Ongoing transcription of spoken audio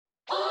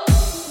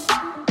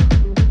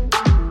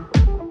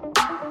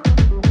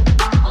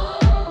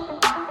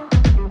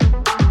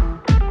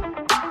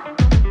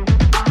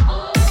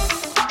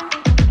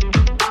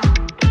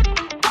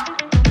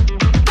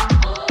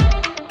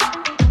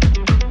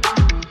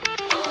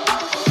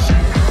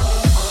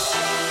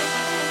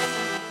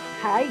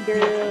Hi,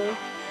 girls.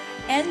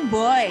 And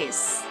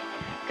boys.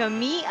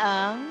 Kami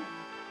ang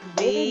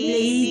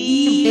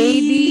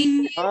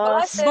Lady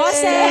Bosses!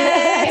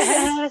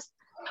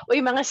 Uy,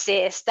 mga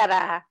sis,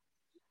 tara.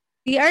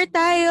 PR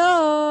tayo.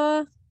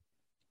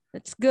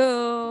 Let's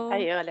go.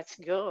 Ayo, let's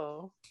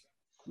go.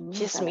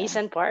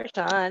 Chismisan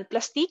portion.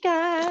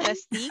 Plastikan.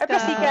 Plastikan.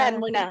 Plastikan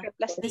muna.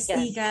 Plastikan.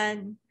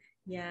 Plastikan.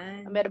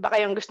 Yan. Meron ba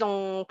kayong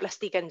gustong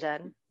plastikan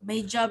dyan?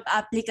 May job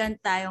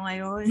applicant tayo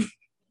ngayon.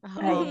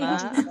 Oo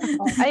nga.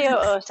 Ay,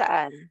 oo.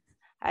 Saan?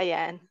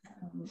 Ayan.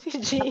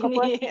 Si Ako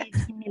po Jeannie.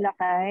 si Jeannie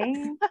Lakay.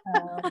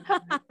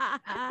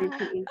 38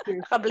 years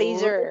old.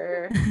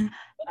 Naka-blazer.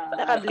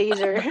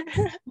 Naka-blazer.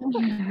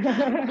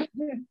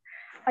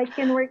 I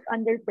can work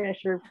under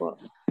pressure po.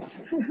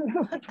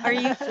 Are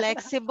you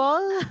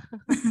flexible?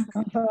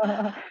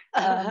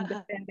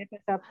 Depende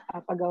po sa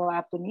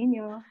paggawa po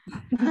ninyo.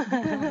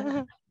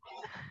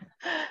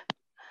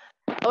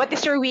 What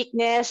is your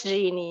weakness,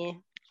 Jeannie?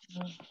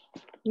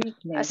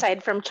 Weakness.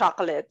 Aside from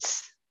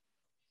chocolates.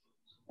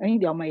 Ay,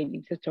 hindi ako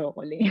mahilig sa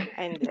chocolate.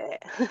 Hindi.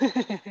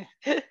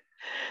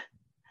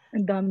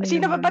 Ang dami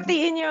Sino naman.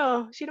 papatiin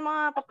nyo? Sino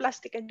mga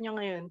paplastikan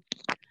nyo ngayon?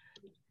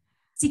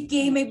 Si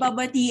Kay may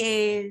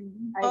babatiin.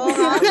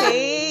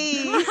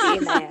 Okay.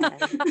 Batiin na yan.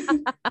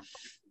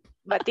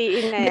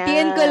 Batiin na yan.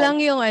 Batiin ko lang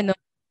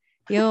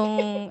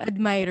yung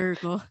admirer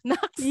ko.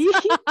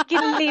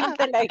 Kinlim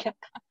talaga.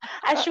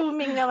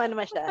 Assuming naman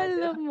masyado.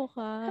 Alam mo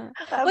ka.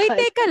 Uy,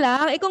 teka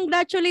lang.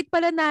 I-congratulate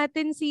pala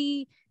natin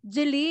si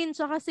Jeline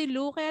tsaka si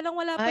Lou. Kaya lang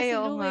wala pa si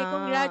Lou eh.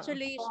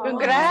 Congratulations.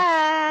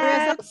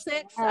 Congrats!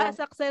 For a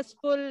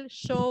successful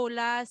show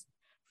last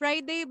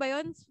Friday ba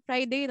yun?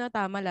 Friday, no?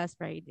 Tama, last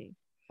Friday.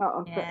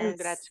 Oo.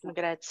 Yes.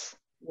 Congrats.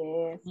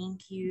 Yes.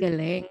 Thank you.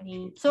 Galing.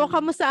 Thank So, you.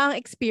 kamusta ang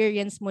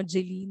experience mo,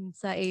 Jeline,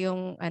 sa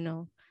iyong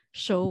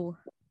show?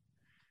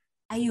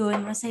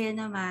 Ayun, masaya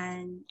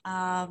naman.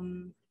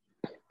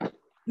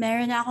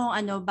 Meron na akong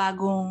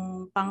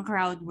bagong pang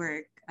crowd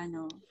work.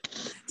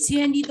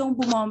 Sino ditong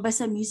bumomba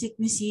sa Music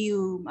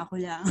Museum? Ako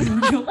lang.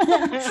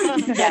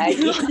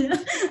 Gagi.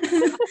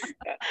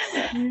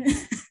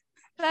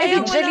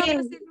 Sayang, wala Jeline,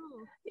 pa si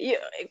Lou.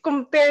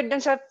 Compared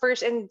dun sa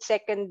first and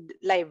second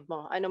live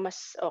mo, ano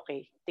mas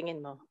okay?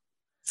 Tingin mo?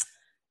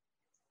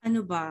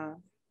 Ano ba?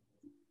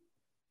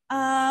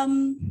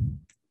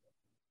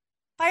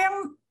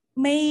 Parang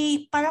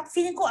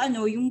feeling ko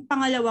yung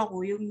pangalawa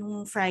ko, yung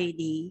nung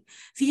Friday,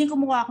 feeling ko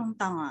mukha akong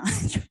tanga.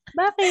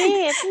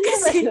 Bakit?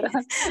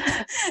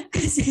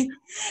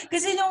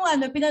 kasi nung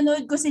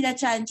pinanood ko sila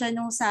Chan-Chan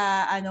nung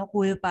sa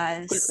Cool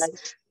Pals. Cool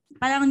Pals.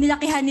 Parang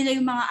nilakihan nila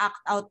yung mga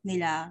act out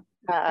nila.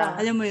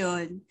 Alam mo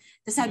yun?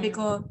 Tapos sabi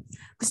ko,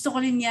 gusto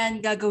ko rin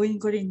yan, gagawin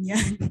ko rin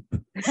yan.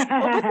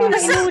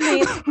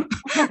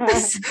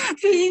 Tapos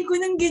feeling ko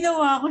nang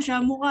ginawa ko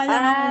siya, mukha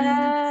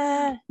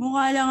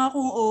lang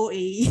akong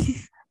OA.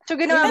 So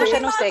ginawa mo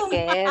siya nung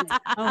second.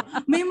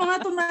 May mga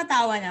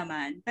tumatawa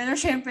naman. Pero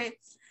syempre,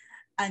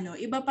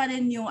 iba pa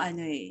rin yung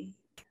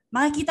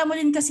makikita mo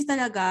rin kasi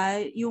talaga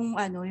yung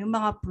yung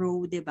mga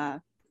pro, 'di ba?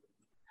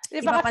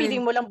 Baka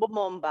feeling mo lang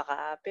bumomba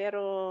ka,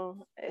 pero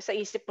sa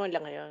isip mo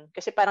lang yun.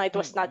 Kasi parang it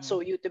was not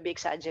so you to be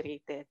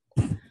exaggerated.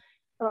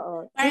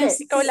 Oo. Parang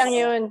Ikaw lang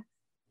yun.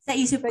 Sa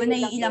isip ko,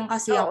 naiilang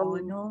kasi ako,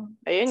 no?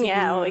 Ayun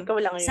nga, ikaw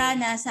lang yun.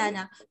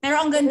 Sana. Pero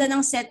ang ganda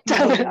ng set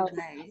mo,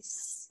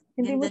 guys.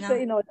 Hindi mo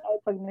siya in-out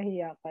pag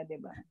nahiya ka, di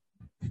ba?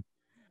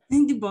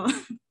 Hindi ba?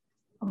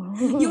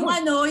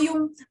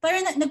 Yung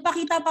parang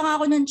nagpakita pa nga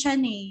ako ng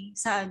tiyan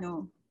sa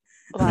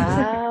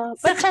Wow.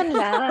 Pachan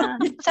lang.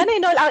 Sana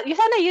in-all out.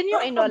 Sana yun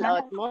yung in-all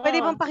out mo.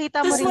 Pwede bang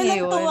pakita mo Tapos rin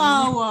walang yun?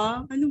 tuwawa.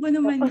 Ano ba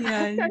naman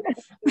yan?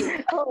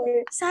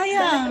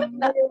 Sayang.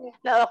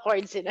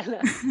 Na-awkward sila na.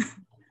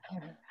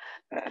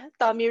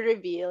 Tommy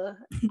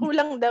reveal.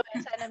 Kulang daw.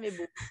 Sana may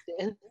boobs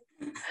din.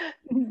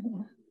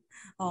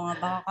 Oo nga,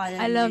 baka kala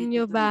Alam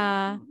nyo ito. ba,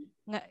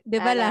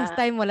 di ba last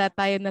time wala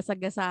tayo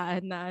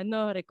nasagasaan na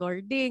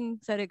recording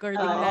sa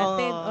recording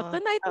natin. O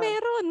tonight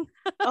meron.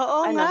 Oo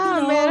nga,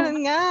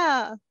 meron nga.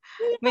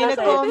 May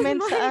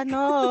nag-comment sa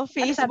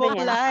Facebook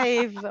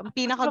Live. Ang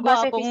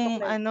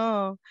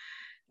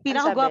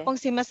pinakagwapong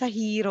si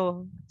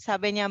Masahiro.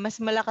 Sabi niya, mas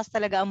malakas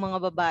talaga ang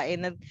mga babae.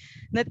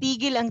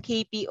 Natigil ang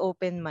KP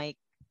open mic.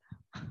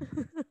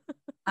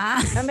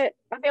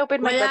 May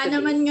open mic wala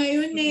naman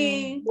ngayon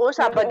eh. Oo,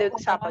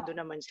 Sabado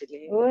naman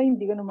sila. Oh,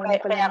 hindi ko naman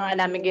Kaya nga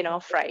namin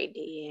ginawa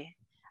Friday.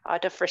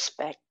 Out of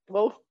respect.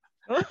 Wow.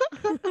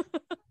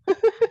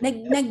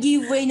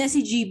 Nag-giveaway na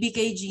si GB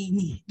kay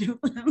Jeannie.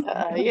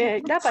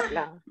 Yeah, dapat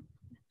lang.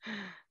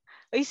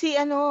 Uy, si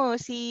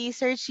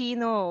Sir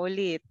Chino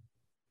ulit.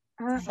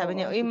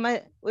 Sabi niya,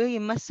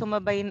 mas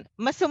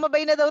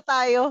sumabay na daw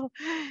tayo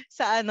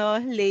sa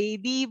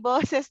lady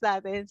bosses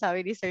natin,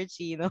 sabi ni Sir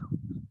Chino.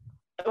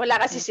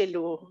 Wala kasi si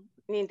Lou.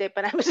 Hinihintay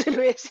pa namin si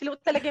Lou. Si Lou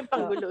talaga yung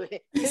panggulo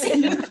eh.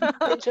 Kasi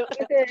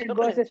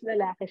boses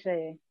lalaki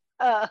siya eh.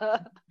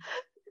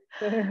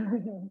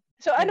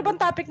 So ano bang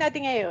topic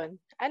natin ngayon?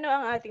 Ano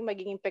ang ating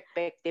magiging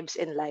perspectives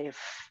in life?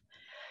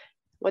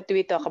 What do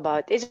we talk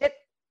about? Is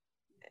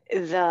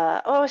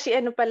si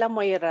ano pala,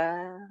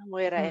 Moira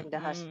and the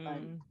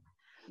husband.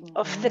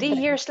 Of 3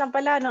 years lang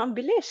pala, no? Ang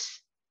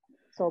bilis.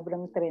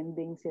 Sobrang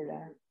trending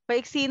sila.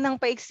 Paiksi na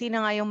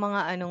nga yung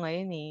mga ano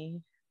ngayon eh.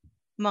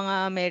 Mga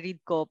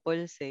married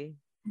couples eh.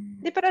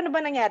 Di, pero ano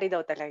ba nangyari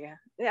daw talaga?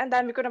 Ang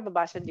dami ko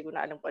nababasa, hindi ko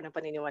na alam kung anong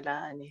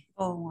paniniwalaan eh.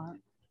 Oo nga.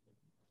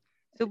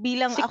 So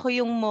bilang ako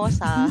yung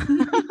mosa,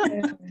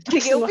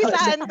 sige,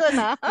 umpisahan ko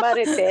na.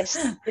 Marites.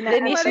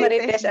 Denise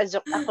Marites,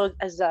 ako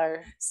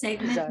Azar.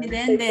 Segment ni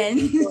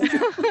Denden.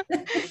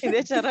 Hindi,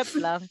 charot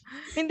lang.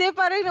 Hindi,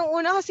 parang nung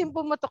una kasing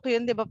pumatok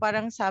yun, di ba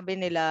parang sabi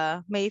nila,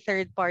 may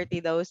third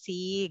party daw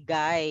si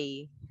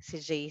Guy, si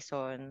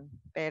Jason.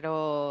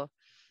 Pero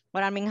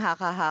maraming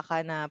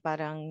haka-haka na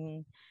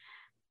parang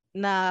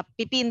na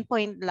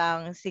pinpoint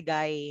lang si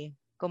Guy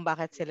kung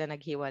bakit sila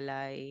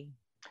naghiwalay.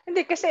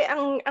 Hindi, kasi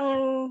ang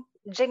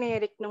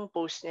generic nung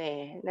post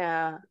niya na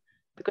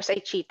because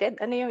I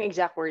cheated. Ano yung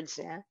exact words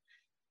niya?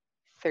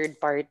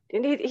 Third party.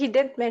 He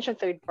didn't mention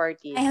third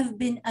party. I have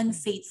been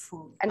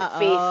unfaithful.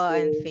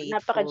 Unfaithful.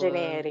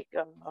 Napaka-generic.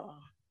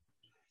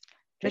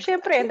 So,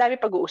 syempre, ang dami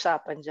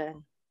pag-uusapan dyan.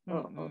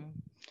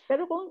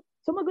 Pero kung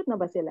sumagot na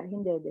ba sila?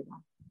 Hindi, di ba?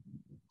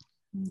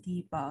 Hindi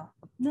pa.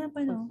 Na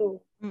pa, no?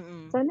 So,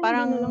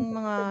 parang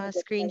mga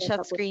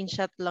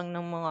screenshot lang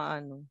ng mga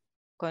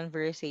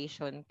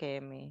conversation,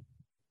 Keme.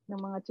 Ng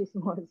mga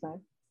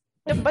chismosa.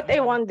 But I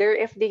wonder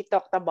if they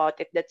talked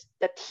about it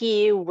that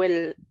he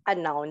will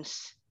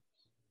announce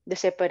the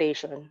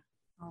separation.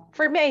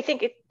 For me, I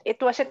think it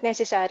wasn't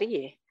necessary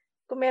eh.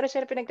 Kung meron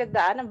sila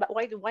pinagdadaanan,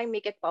 why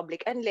make it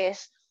public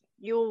unless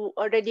you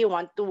already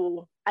want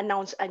to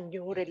announce a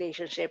new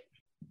relationship?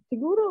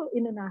 Siguro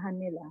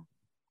inunahan nila.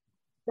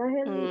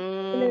 Dahil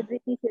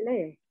celebrity sila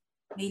eh.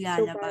 May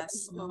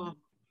lalabas.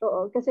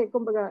 Oo, kasi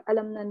kumbaga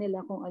alam na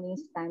nila kung ano yung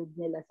stand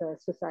nila sa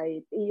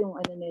society, yung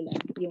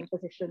yung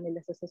position nila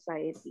sa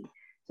society.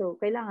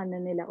 So, kailangan na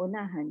nila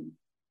unahan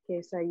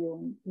kaysa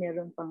yung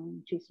meron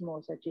pang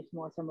chismosa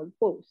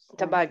mag-post.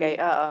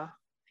 Sabagay,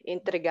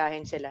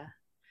 intrigahin sila.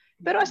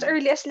 Pero as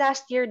early as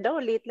last year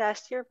daw, late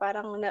last year,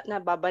 parang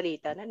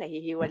nababalita na,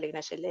 nahihiwalay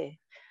na sila eh.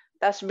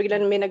 Tapos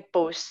biglang may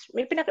nag-post,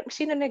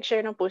 sino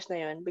nag-share ng post na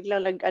yun?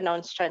 Biglang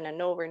nag-announce siya na,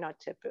 no, we're not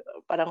separate.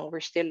 Parang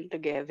we're still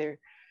together.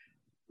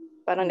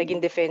 Parang naging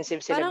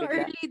defensive sila parang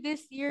bigla. Early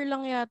this year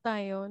lang yata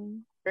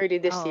yun.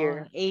 Early this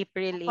year.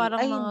 April.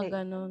 Parang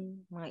mga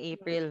ganun. Mga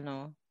April,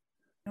 no?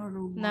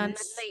 Na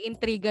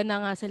naiintriga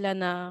na nga sila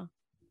na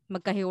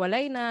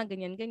magkahiwalay na,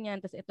 ganyan-ganyan.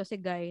 Tapos ito si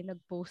Guy,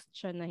 nag-post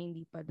siya na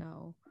hindi pa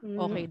daw.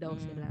 Okay daw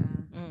sila.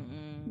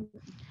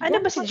 Ano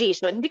ba si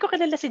Jason? Hindi ko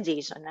kilala si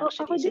Jason.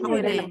 Actually. Ako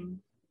din.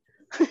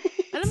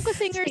 Alam ko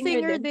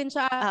singer din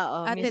siya.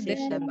 Ate din,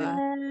 diba?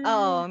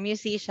 Oo,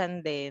 musician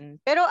din.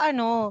 Pero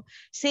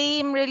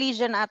same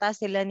religion ata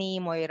sila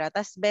ni Moira.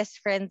 Tas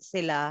best friends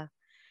sila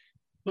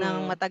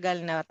ng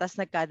matagal na. Tas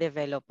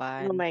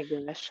nagka-developan. Oh my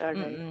gosh,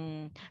 alright.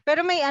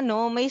 Pero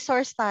may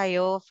source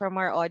tayo from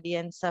our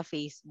audience sa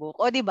Facebook.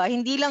 O diba,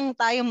 hindi lang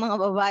tayong mga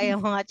babae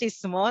ang mga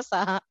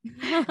chismosa.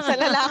 Sa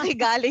lalaki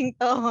galing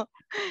to.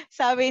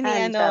 Sabi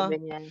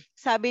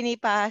ni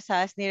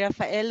Pasas, ni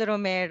Rafael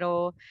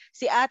Romero,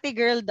 si ate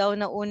girl daw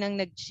na unang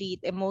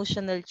nag-cheat,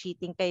 emotional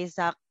cheating kay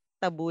Zach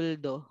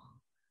Tabuldo.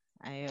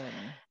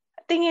 Ayun.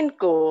 Tingin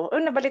ko,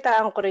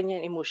 nabalitaan ko rin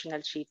yung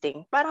emotional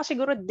cheating. Parang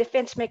siguro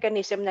defense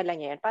mechanism na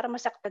lang yan para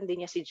masaktan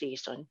din niya si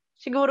Jason.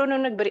 Siguro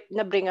nung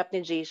na-bring up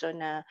ni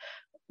Jason na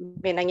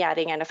may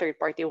nangyari nga na third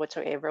party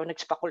whatsoever,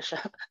 nagspakol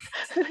siya.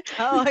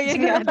 Oo,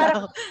 yun nga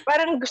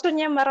parang gusto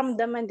niya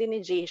maramdaman din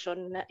ni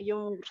Jason na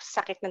yung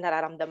sakit na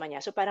nararamdaman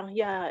niya. So parang,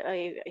 yeah,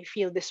 I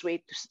feel this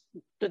way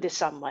to this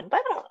someone.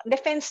 Parang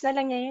defense na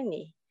lang niya yun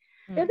eh.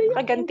 Pero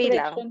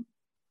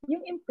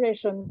yung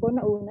impression ko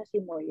nauna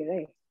si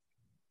Moira eh.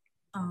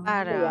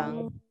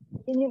 Parang.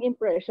 Yun yung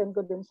impression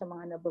ko dun sa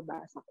mga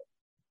nababasa ko.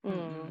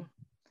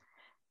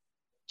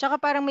 Tsaka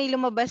parang may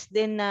lumabas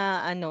din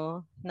na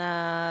na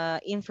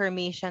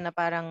information na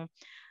parang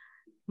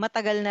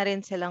matagal na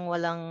rin silang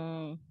walang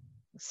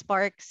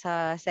spark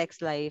sa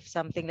sex life,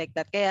 something like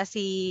that. Kaya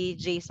si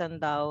Jason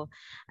daw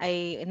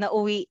ay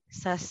nauwi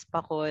sa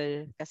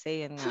spakol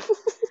kasi yun nga.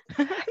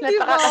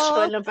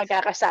 Napaka-casual ng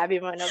pagkakasabi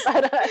mo, no?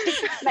 Para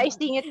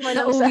naisingit mo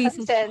lang sa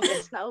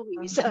sentence,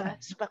 nauwi sa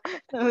spakol.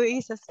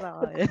 Nauwi sa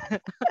spakol.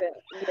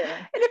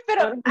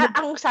 Pero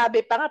ang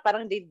sabi pa nga,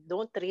 parang they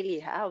don't really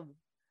have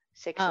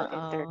sexual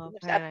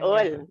intercourse at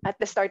all at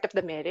the start of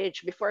the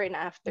marriage, before and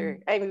after.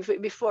 I mean,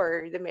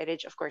 before the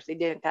marriage, of course, they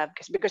didn't have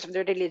because of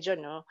their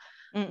religion, no?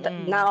 But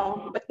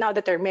now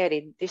that they're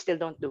married, they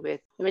still don't do it.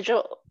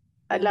 Medyo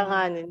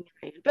alanganin.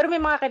 Pero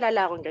may mga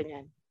kilala akong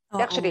ganyan.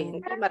 Actually,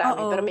 hindi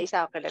marami, pero may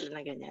isa akong kilala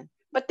na ganyan.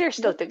 But they're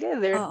still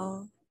together.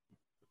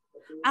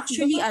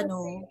 Actually,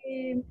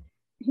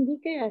 hindi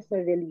kaya sa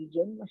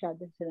religion,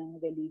 masyado silang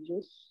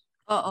religious.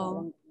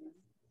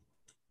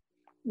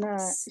 Na,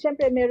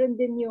 siyempre, meron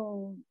din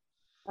yung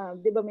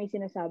di ba may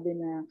sinasabi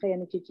na kaya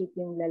nag-cheat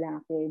yung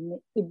lalaki,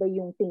 iba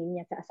yung tingin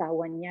niya sa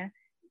asawa niya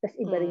tas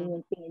iba rin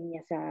yung tingin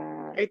niya sa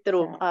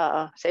true.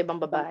 Sa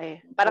ibang babae.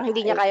 Parang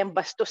hindi niya kayang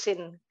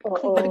bastusin.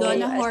 Oo.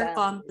 Madonna whore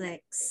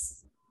complex.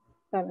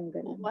 Parang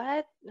ganun.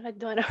 What?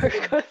 Madonna whore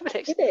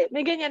complex?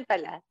 May ganyan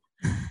pala.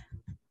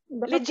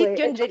 Legit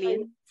yun,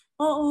 Jeline.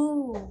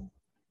 Oo.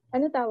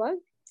 Ano tawag?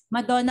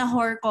 Madonna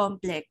whore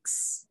complex.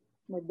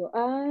 Okay.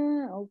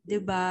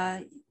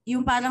 Diba?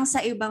 Yung parang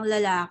sa ibang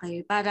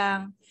lalaki,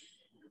 parang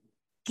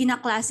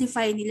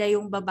kinaklasify nila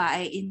yung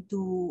babae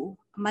into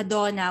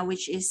Madonna,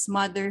 which is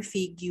mother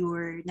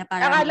figure, na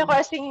parang... Akala ko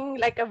asing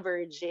like a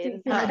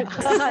virgin.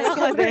 Akala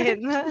ko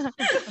din.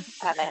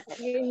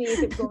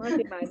 Iniisip ko nga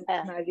si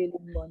Marilyn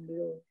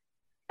Monroe.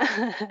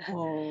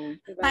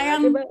 Diba?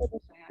 Parang... Diba?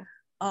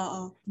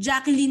 Oo.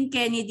 Jacqueline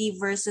Kennedy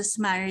versus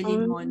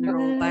Marilyn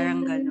Monroe.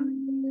 Parang ganun.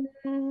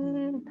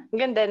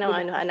 Ganda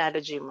ng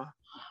analogy mo.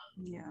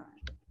 Yeah.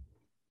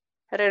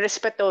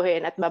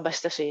 Respetuhin at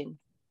babastusin.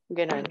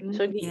 Ganon.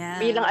 So,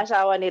 bilang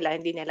asawa nila,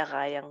 hindi nila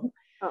kayang...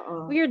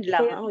 Weird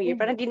lang. Ang weird.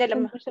 Parang hindi nila...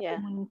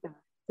 pumunta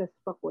sa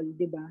spakol,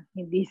 di ba?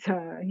 Hindi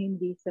sa kanyang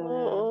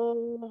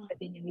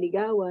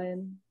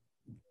ligawan.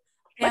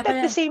 But at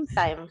the same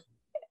time,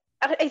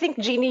 I think,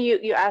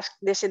 Jeannie, you asked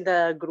this in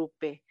the group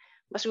eh.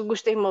 Mas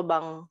gugustuhin mo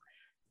bang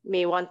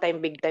may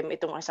one-time, big-time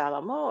itong asawa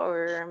mo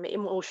or may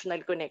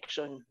emotional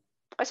connection?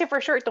 Kasi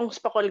for sure, itong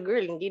spakol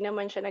girl, hindi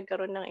naman siya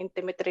nagkaroon ng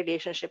intimate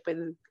relationship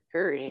with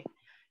her eh.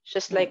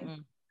 Just like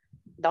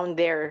down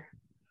there.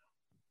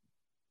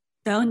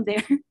 Down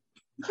there?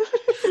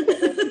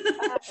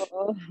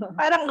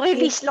 Parang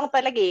release lang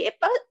talaga eh.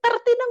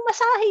 Parte ng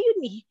masahe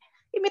yun eh.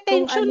 May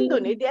tension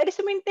doon eh. Di alis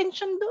mo yung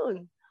tension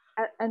doon.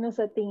 Ano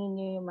sa tingin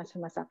niyo yung mas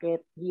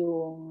masakit?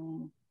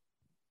 Yung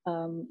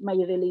may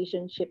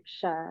relationship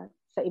siya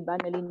sa iba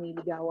na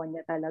liniligawan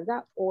niya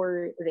talaga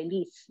or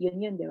release?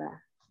 Yun, di ba?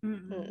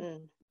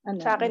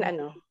 Sa akin,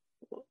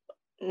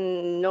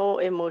 no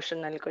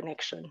emotional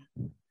connection.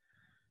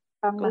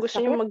 Kung gusto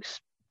niyo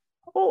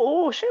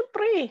Oo,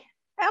 syempre.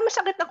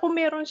 Masakit na kung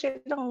meron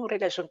silang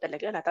relasyon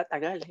talaga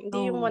natatagal.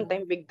 Hindi yung one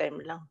time, big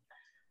time lang.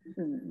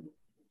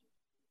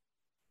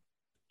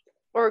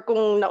 Or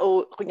kung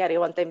kunyari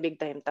one time, big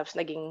time, tapos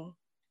naging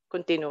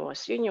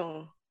continuous, yun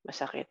yung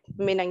masakit.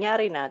 May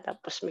nangyari na,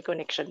 tapos may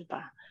connection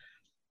pa.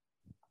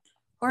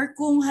 Or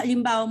kung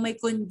halimbawa may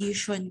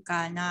condition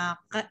ka na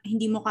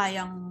hindi mo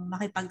kayang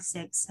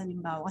makipag-sex,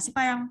 halimbawa. Kasi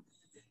parang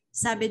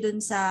sabi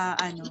dun sa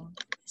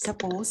sa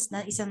post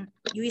na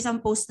yung isang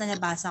post na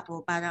nabasa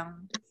ko,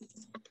 parang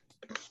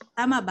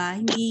tama ba?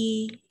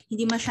 Hindi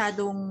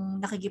masyadong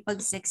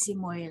nakikipag-sex si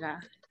Moira.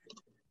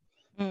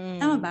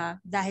 Tama ba?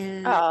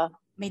 Dahil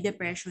may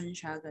depression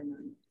siya,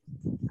 ganun.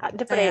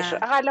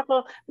 Depression. Akala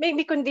ko, may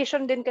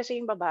condition din kasi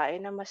yung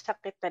babae na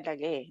masakit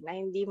talaga eh, na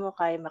hindi mo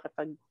kaya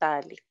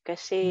makipagtalik.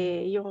 Kasi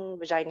yung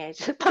vagina,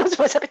 parang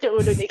masakit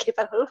yung ulo ni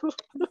kita.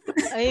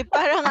 Ay,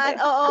 parang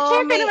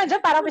Siyempre naman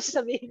dyan, parang may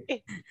sasabihin eh.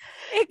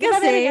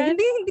 Kasi,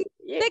 hindi.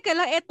 Teka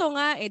lang, eto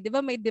nga eh, di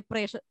ba may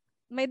depression.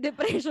 May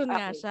depression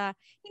nga siya.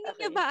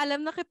 Hindi niya ba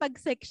alam na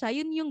kapag-sex siya,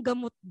 yun yung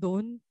gamot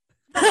doon?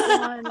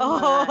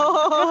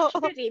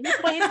 Actually, may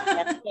point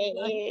ka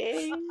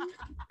eh.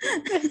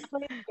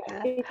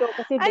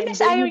 Unless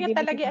ayaw niya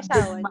talaga yung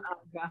asawa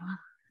niya.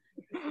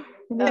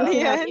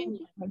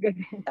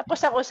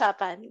 Tapos ang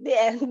usapan. The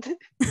end.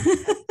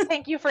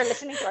 Thank you for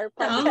listening to our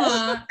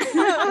podcast.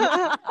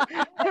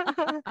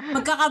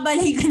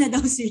 Magkakabalikan na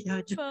daw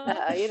sila.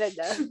 Yun na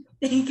daw.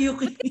 Thank you.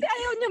 Kasi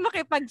ayaw niya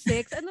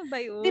makipag-sex. Ano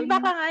ba yun? Di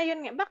baka nga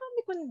yun nga. Baka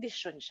may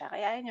condition siya.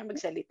 Kaya ayaw niya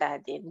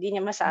magsalita din. Hindi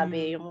niya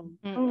masabi yung...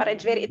 Para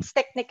it's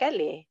technical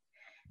eh.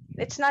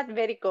 It's not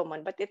very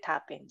common but it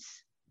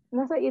happens.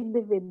 Nasa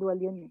individual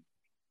yun eh.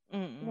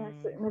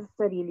 Nasa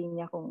sarili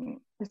niya kung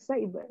sa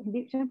iba,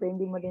 syempre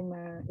hindi mo rin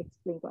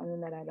ma-explain kung ano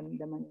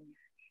nararamdaman niya.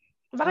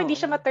 Baka hindi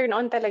siya ma-turn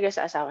on talaga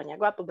sa asawa niya.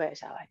 Gwapo ba yung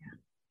asawa niya?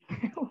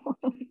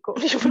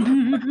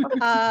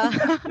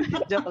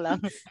 Joke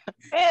lang.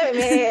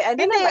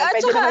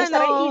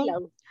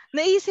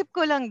 Naisip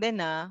ko lang din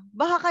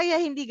baka kaya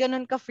hindi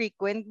ganun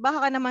ka-frequent.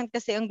 Baka naman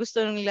kasi ang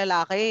gusto ng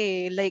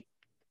lalaki, like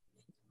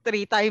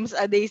 3 times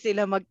a day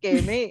sila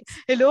magkeme.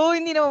 Hello,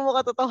 hindi naman mo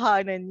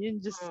katotohanan yun.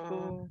 Diyos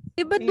ko.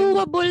 Diba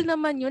doable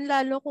naman yun,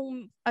 lalo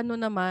kung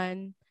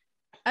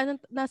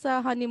nasa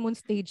honeymoon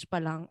stage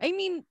pa lang. I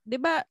mean,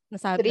 diba,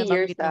 nasabi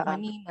nabanggit mo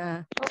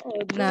kanina.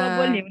 Oo,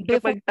 doable yun.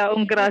 Kapag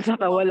taong grasa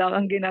ka, wala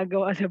kang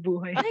ginagawa sa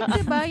buhay.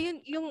 Like, diba,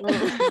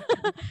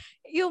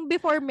 yung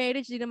before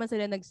marriage, di naman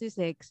sila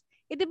nagsisex.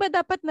 Diba,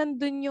 dapat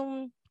nandun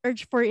yung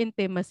urge for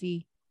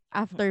intimacy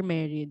after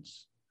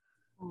marriage.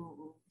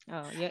 Oo.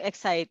 Yung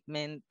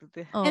excitement.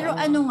 Pero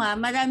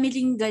marami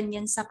ring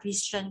ganyan sa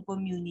Christian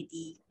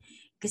community.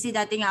 Kasi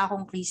dati nga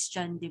akong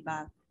Christian, di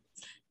ba?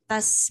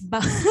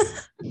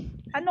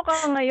 Ano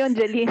ka ngayon,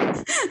 Jeline?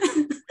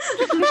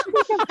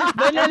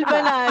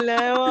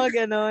 Banal-banala, mga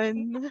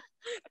ganon.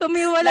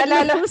 Tumiwala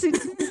lalo si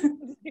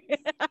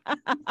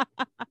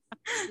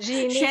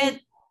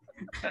Jeannie.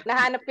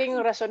 Nahanap ko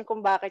yung rason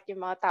kung bakit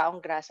yung mga taong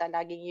grasa,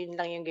 laging yun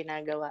lang yung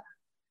ginagawa.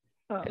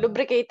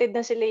 Lubricated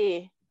na sila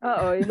eh.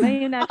 Oo, yun na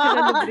yung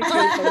natural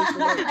lubricator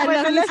sila.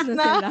 Madulas na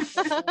sila.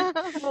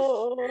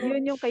 Oo.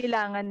 Yun yung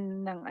kailangan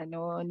ng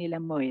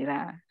nila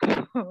Moira.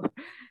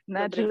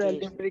 Natural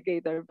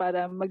lubricator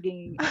para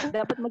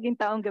dapat maging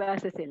taong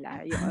grasa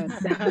sila. Yun.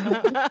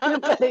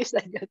 Yun pala yung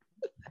sagot.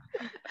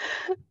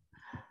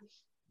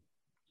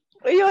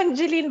 Yun,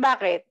 Jeline,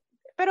 bakit?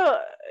 Pero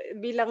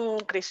bilang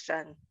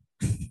Christian.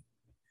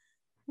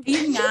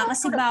 Yun nga,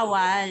 kasi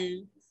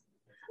bawal.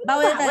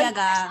 Bawal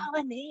talaga.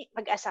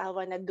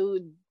 Mag-asawa na,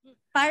 dude.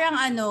 Parang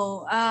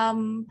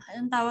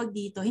anong tawag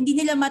dito? Hindi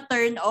nila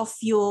ma-turn off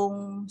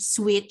yung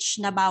switch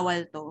na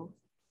bawal to.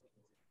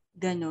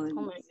 Ganon.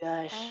 Oh my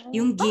gosh.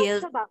 Yung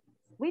guilt.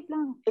 Wait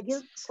lang.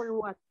 Guilt for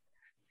what?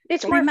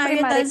 It's more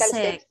premarital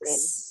sex.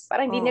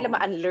 Parang hindi nila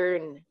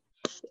ma-unlearn.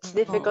 It's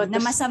difficult na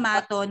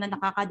masama to, na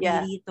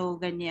nakakadiri to,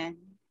 ganyan.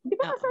 Di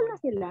ba kasal na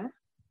sila?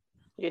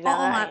 Yun na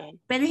nga.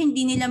 Pero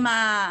hindi nila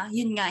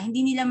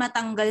hindi nila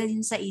matanggal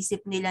yun sa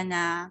isip nila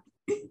na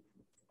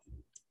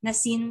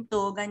sin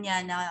to,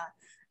 ganyan, na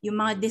yung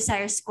mga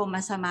desires ko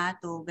masama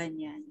to,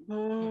 ganyan.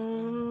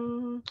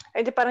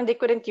 Ay, parang they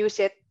couldn't use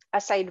it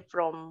aside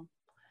from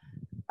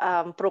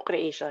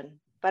procreation.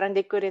 Parang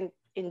they couldn't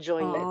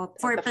enjoy it.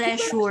 For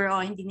pleasure,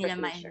 hindi nila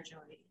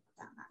ma-enjoy.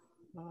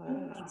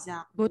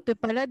 Exactly. Buti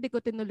pala, di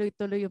ko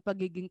tinuloy-tuloy yung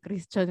pagiging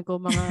Christian ko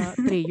mga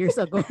 3 years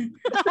ago.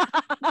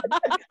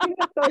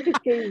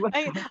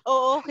 Ay,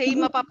 okay,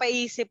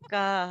 mapapaisip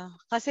ka.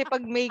 Kasi pag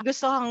may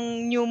gusto kang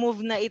new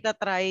move na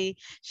itatry,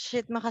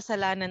 shit,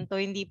 makasalanan to,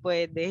 hindi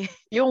pwede.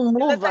 Yung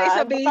move,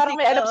 parang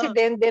may alam si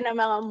Dende na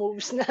mga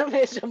moves na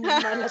medyo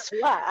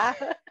malaswa.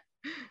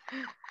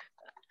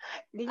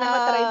 Hindi niya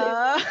matry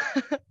na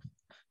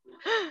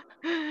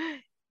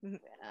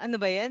ano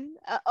ba yan?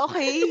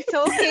 Okay.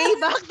 So, okay.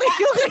 Back to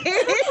you,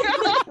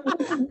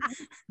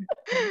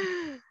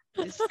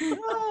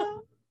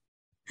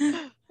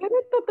 Pero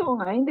totoo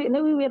nga, hindi,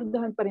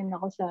 nawiwirdohan pa rin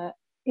ako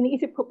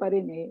iniisip ko pa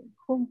rin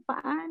kung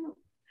paano,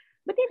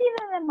 ba't hindi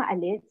na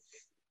maalis?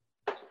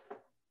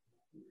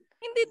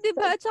 Hindi,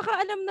 diba? At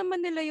saka alam naman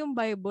nila yung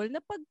Bible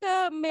na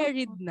pagka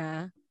married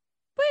na,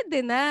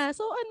 pwede na.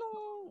 So, anong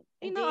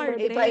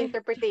inaarte? Iba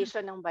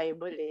interpretation ng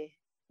Bible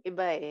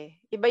Iba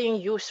Iba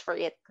yung use for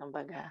it,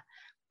 kumbaga.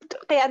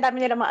 Kaya ang dami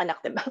nila mga anak,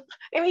 diba?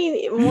 I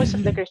mean, most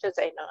of the Christians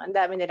I know, ang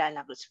dami nila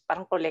anak.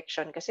 Parang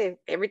collection. Kasi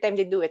every time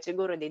they do it,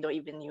 siguro they don't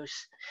even use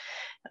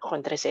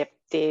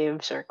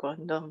contraceptives or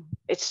condom.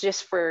 It's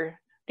just for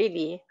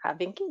really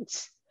having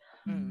kids.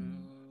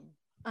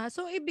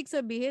 So, ibig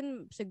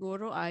sabihin,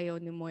 siguro ayaw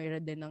ni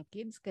Moira din ng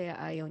kids, kaya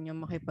ayaw niya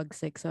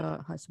makipag-sex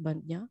sa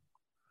husband niya?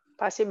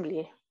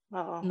 Possibly.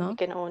 Oo. No? We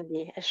can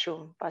only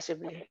assume.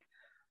 Possibly.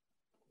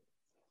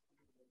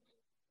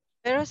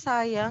 Pero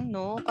sayang,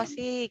 no?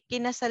 Kasi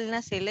kinasal na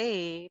sila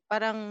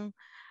Parang,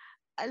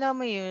 alam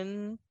mo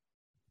yun,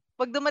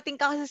 pag dumating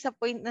ka kasi sa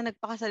point na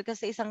nagpakasal ka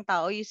sa isang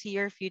tao, you see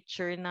your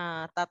future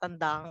na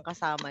tatanda kang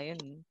kasama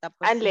yun. Tapos,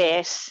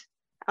 unless,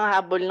 ang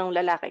habol ng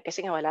lalaki,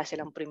 kasi nga wala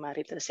silang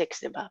premarital sex,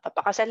 diba?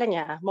 Papakasalan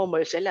niya,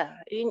 momol sila.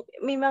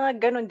 May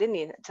mga ganun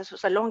din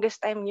Sa longest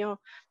time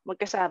nyo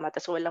magkasama,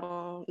 tapos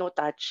walang no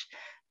touch,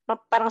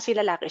 parang si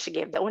lalaki,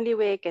 sige, the only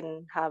way I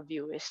can have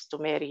you is to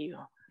marry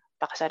you.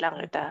 Pakasalan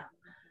kita.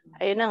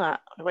 Ayun na nga,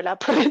 wala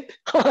pa rin.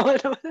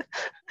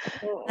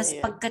 Tapos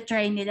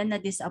pagka-try nila,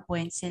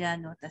 na-disappoint sila,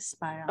 no? Tapos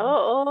parang...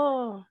 Oo.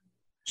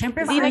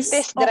 Siyempre,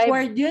 first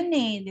awkward yun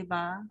di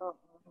ba?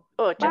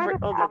 Siyempre,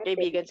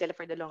 magkaibigan sila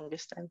for the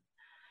longest time.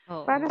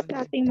 Para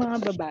sa ating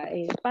mga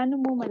babae, paano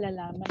mo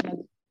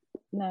malalaman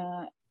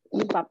na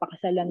yung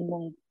papakasalan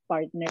mong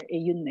partner,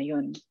 yun na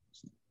yun?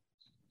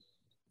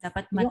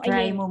 Dapat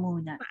matry mo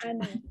muna.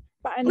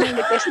 Paano yung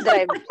test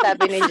drive,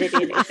 sabi ni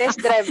Jeline. Test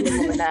drive mo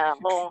muna.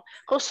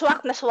 Kung swak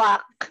na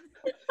swak.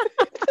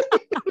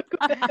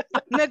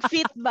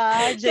 Nag-fit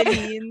ba,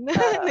 Jeline?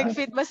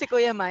 Nag-fit ba si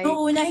Kuya Mike?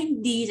 Noong una,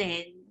 hindi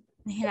rin.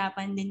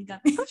 Nahirapan din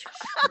kami.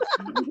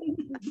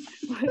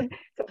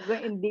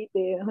 Sobrang in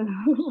detail.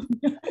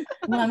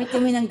 Gumamit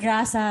kami ng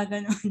grasa,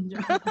 gano'n.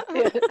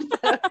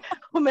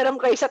 Humiram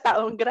kayo sa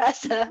taong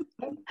grasa.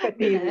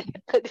 Kadiri.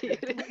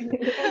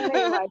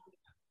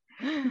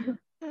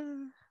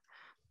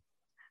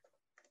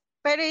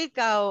 Pero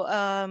ikaw,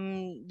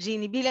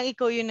 Jeannie, bilang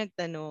ikaw yung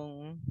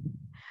nagtanong,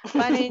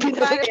 paano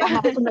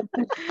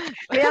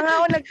Kaya nga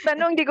ako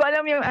nagtanong, hindi ko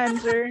alam yung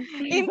answer.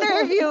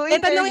 Interview.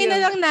 Tanungin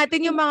na lang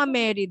natin yung mga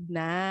married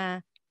na.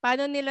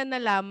 Paano nila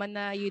nalaman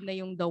na yun na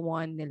yung the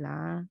one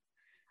nila?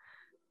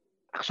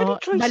 Actually,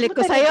 choice balik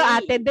mo ko sa'yo, talaga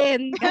ate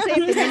din. Kasi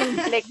ito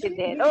yung selected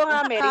din. Oo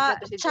nga, married na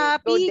to si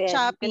Choppy. You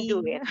can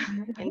do it.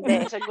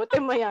 Hindi,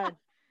 sagutin mo yan.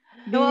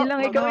 Bilang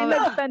ikaw yung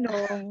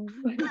nagtanong.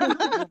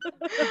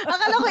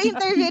 Akala ko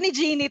interview ni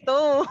Jeannie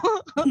to.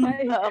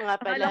 Ay, oo nga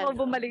pala. Akala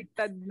ko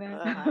bumaliktad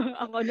na.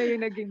 Ako na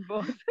yung naging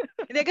boss.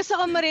 Hindi, gusto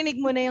ko marinig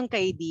muna yung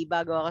kay D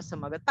bago ako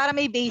sumagot. Para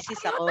may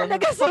basis ako.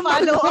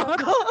 Follow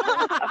ako.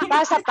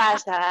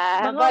 Pasa-pasa.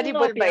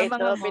 Volleyball ba ito?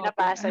 Mga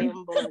Pinapasa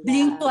yung bola.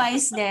 Blink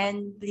twice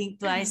then. Blink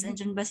twice.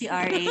 Andiyan ba si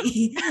R.A.?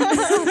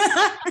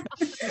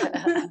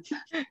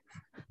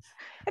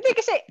 Hindi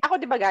kasi ako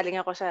 'di ba galing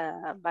ako sa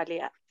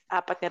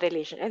 4 na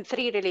relation and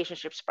 3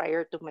 relationships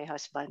prior to my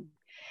husband.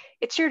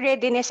 It's your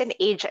readiness and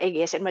age, I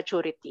guess, and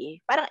maturity.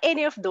 Parang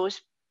any of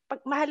those,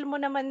 pag mahal mo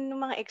naman ng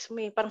mga ex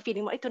mo, parang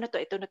feeling mo, ito na to.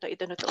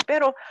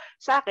 Pero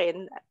sa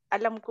akin,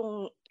 alam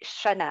kong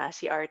siya na,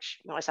 si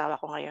Arch, yung asawa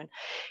ko ngayon,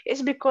 is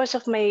because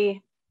of my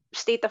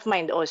state of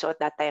mind also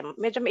at that time.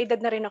 Medyo may edad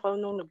na rin ako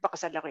nung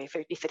nagpakasal ako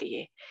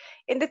 33 eh.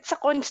 And it's a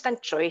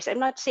constant choice. I'm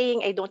not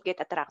saying I don't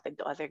get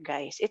attracted to other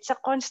guys. It's a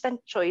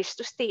constant choice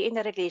to stay in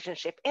a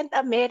relationship and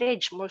a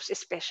marriage most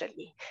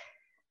especially.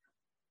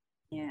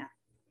 Yeah.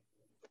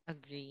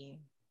 Agree.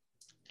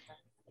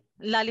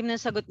 Lalim ng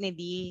sagot ni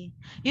D.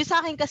 Yung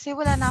sa akin kasi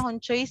wala na akong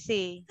choice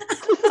eh.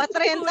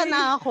 Pa-30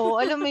 na ako.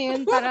 Alam mo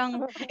yun,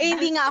 parang,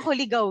 hindi nga ako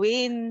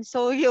ligawin.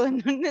 So yun,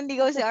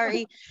 nanligaw si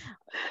RE.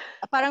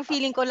 Parang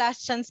feeling ko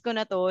last chance ko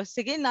na to.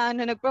 Sige na,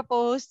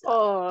 nag-propose.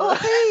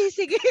 Okay,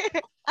 sige.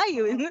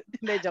 Ayun.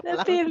 Hindi, joke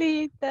lang.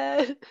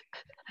 Napilitan.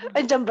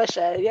 Andiyan ba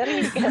siya?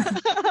 Yari ka.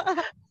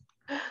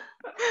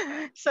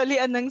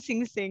 Solian ng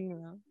sing-sing.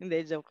 Hindi,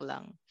 joke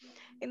lang.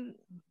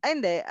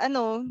 Hindi,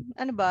 ano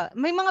ba?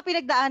 May mga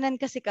pinagdaanan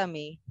kasi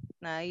kami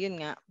na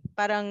yun nga,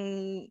 parang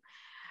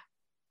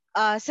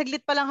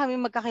saglit pa lang kami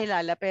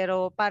magkakilala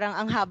pero parang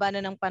ang haba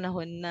na ng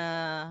panahon na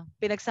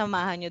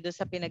pinagsamahan nyo doon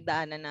sa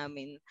pinagdaanan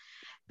namin.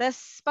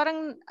 Tas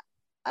parang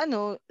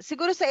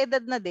siguro sa edad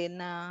na din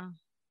na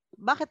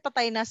bakit pa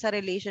tayo nasa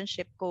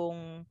relationship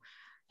kung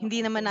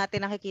hindi naman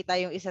natin nakikita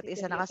yung isa't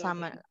isa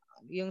nakasama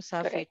yung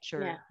sa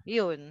future.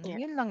 Yeah.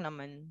 Yun lang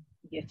naman.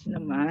 Yes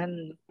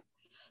naman.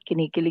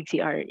 Kinikilig si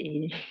RA.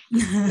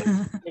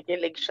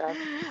 Kinikilig siya.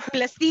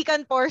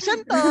 Plastikan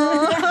portion to.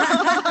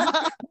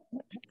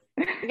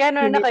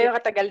 Gano'n na kayo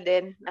katagal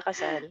din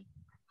nakasal?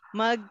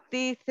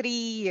 Magti 3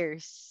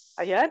 years.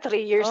 Ayan, 3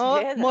 years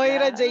din.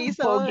 Moira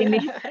Jason.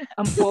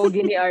 Ang pogi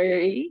ni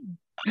RA.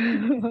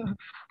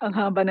 Ang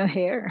haba ng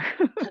hair.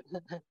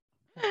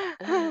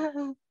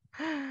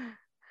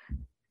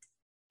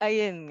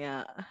 Ayun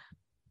nga.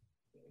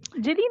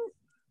 Jeline,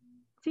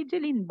 si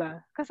Jeline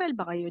ba? Kasal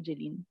ba kayo,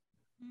 Jeline?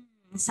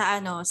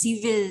 Sa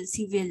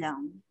civil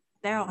lang.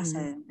 Pero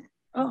kasal.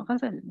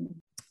 Kasal.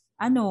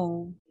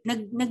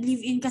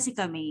 Nag-live-in kasi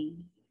kami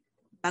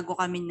bago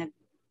kami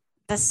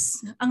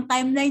tas ang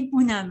timeline po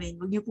namin,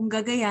 wag niyo pong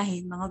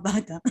gagayahin, mga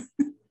bata.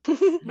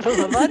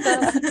 Mga bata.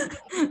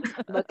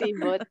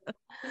 Batibot.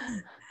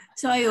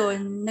 So,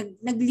 ayun,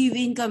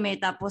 nag-live-in kami,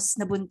 tapos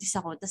nabuntis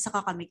ako, tapos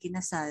saka kami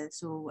kinasal.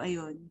 So,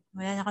 ayun,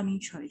 wala na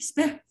kaming choice.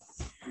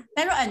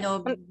 Pero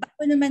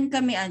bago naman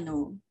kami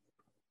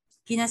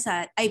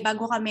kinasal,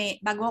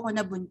 bago ako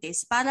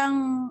nabuntis,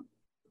 parang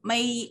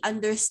may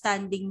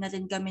understanding na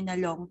rin kami na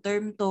long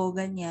term to,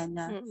 ganyan,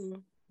 na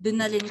doon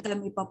na rin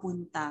kami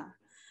papunta.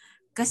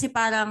 Kasi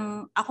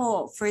parang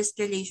ako, first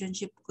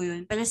relationship ko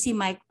yun. Pero si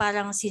Mike,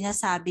 parang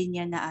sinasabi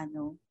niya na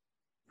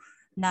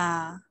na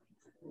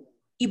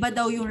iba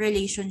daw yung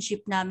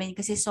relationship namin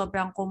kasi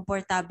sobrang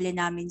komportable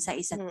namin sa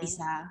isa't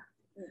isa.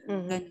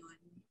 Ganun.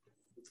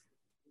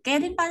 Kaya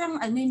din parang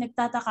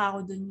nagtataka ako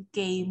dun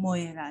kay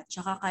Moira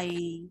tsaka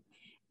kay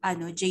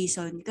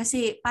Jason,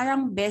 kasi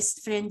parang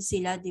best friend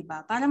sila, 'di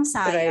ba? Parang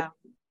sayang.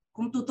 Right.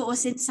 Kung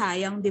tutuusin,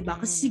 sayang, 'di ba?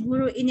 Kasi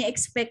siguro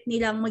ini-expect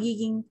nilang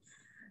magiging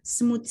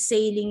smooth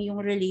sailing yung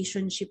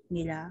relationship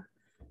nila.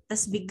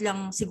 Tas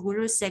biglang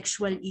siguro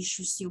sexual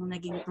issues yung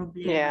naging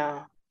problema.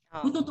 Yeah.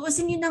 Kung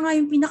tutuusin, yun na nga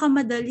yung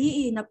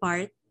pinakamadali na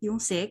part,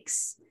 yung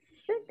sex.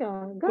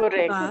 Teka,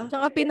 correct.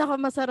 Tsaka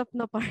pinakamasarap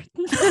na part.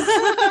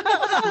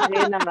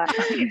 Hindi naman.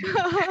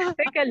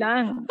 Teka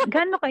lang,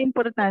 gaano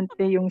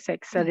ka-importante yung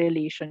sex sa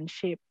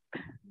relationship?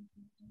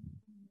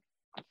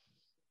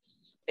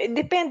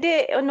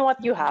 Depende on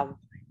what you have.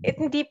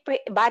 Hindi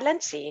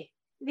balance eh.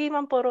 Hindi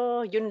man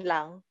puro yun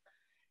lang.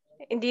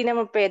 Hindi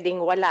naman pwedeng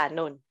wala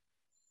nun.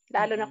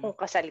 Lalo na kung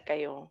kasal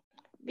kayo.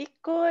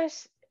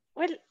 Because,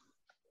 well,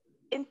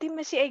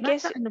 intimacy, I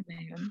guess. Ano ba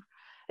yun?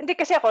 Hindi,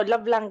 kasi ako,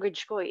 love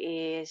language ko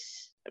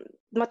is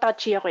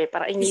matouchy ako eh.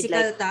 Parang I need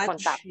physical like touch,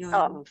 contact.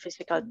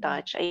 Physical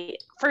touch.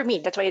 For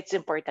me, that's why it's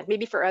important.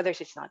 Maybe for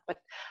others, it's not.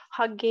 But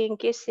hugging,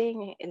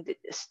 kissing, and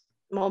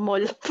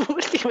momol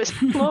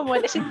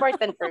is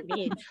important for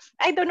me.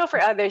 I don't know for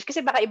others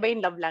kasi baka iba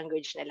yung love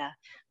language nila.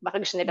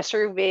 Baka gusto nila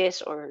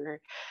service or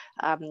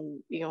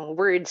yung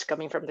words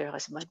coming from their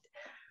husband.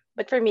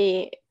 But for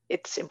me,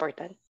 it's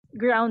important.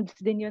 Grounds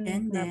din yun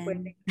na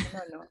pwede.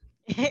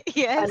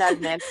 Yes.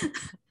 Annulment.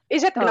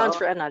 Is it grounds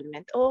for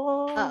annulment?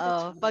 Oo.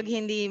 Pag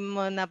hindi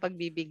mo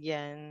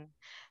napagbibigyan.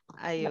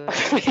 Ayun.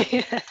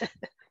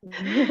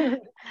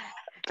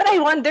 But I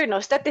wonder,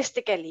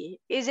 statistically,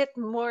 is it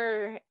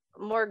more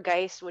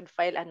guys would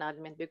file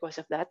annulment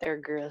because of that or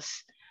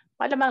girls?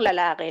 Malamang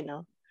lalaki,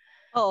 no?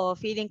 Oo,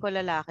 feeling ko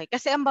lalaki.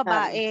 Kasi ang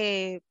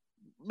babae,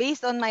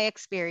 based on my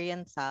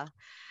experience,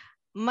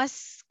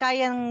 mas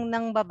kayang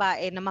ng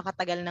babae na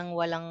makatagal ng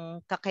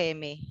walang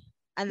kakeme.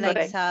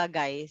 Unlike sa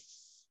guys.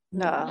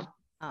 No.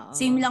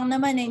 Same lang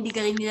naman eh, hindi ka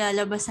rin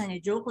nilalabasan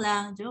eh. Joke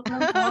lang po.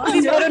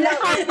 Siguro na,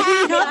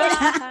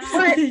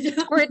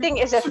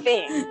 squirting is a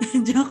thing.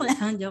 joke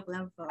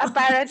lang po.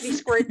 Apparently,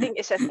 squirting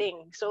is a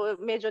thing. So,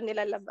 medyo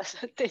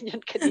nilalabasan din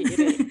yun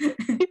kadiri.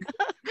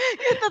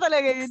 Yun na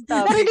talaga yung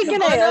topic. Narinig nyo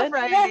na yun?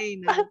 Friday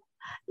na.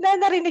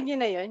 Narinig nyo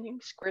na yun? Yung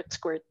squirt.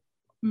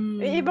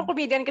 Yung ibang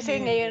comedian kasi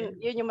ngayon,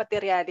 yun yung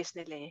materialis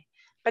nila eh.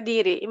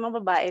 Kadiri, yung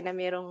mga babae na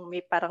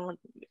may parang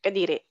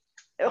kadiri.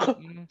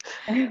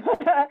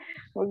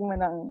 Huwag mo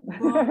nang.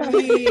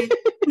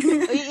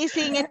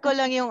 Isingit ko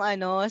lang yung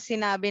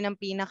sinabi ng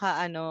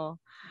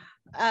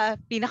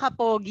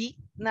pinaka-pogi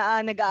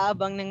na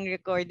nag-aabang ng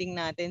recording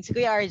natin. Si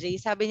Kuya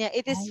RJ, sabi niya,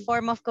 it is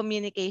form of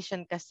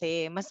communication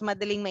kasi. Mas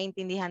madaling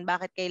maintindihan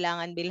bakit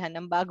kailangan bilhan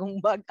ng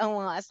bagong bag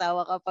ang mga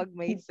asawa kapag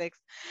may sex.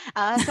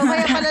 So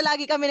kaya pala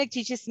lagi kami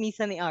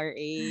nagchichismisa ni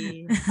RA.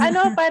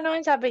 Paano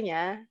ang sabi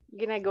niya?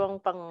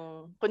 Ginagawang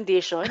pang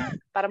condition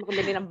para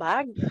makabili ng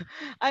bag?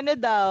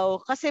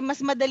 Kasi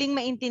mas madaling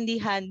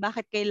maintindihan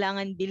bakit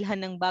kailangan bilhan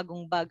ng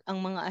bagong bag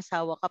ang mga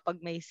asawa kapag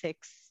may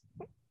sex.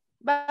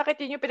 Bakit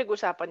yun yung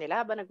pinag-usapan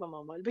nila habang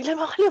nagmamamall? Bilang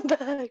ako yung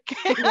bag.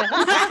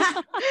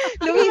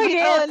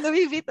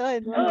 Louis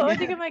Vuitton. Oo,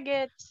 hindi ko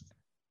mag-gets.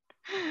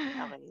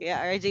 Okay. Kaya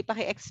RJ,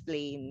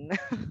 paki-explain.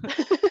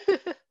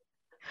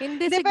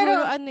 Hindi,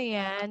 siguro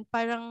yan,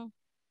 parang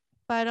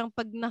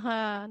pag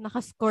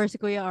naka-score si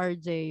Kuya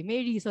RJ, may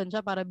reason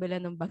siya para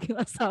bilhan ng bag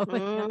yung asawa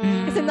niya.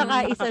 Kasi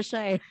nakaisa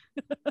siya eh.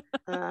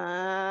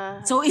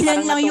 So,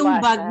 ilan lang yung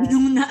bag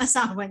nung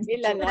naasawa niya?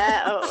 Ilan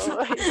na,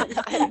 oo.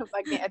 Ilan na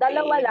bag ni Ate.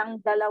 Dalawa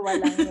lang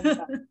yung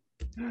bag.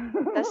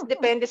 Tapos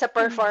depende sa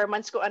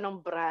performance ko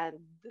anong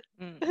brand.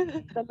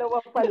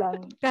 Dalawa pa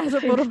lang. Kaso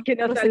puro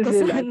kinasal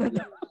sila.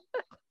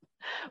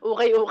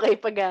 Okay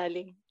pa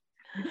galing.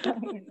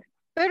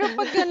 Pero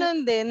pag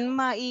ganun din,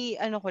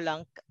 ko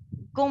lang,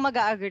 kung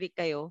mag-agree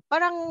kayo,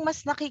 parang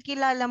mas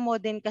nakikilala mo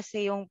din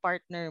kasi yung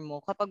partner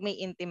mo kapag may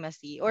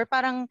intimacy. Or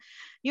parang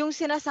yung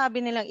sinasabi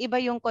nilang iba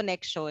yung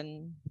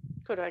connection.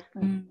 Correct.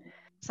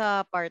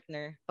 Sa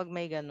partner pag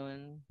may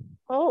ganun.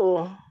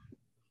 Oo.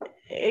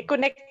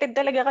 Connected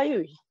talaga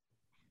kayo eh.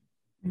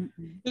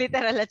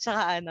 Literal at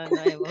saka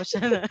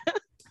emotional.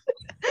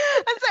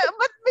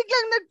 Ba't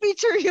biglang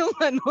nag-feature yung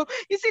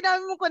yung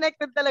sinabi mo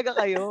connected talaga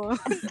kayo?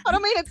 Parang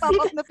may nag-pop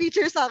up na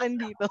feature sa akin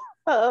dito.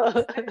 Oo.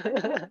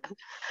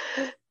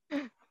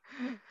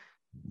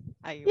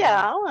 Ayun.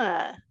 Yeah,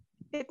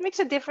 it makes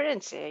a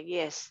difference eh,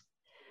 yes.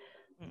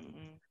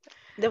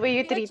 The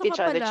way you treat each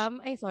other.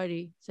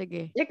 Sorry.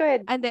 Sige. Yeah, go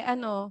ahead. Ande,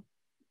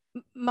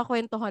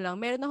 makwento ko lang.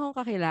 Meron akong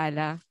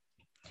kakilala.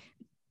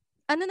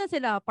 Na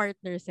sila,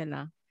 partner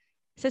sila.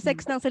 Sa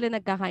sex lang sila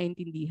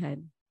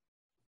nagkakaintindihan.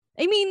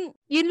 I mean,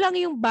 yun lang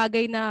yung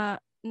bagay na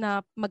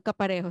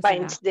magkapareho sila.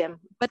 Binds them.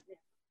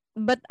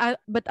 But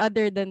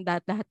other than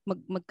that, lahat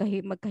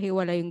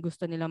magkahiwala yung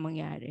gusto nilang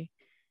mangyari.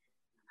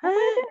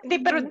 Hindi,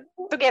 pero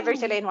together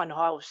sila in one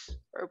house.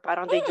 Or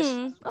parang they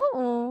just...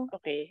 Oo.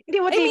 Okay. Hindi,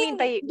 what do you mean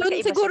by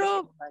doon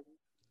siguro,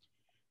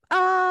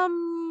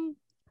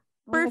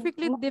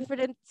 perfectly Oh.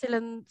 different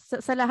sila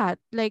sa lahat.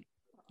 Like,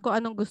 kung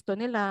anong gusto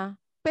nila.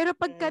 Pero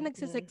pagka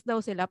nagsisex daw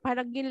sila,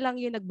 parang yun lang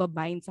yung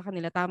nagbabind sa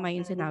kanila. Tama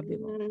yung sinabi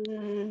mo.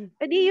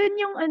 Edi yun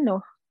yung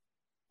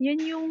yun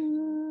yung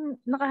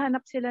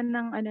nakahanap sila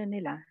ng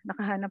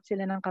nakahanap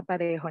sila ng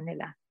kapareho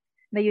nila.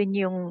 Na yun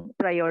yung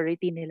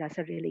priority nila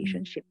sa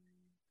relationship.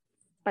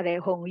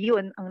 Parehong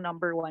yun ang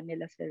number one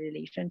nila sa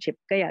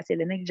relationship. Kaya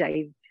sila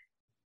nag-jive.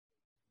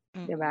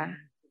 Diba?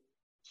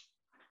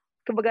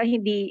 Kumbaga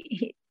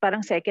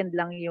parang second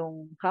lang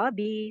yung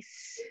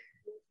hobbies,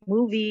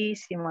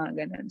 movies, yung mga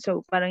ganun.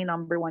 So, parang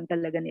number one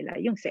talaga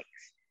nila, yung sex.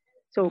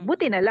 So,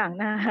 buti na lang,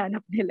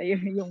 nahanap nila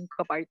yung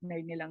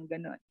kapartner nilang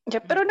ganun.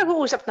 Yeah, pero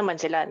nag-uusap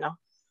naman sila, no?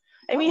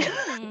 I mean,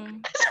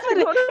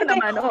 siguro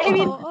naman, oo. I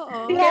mean,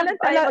 kailan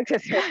tayo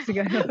magsa-sex,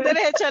 ganun.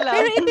 Diretso lang.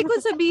 Pero ibig ko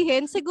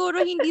sabihin,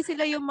 siguro hindi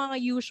sila yung mga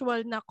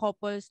usual na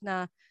couples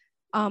na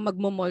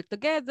magmo-mall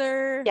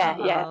together,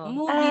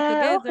 movie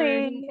together.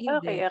 Hindi.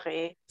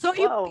 Okay. So,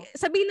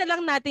 sabihin na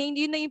lang natin,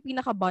 yun na yung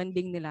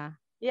pinaka-bonding nila.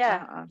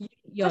 Yeah.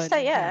 Yun. Basta,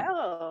 yeah.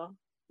 Oo.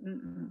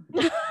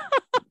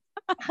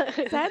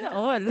 Sana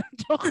all.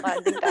 Joke.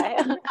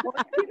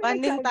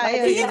 Banding tayo.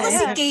 Feeling ko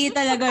si Kay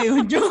talaga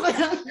yun. Joke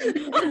lang.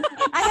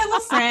 I have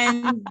a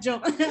friend.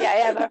 Joke. Yeah, I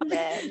have a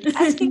friend.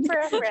 Asking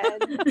for a friend.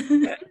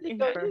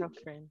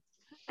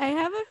 I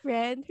have a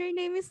friend. Her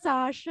name is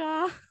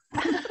Sasha.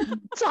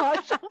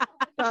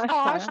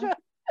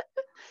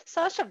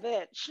 Sasha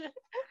bitch.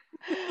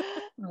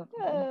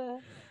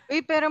 Uy,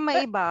 pero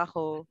maiba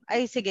ako.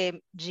 Ay, sige,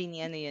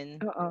 Jeannie, ano yun?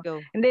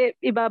 Go. Hindi,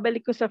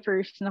 ibabalik ko sa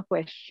first na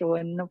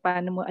question, no,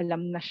 paano mo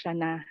alam na siya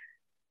na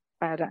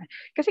para.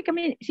 Kasi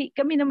kami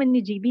naman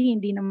ni GB,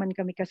 hindi naman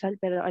kami kasal,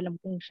 pero alam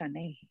kong siya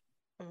na eh.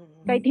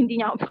 Kahit hindi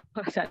niya ako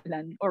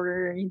pakasalan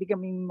or hindi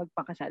kami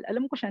magpakasal,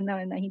 alam ko siya na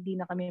hindi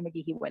na kami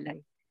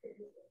maghihiwalay.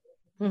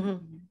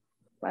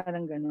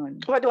 Parang ganon.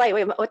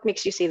 What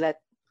makes you say that?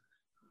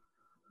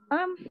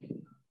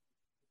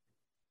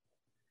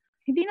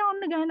 Hindi na ako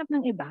naghahanap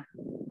ng iba.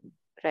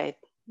 Right.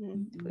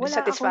 Wala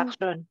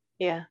satisfaction.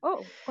 Yeah.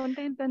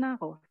 Kontento na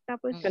ako.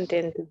 Tapos,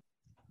 Contento.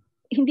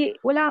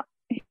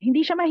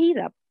 hindi siya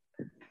mahirap.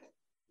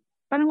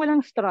 Parang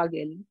walang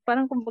struggle.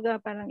 Parang kumbaga,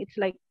 parang it's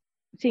like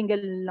single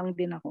lang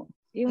din ako.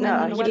 Yung,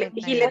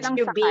 he lets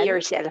you be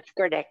yourself.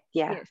 Correct.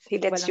 Yeah. Yes, He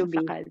lets you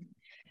be. Sakal.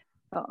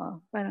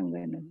 Oo, parang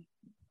ganun.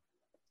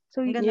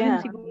 So,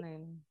 yeah. Siguro,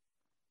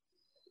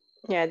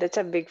 yeah,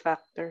 that's a big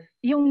factor.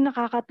 Yung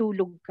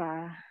nakakatulog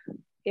ka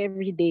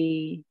every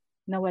day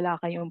na wala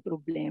kayong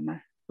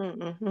problema.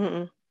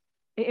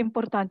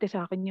 Importante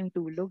sa akin yung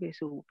tulog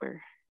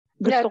super.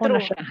 Gusto ko na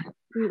siya.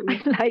 I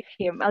like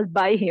him. I'll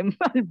buy him.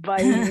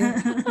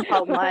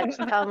 How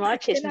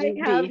much is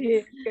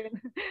GB?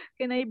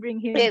 Can I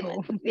bring him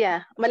home?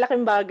 Yeah,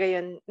 malaking bagay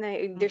yun.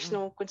 There's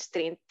no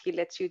constraint. He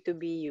lets you to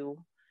be you.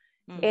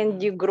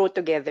 And you grow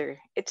together.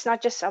 It's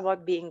not just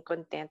about being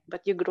content,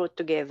 but you grow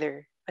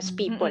together as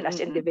people, as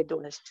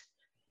individuals.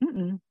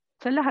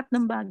 Sa lahat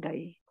ng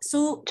bagay.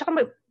 So,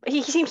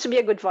 he seems to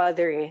be a good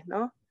father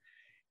no?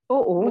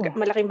 Oo.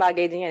 Malaking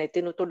bagay din yan.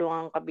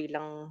 Tinutulungan ka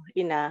bilang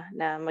ina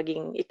na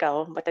maging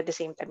ikaw, but at the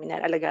same time,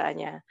 inaalagaan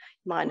niya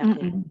yung mga anak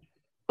niya.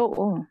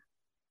 Oo.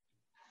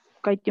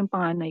 Kahit yung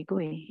panganay ko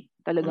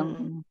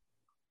talagang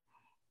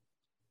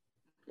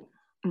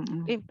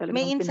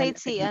may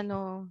insight si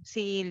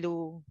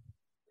Lou.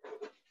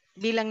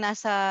 Bilang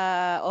nasa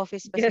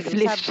office pa guest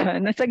list siya.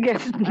 Nasa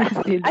guest list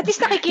sila. At least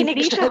nakikinig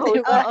siya.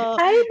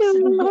 Hi,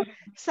 Lou.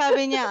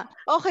 Sabi niya,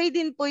 okay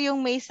din po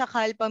yung may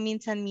sakal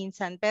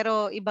paminsan-minsan,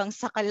 pero ibang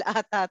sakal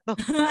ata to.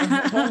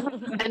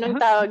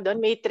 Anong tawag doon?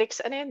 Matrix?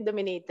 Ano yun?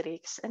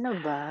 Dominatrix? Ano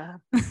ba?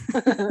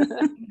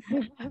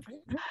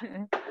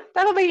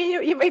 Tama ba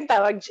yun yung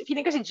tawag?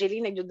 Feeling ko si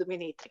Jilly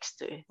nagdo-dominatrix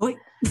to Uy!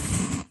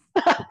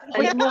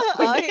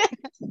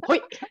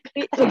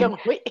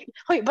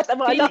 Hoy, ba't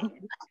mo alam?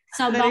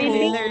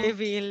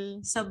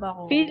 Reveal.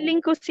 Feeling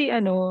ko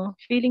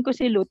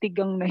si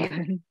Lutigang na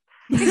yan.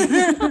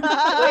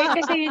 Uy,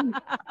 kasi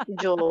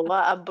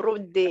jowa,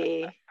 abroad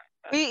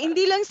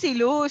hindi lang si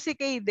Lu, si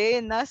Kay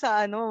din.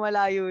 Nasa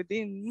malayo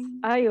din.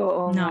 Ay,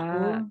 oo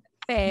nga.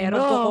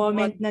 Pero,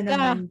 magko-comment na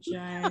naman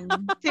dyan.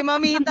 Si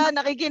Mamita,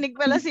 nakikinig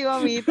pala si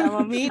Mamita.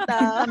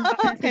 Mamita.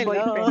 Si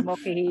boyfriend mo,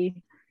 Kay.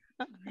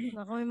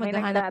 Naku, may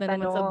maghahanap na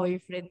naman sa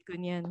boyfriend ko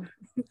niyan.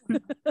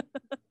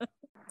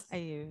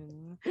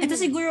 Ayun. Ito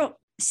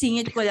siguro,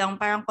 singit ko lang,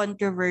 parang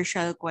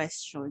controversial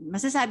question.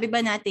 Masasabi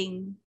ba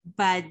nating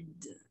bad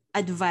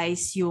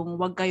advice yung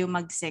wag kayo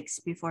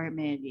mag-sex before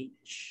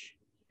marriage?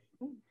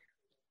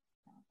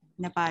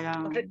 Na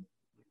parang...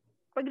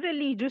 Pag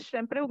religious,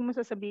 syempre huwag mo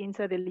sasabihin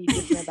sa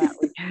religious na tao.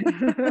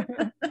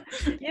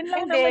 Yun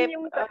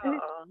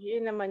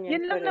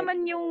lang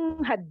naman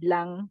yung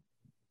hadlang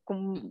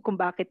kung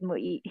bakit mo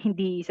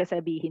hindi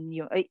sasabihin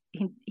yun,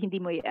 hindi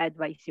mo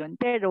i-advise yun.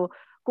 Pero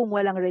kung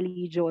walang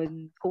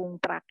religion, kung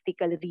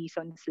practical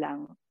reasons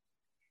lang,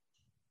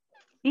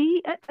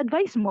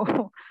 i-advise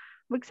mo.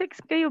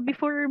 Mag-sex kayo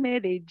before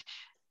marriage.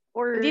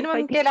 Or hindi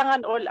naman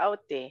kailangan all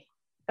out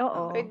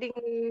Oo. Pwedeng,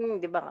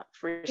 di ba,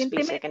 first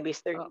base, second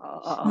base, third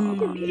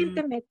base.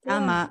 Intimate.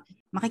 Tama.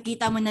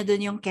 Makikita mo na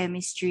dun yung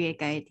chemistry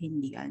kahit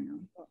hindi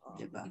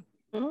di ba?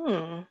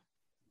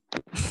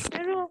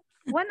 Pero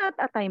one at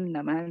a time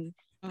naman.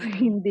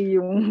 Hindi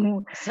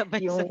yung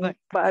sabay.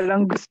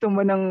 Parang gusto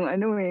mo ng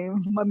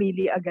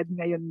mamili agad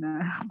ngayon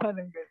na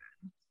parang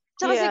gano'n.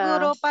 Tsaka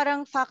siguro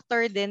parang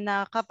factor din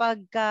na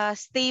kapag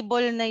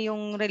stable na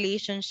yung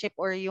relationship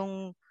or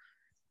yung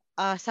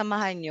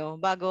samahan nyo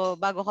bago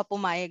ka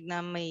pumayag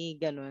na may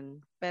ganun.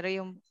 Pero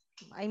yung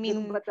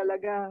ganun ba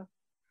talaga?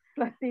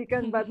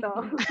 Plastikan ba to?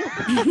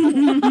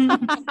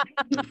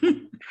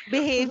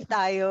 Behave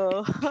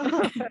tayo.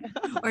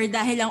 Or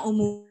dahil lang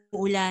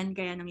umuulan,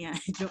 kaya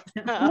nangyari.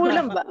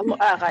 Umuulan ba?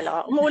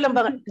 Akala ko. Umuulan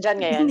ba dyan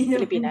ngayon?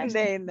 Pilipinas?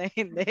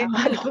 Hindi.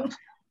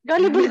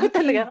 Gullible ko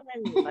talaga.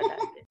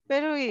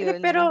 Pero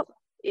yun. Pero,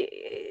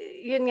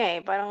 yun nga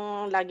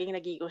parang laging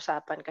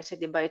nag-iusapan kasi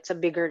diba, it's a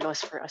bigger loss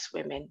for us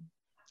women.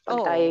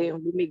 Pag tayo yung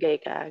bumigay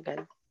ka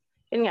agad.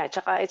 Yun nga,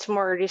 tsaka it's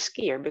more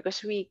riskier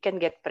because we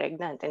can get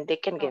pregnant and they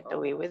can get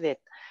away with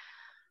it.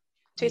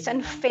 So it's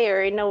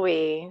unfair in a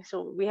way.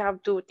 So we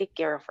have to take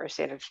care of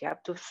ourselves. We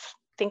have to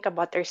think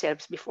about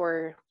ourselves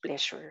before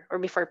pleasure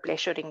or before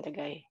pleasuring the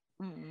guy.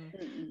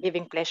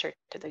 Giving pleasure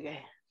to the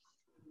guy.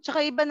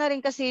 Tsaka iba na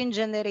rin kasi yung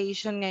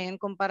generation ngayon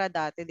kumpara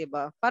dati, di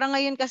ba? Parang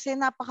ngayon kasi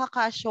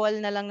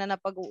napaka-casual na lang na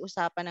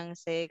napag-uusapan ng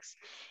sex.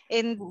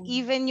 And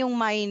even yung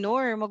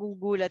minor,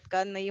 magugulat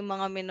ka na yung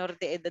mga minor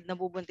de edad na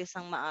bubuntis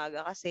ang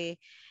maaga kasi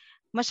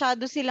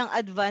masyado silang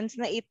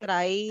advance na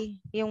itry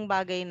yung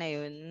bagay na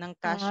yun ng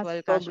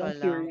casual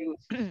lang.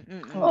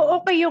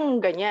 Okay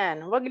yung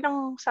ganyan. Wag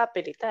lang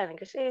sapilitan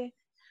kasi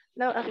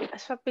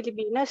sa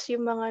Pilipinas,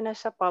 yung mga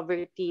nasa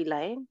poverty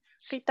line,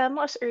 kita mo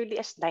as early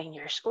as 9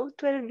 years old,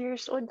 12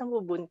 years old nang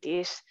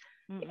bubuntis.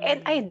 And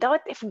I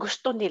doubt if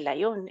gusto nila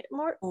yun.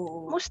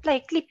 Most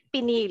likely,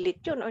 pinilit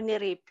yun o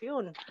ni-rape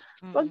yun.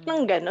 Wag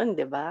nang ganun,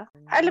 di ba?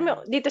 Alam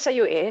mo, dito sa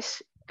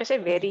US, kasi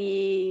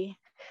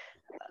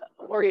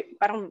or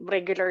parang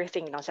regular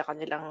thing lang sa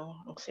kanilang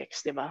sex,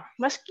 di ba?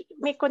 Mas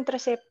may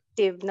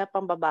contraceptive na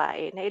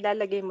pambabae na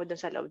ilalagay mo dun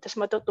sa loob, tapos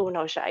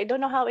matutunaw siya. I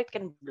don't know how it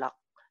can block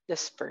the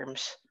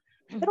sperms.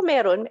 Pero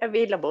meron,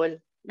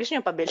 available. Gusto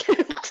niyo pabili?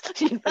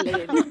 Yun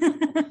pala yun.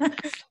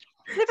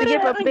 Sige,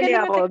 pabili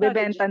ako.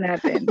 Bebenta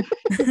natin.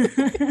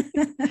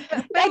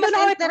 I don't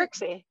know how it works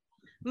eh.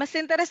 Mas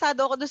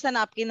interesado ako doon sa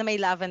napkin na may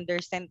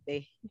lavender scent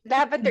eh.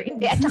 Lavender,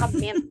 hindi. At saka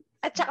mint.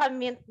 At saka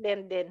mint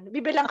din.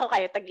 Bibilang ko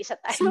kayo, tag-isa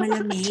tayo. Sa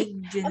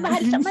malamig.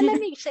 Mahal siya.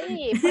 Malamig siya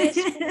eh.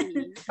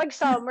 Pressful. Pag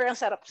summer, ang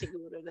sarap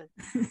siguro.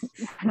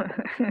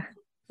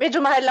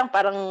 Medyo mahal lang,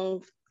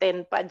 parang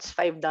 10 pads,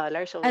 $5.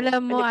 So,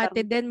 alam mo,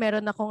 ate din,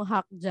 meron akong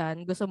hack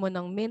dyan. Gusto mo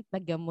ng mint,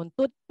 nagyan mo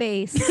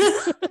toothpaste.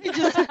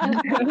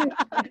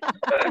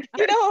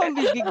 Hindi na akong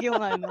bibig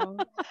yung ano.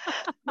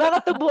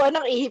 Baka tubuan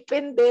ng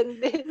ipin din.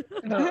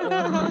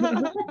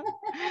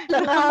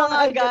 Mga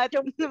agat.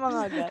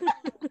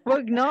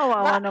 Wag na,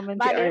 wawa naman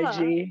si RJ.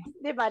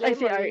 Di ba? Ay,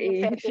 si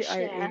RA. Si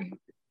RA.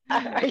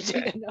 RJ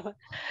na naman.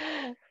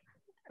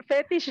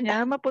 Fetish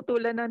niya,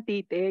 maputulan ng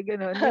titi,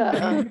 gano'n.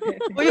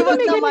 Uy, wag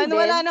naman,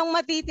 wala nang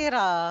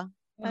matitira.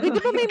 Uy, di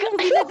ba may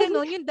movie na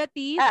gano'n, yung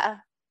datis?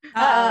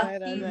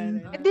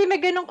 Hindi, may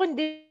ganong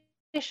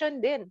condition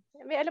din.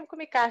 May alam ko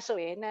may kaso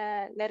eh,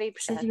 na rape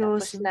siya.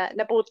 Tapos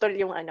naputol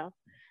yung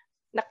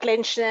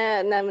na-clench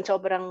na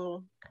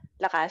sobrang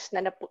lakas,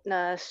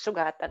 na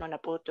sugat,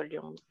 naputol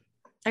yung...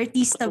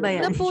 Artista ba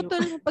yan?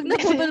 Pag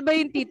naputol ba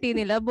yung titi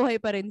nila, buhay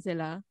pa rin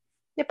sila?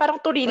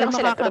 Parang turi lang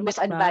sila pero mas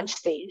advanced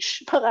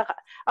stage. Tatay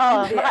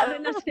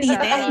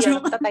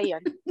yun.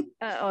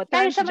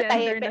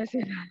 Transgender na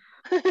sila.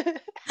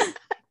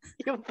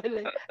 Yung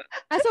pala.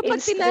 So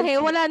pag tinahe,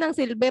 wala nang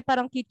silbi,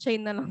 parang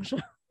keychain na lang siya.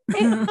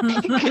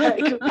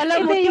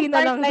 Alam mo,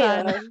 na lang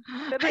sana.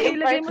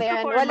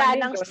 Wala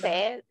nang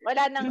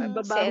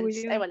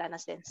sense. Wala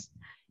nang sense.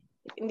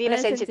 Hindi na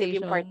sensitive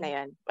yung part na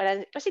yan.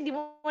 Kasi di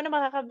mo na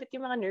makakabit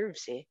yung mga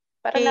nerves eh.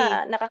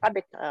 Parang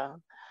nakakabit.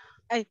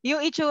 Ay,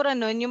 yung itsura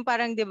nun, yung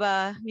parang 'di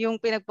ba,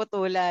 yung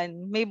pinagputulan,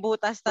 may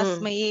butas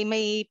tas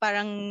may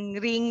parang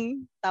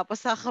ring tapos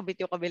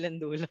kakabit yung kabilang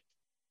dulo.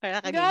 Kaya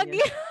Gagi.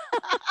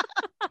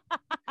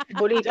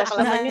 Bulitas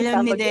naman yun.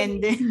 Alam ni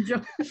Denden.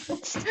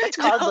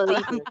 It's called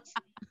bulitas.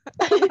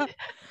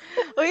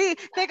 Uy,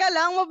 teka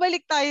lang,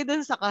 mabalik tayo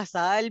dun sa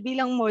kasal.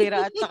 Bilang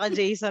Moira at saka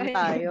Jason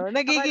tayo.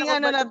 Nagiging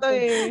na to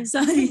eh.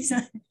 Sorry.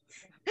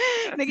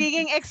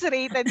 Nagiging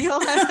X-rated yung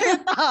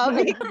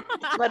topic.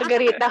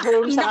 Margarita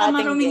Holmes sa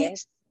ating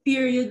guest.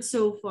 Period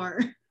so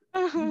far.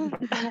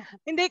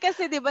 Hindi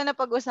kasi 'di ba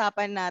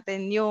napag-usapan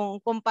natin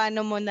yung kung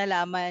paano mo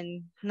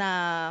nalaman na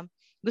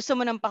gusto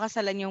mo nang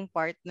pakasalan yung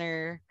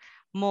partner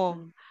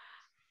mo.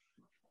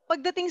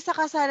 Pagdating sa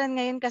kasalan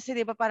ngayon kasi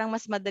 'di ba parang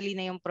mas madali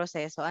na yung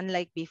proseso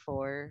unlike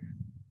before.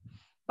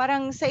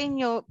 Parang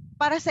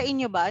para sa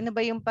inyo ba, ano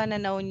ba yung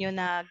pananaw nyo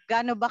na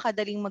gaano ba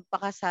kadaling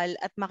magpakasal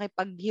at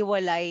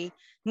makipaghiwalay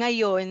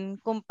ngayon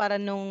kumpara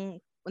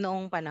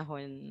noong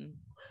panahon?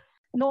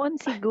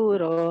 Noon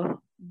siguro,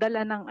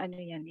 dala ng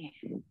yan eh.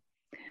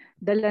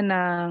 Dala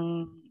ng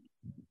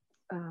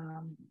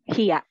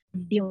hiya,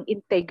 yung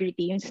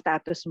integrity, yung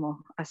status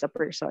mo as a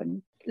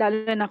person.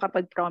 Lalo na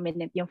kapag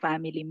prominent yung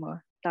family mo.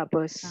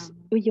 Tapos,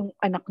 yung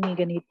anak ni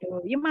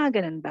ganito, yung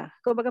mga ganun ba?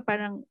 Kumbaga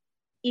parang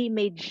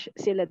image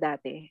sila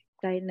dati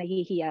dahil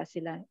nahihiya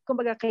sila.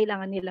 Kumbaga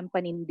kailangan nilang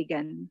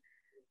panindigan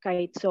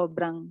kahit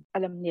sobrang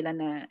alam nila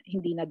na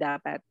hindi na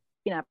dapat,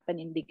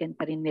 pinapanindigan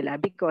pa rin nila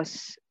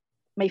because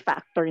may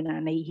factor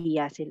na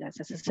nahihiya sila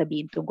sa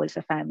sasabihin tungkol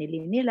sa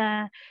family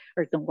nila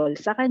or tungkol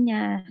sa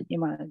kanya,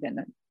 yung mga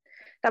ganun.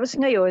 Tapos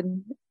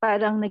ngayon,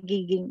 parang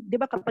nagiging,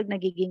 di ba kapag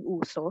nagiging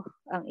uso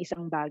ang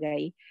isang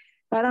bagay,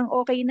 parang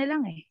okay na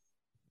lang eh.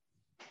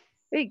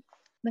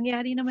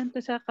 Nangyari naman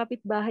to sa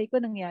kapitbahay ko,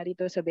 nangyari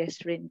to sa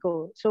best friend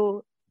ko.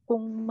 So,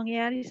 kung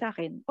mangyari sa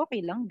akin,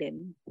 okay lang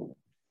din.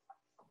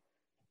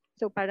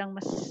 So, parang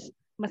mas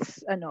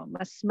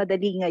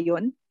madali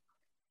ngayon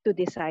to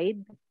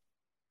decide.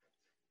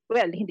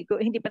 Well, hindi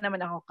pa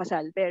naman ako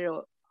kasal,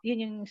 pero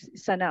yun yung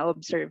sana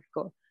observe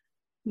ko.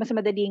 Mas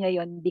madali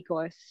ngayon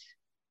because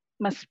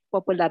mas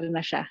popular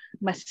na siya,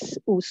 mas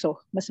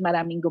uso, mas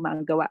maraming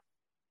gumagawa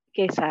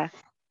kaysa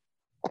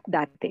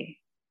dati.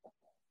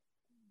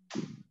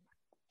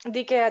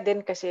 Hindi kaya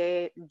din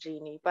kasi,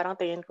 Jeannie, parang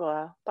tingin ko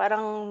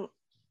parang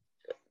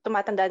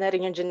tumatanda na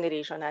rin yung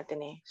generation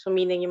natin eh. So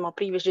meaning yung mga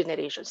previous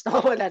generations,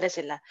 nawawala na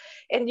sila.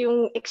 And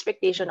yung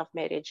expectation of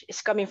marriage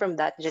is coming from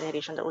that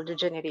generation, the older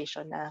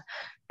generation na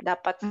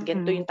dapat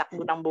ganito yung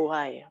takbo ng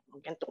buhay.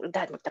 Ganitong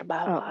edad,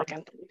 magtrabaho ka,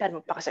 ganitong edad,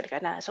 magpakasal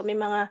ka na. So may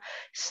mga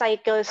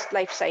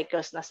life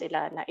cycles na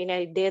sila na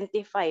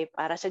in-identify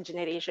para sa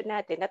generation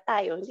natin na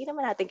tayo, hindi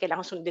naman natin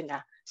kailangan sundin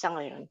sa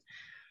ngayon.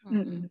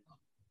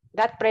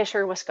 That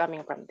pressure was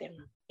coming from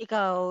them.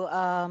 Ikaw,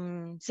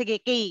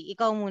 sige, Kay,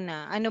 ikaw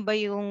muna. Ano ba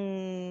yung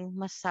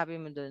masasabi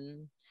mo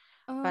dun?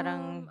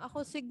 Parang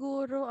ako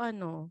siguro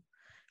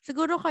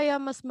kaya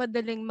mas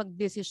madaling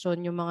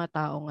magdesisyon yung mga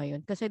tao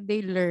ngayon kasi they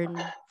learn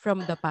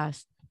from the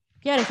past.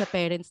 Kaya sa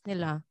parents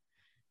nila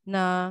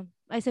na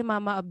ay si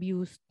mama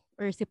abused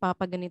or si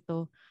Papa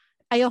ganito,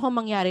 ayoko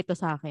mangyari to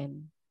sa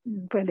akin.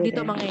 Pwede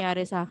Dito rin.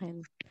 mangyayari sa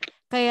akin.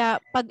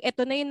 Kaya pag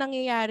ito na yung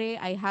nangyayari,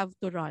 I have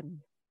to run.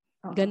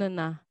 Ganun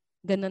na.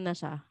 Ganun na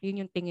siya.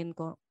 Yun yung tingin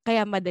ko.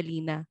 Kaya madali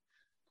na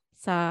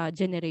sa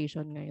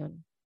generation ngayon.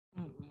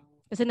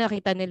 Kasi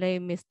nakita nila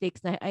yung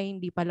mistakes na ay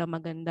hindi pala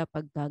maganda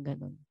pag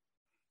ganun.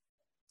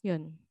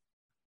 Yun.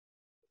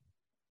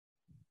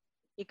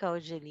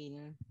 Ikaw,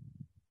 Jeline.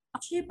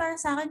 Actually, para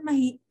sa akin,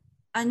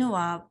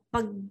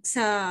 pag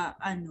sa,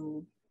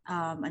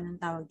 anong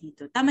tawag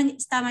dito? Tama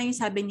yung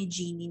sabi ni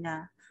Jeannie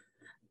na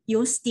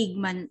yung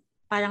stigma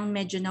parang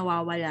medyo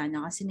nawawala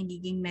na kasi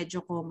nagiging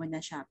medyo common na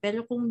siya.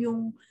 Pero kung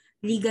yung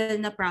legal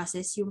na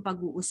process, yung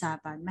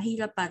pag-uusapan,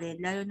 mahirap pa rin,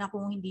 lalo na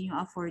kung hindi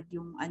nyo afford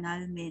yung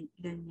annulment,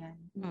 ganyan.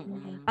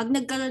 Pag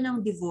nagkaroon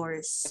ng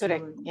divorce,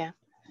 Correct, yeah.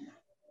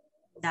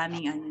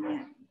 daming yan.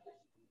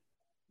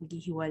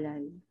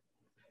 Maghihiwalay.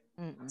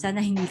 Sana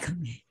hindi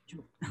kami.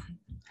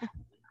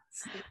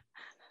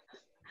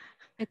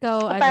 Ikaw,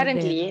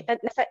 apparently,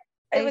 ano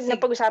din?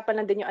 napag-usapan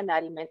lang din yung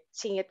annulment.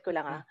 Singit ko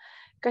lang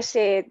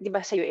Kasi, di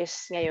ba sa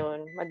US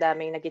ngayon,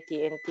 madaming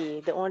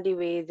nag-TNT. The only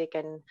way they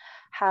can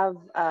have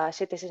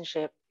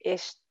citizenship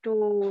is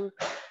to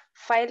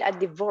file a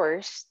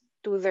divorce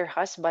to their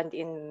husband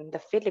in the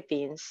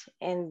Philippines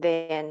and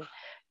then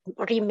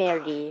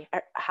remarry,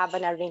 have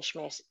an arranged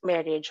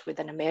marriage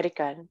with an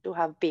American to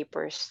have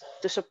papers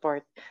to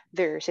support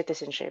their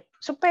citizenship.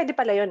 So, pwede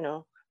pala yun,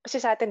 no?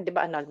 Kasi sa atin, di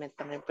ba, annulment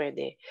naman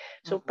pwede.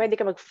 So, pwede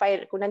ka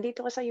mag-file. Kung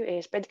nandito ka sa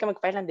US, pwede ka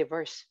mag-file ng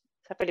divorce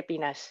sa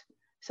Pilipinas.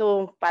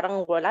 So,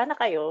 parang wala na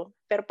kayo,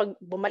 pero pag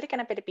bumalik ka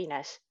ng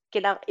Pilipinas,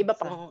 iba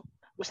pang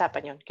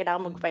usapan yun.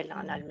 Kailangan mag-file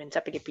ng annulment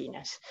sa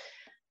Pilipinas.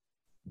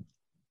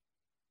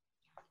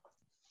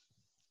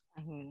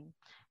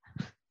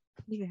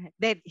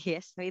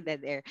 May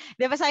dead air.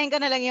 Basahin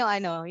ko na lang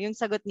yung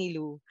sagot ni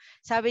Lou.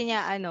 Sabi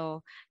niya,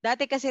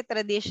 dati kasi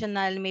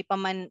traditional, may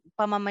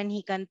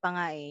pamamanhikan pa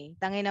nga eh.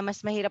 Tangina na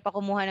mas mahirap pa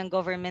kumuha ng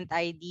government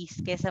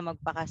IDs kaysa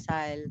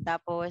magpakasal.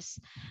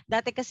 Tapos,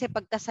 dati kasi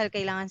pagkasal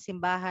kailangan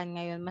simbahan,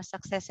 ngayon mas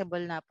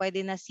accessible na.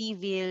 Pwede na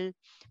civil,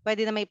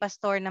 pwede na may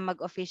pastor na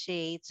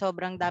mag-officiate.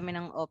 Sobrang dami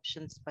ng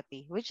options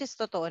pati. Which is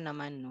totoo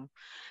naman, no?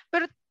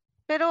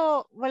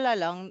 Pero wala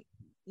lang,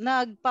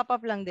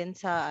 nagpop-up lang din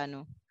sa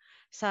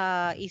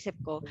isip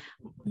ko,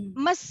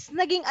 mas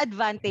naging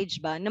advantage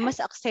ba na mas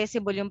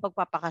accessible yung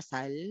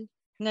pagpapakasal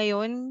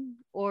ngayon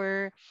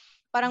or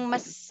parang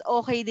mas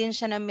okay din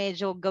siya na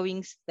medyo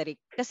gawing strict?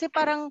 Kasi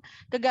parang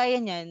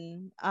kagaya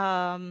niyan,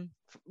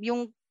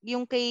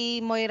 yung kay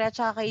Moira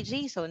tsaka kay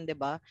Jason, 'di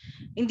ba?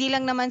 Hindi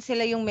lang naman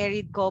sila yung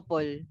married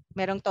couple.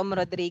 Merong Tom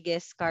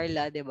Rodriguez,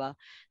 Carla, 'di ba?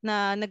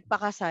 Na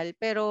nagpakasal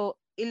pero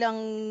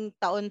ilang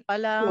taon pa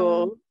lang.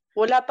 So,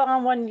 wala pa nga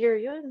 1 year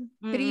yun.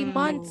 3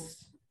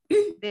 months.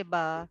 'Di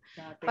ba?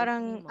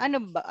 Parang ano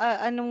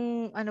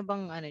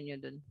bang niyo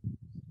doon?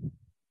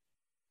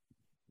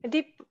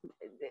 Hindi,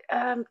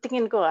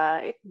 tingin ko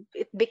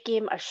it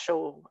became a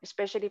show,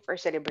 especially for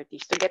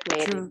celebrities to get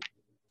married.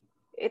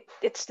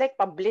 It's like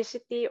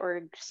publicity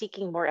or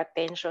seeking more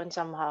attention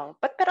somehow.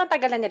 Pero ang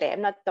tagalan nila,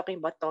 I'm not talking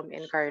about Tom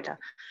and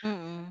Carla.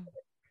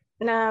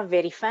 Na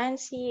very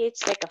fancy,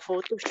 it's like a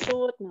photo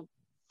shoot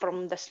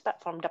from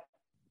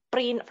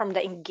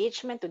the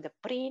engagement to the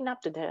prenup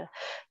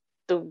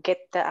to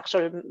get the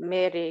actual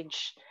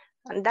marriage.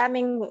 Ang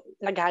daming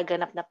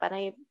naghaganap na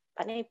panay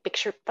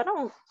picture,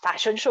 parang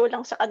fashion show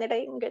lang sa kanila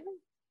yung gano'n.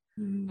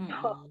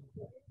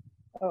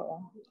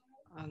 Oo.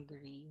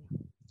 Agree.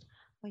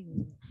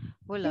 Ayun.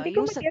 Wala. Hindi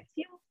ko mag-gets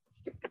yung...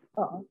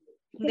 Oo.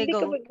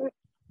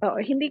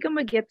 Hindi ko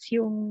mag-gets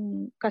yung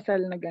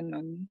kasal na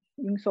gano'n.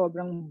 Yung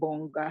sobrang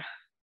bongga.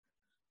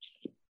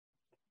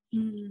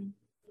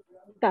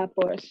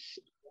 Tapos,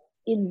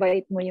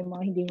 invite mo yung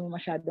mga hindi mo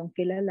masyadong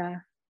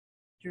kilala.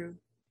 True.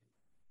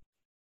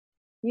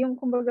 Yung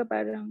kumbaga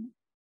parang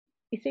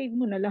i-save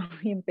mo na lang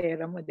yung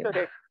pera mo, di ba?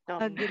 Correct.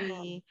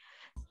 Agree.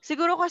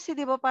 Siguro kasi,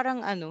 di ba,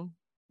 parang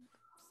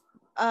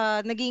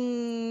naging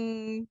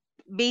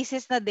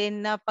basis na din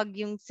na pag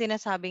yung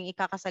sinasabing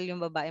ikakasal yung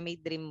babae, may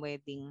dream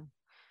wedding.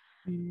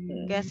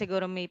 Kaya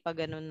siguro may pa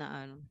ganun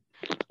na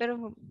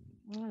Pero,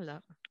 wala.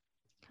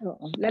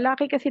 Oo.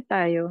 Lalaki kasi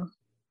tayo.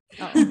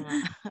 Oo nga.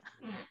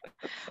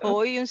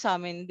 Oo, yung sa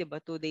amin, di ba,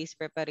 2 days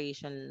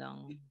preparation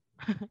lang.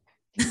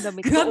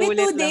 Damit ko Grabe,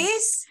 ulit 2 lang.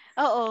 days?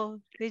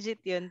 Oo, legit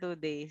yun, 2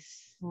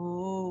 days.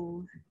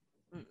 Oh.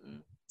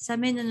 Sa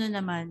amin,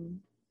 naman,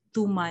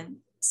 2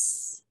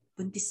 months.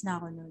 Buntis na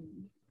ako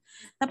nun.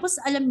 Tapos,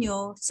 alam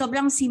nyo,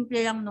 sobrang simple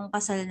lang nung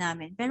kasal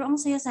namin. Pero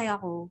ang saya-saya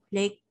ko,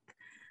 like,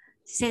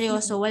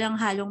 seryoso, walang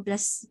halong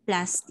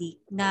plastic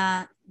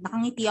na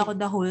nakangiti ako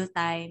the whole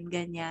time,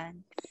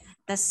 ganyan.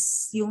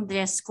 Tapos, yung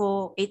dress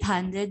ko,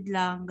 800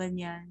 lang,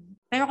 ganyan.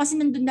 Pero kasi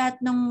nandun lahat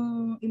ng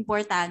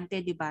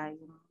importante, di ba?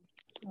 Yung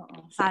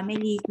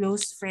family,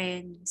 close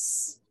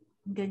friends,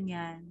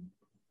 ganyan.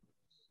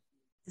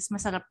 Tapos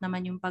masarap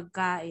naman yung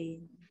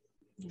pagkain.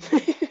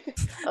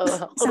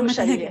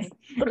 Crucial yan.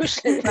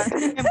 Crucial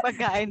yan. Yung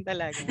pagkain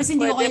talaga. Kasi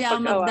hindi ko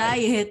kailangan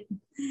mag-diet.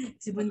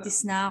 Kasi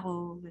buntis na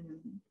ako.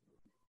 Ganun.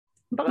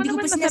 Hindi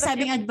ko pa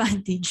sinasabing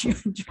advantage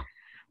yun.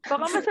 Baka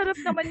masarap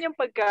naman yung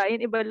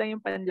pagkain, iba lang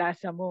yung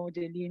panlasa mo,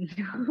 Jeline.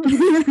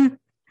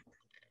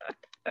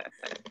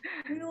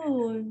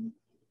 Yun.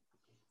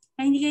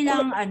 Ay, hindi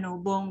kailangan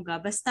bongga.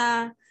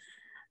 Basta,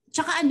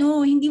 tsaka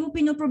hindi mo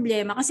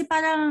pinoproblema. Kasi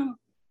parang,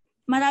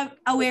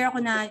 aware ako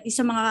na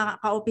isa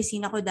mga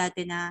ka-opisina ko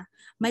dati na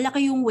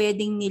malaki yung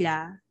wedding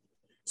nila.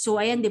 So,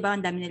 ayan, di ba,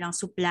 ang dami nilang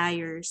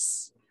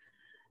suppliers.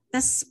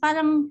 Tapos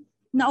parang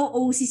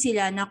na-OOC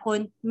sila na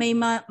may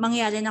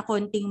mangyari na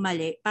konting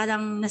mali.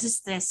 Parang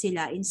nasa-stress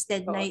sila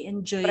instead na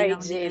i-enjoy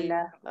lang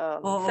nila.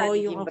 Oo,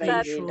 yung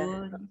occasion.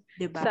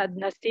 Diba? Sad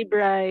na si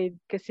bride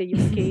kasi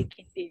yung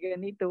cake hindi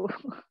ganito.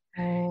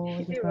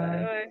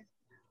 Diba?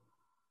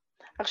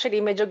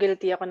 Actually, medyo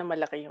guilty ako na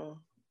malaki yung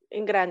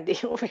grande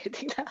yung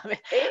wedding namin.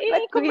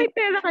 But kung may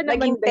pera ka naman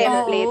naging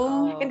template.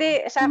 Oo. Hindi,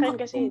 sa akin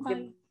kasi,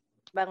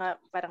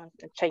 parang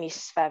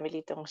Chinese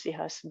family tong si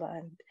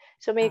husband.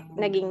 So may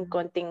naging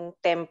konting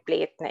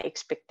template na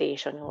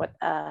expectation what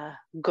a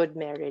good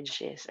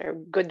marriage is or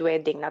good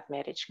wedding, not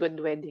marriage,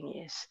 good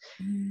wedding is.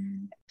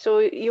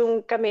 So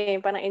yung kami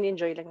parang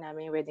in-enjoy lang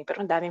namin yung wedding pero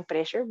ang daming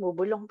pressure,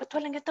 bubulong, ba't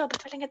walang gato?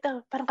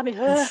 Parang kami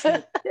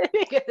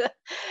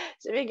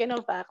so may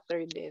ganong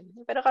factor din.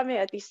 Pero kami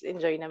at least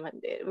enjoy naman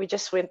din. We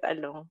just went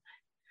along.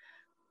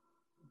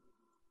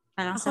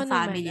 Parang Ako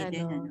sa family naman,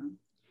 din,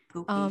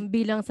 Okay.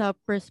 Bilang sa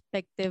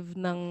perspective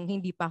ng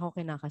hindi pa ako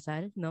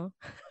kinakasal, no?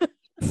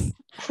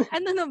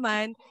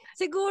 Naman,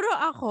 siguro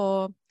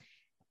ako,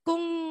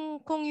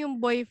 kung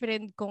yung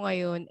boyfriend ko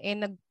ngayon,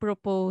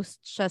 nag-propose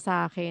siya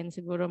sa akin,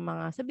 siguro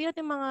sabihin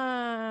natin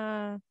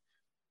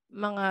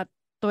mga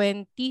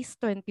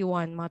 20s,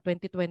 21, mga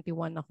 2021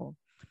 ako.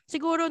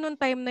 Siguro nung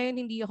time na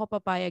yun, hindi ako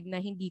papayag na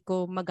hindi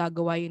ko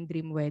magagawa yung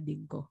dream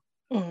wedding ko.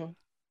 Mm-hmm.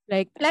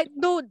 Like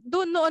doon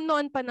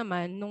noon pa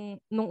naman, nung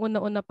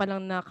una-una pa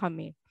lang na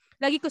kami,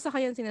 lagi ko sa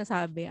kanya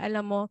sinasabi,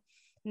 alam mo,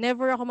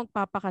 never ako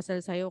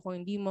magpapakasal sa'yo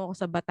kung hindi mo ako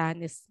sa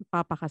Batanes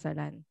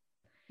papakasalan.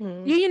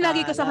 Yun yung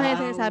lagi ko sa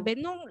kanya sinasabi.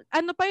 Nung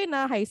pa yun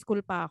high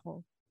school pa ako.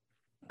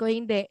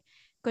 Kung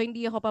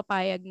hindi ako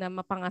papayag na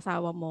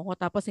mapangasawa mo ko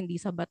tapos hindi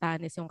sa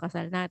Batanes yung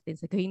kasal natin.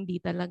 So, hindi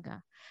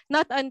talaga.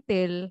 Not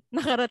until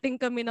nakarating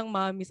kami ng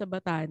mami sa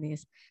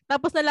Batanes.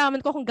 Tapos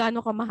nalaman ko kung gaano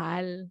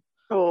kamahal.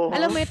 Oh.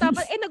 Alam mo yun,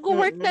 tapos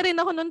nag-work na rin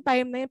ako noong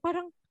time na yun.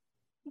 Parang,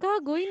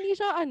 gago, hindi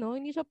siya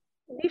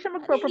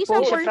magpo-propose. Hindi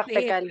siya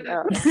practical.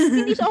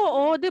 Hindi siya,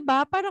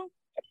 diba? Parang,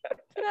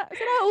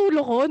 sira ulo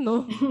ko,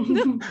 no?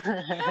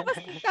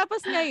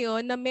 tapos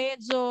ngayon, na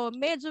medyo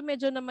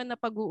naman na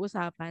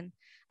pag-uusapan,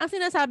 ang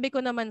sinasabi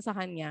ko naman sa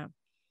kanya,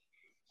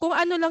 kung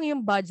ano lang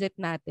yung budget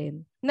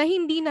natin, na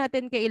hindi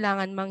natin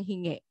kailangan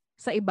manghingi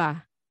sa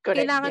iba.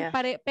 Correct, kailangan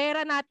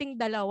pera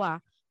nating dalawa.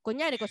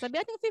 Kunyari, kung sabi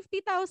natin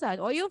 50,000,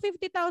 o yung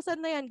 50,000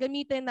 na yan,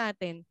 gamitin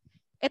natin.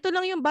 Ito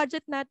lang yung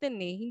budget natin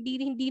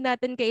Hindi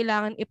natin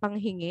kailangan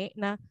ipanghingi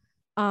na,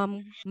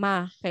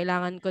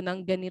 kailangan ko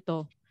ng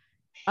ganito.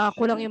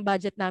 Kulang yung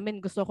budget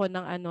namin. Gusto ko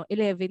ng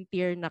 11th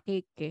tier na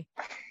cake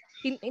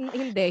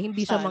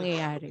Hindi siya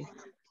mangyayari.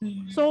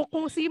 So,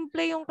 kung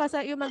simple yung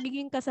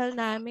magiging kasal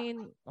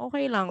namin,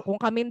 okay lang. Kung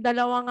kaming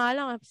dalawa nga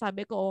lang,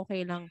 sabi ko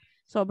okay lang.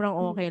 Sobrang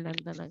okay lang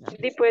talaga.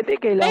 Hindi pwede,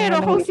 kailangan. Pero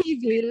kung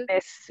civil,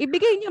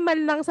 ibigay niyo man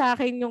lang sa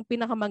akin yung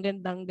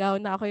pinakamagandang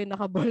gown na ako yung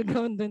naka-ball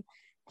gown dun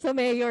sa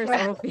mayor's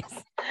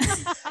office.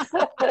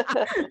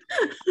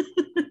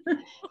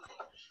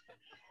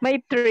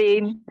 May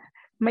train.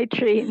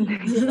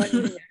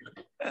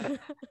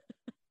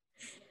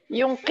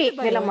 Yung cake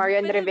nila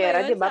Marian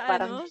Rivera, di ba?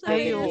 Parang sa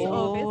mayor's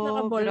office,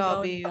 naka-ball gown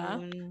ba?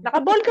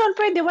 Naka-ball gown,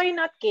 pwede. Why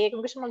not cake?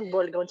 Kung gusto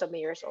mag-ball gown sa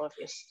mayor's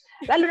office.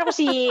 Lalo na ko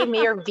si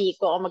Mayor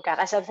Vico, kung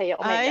magkakasal sa'yo.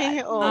 Oh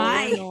my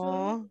God.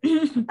 No.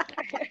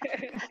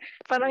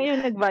 Parang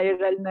yung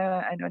nag-viral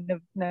na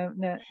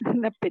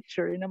na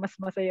picture na mas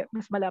masaya,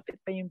 mas malapit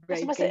pa yung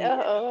bride. Mas masaya,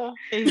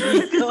 Kay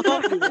Vico.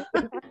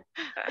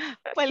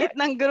 Palit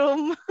ng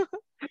groom.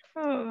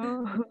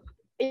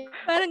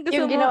 Parang gusto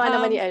yung ginawa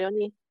naman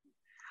ni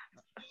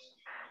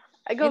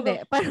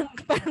Hindi, parang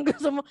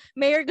gusto mo,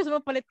 Mayor, gusto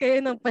mo palit kayo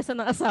ng pwesto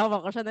ng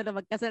asawa ko, siya na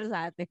magkasal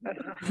sa atin.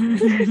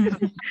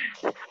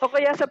 O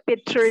kaya sa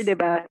picture, di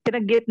ba,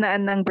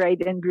 pinag-gitnaan ng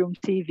bride and groom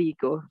si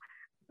Vico.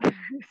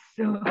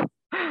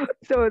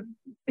 So,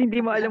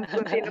 hindi mo alam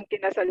kung sinong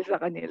kinasal sa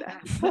kanila.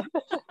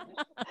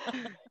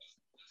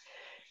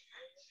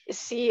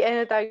 Si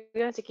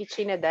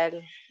Kichi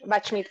Nadal,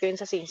 batchmate ko yun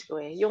sa Saints ko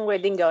Yung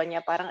wedding gown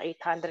niya, parang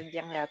 800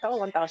 yung yata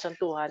o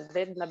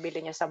 1,200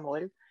 nabili niya sa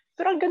mall.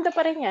 Pero ang ganda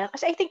pa rin niya.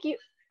 Kasi I think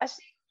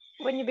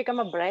when you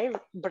become a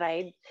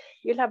bride,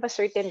 you'll have a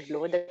certain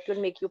glow that will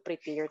make you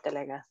prettier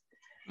talaga.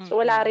 So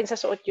wala rin sa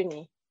suot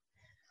yun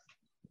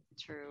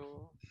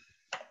True.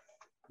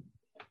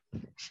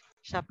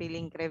 Shopee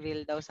link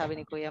reveal daw, sabi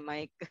ni Kuya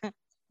Mike.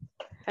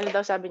 Ano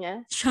daw sabi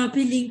niya?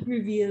 Shopee link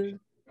reveal.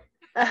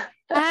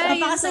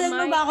 Papakasalan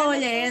mo ba ako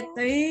ulit?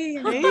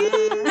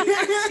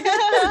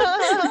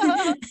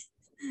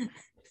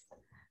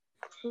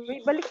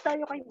 Balik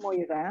tayo kay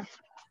Moira.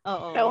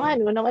 Oo. Oo nga,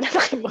 no, naman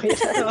nakiboy.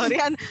 Sorry,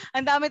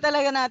 ang dami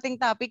talaga nating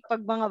topic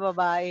pag mga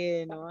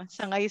babae, no?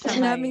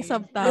 Sangay-sangay. Maraming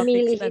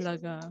subtopics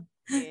talaga.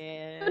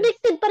 Yes.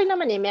 Connected pa rin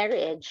naman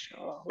marriage.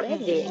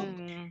 Wedding.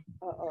 Mm-hmm.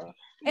 Oo.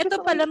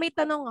 Ito pala, may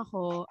tanong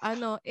ako.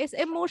 Is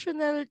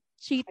emotional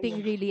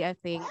cheating really a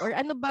thing? Or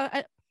ano ba,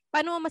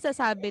 paano mo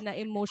masasabi na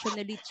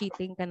emotionally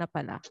cheating ka na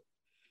pala?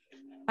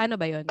 Paano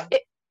ba yun?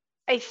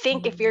 I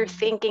think if you're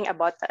thinking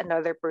about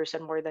another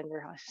person more than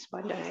your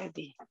husband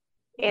already,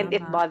 and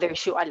it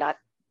bothers you a lot.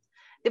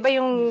 Di ba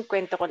yung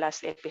kwento ko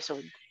last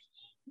episode,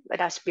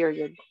 last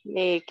period,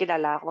 may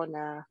kilala ko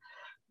na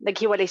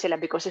naghiwalay sila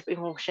because of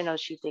emotional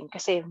cheating.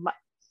 Kasi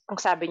ang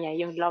sabi niya,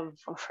 yung love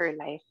of her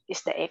life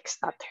is the ex,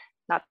 not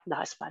the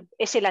husband.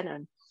 Sila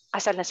nun,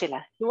 kasal na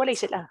sila, hiwalay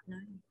sila.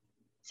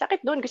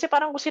 Sakit doon kasi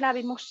parang kung sinabi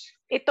mo,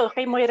 ito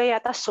kay Moira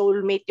yata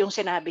soulmate yung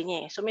sinabi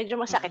niya. So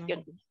medyo masakit yun.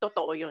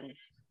 Totoo yun.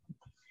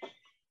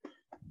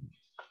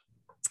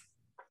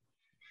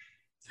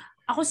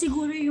 Ako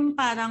siguro yung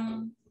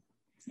parang,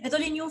 ito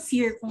rin yung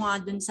fear ko nga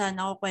dun sa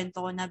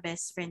nakukwento ko na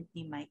best friend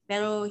ni Mike.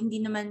 Pero hindi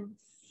naman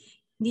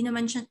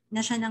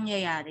siya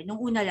nangyayari. Nung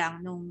una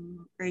lang,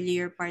 nung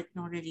earlier part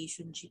ng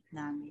relationship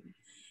namin.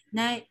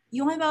 Na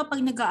yung halimbawa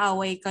pag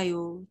nag-aaway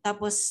kayo,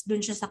 tapos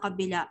dun siya sa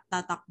kabila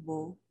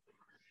tatakbo.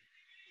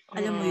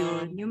 Alam mo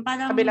yun? Yung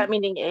parang... Kabila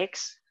meaning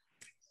ex?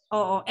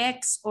 Oo,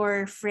 ex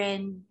or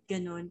friend,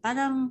 ganun.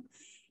 Parang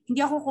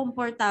hindi ako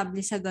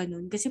komportable sa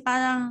ganun. Kasi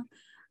parang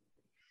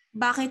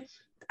bakit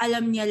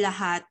alam niya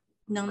lahat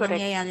ng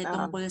nangyayari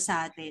tungkol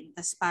sa atin.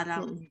 Tapos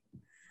parang,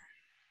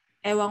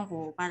 ewan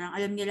ko, parang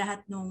alam niya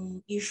lahat ng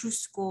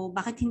issues ko.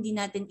 Bakit hindi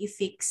natin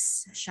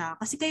i-fix siya?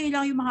 Kasi kayo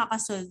lang yung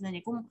makakasolve nun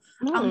eh. Kung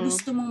ang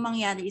gusto mong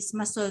mangyari is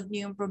masolve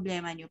niyo yung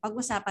problema niyo,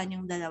 pag-usapan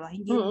yung dalawa,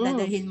 hindi yung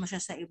dadalhin mo siya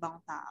sa ibang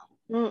tao.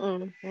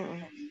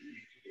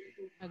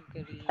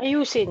 Agree.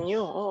 Ayusin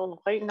niyo. Oo,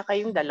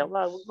 kayong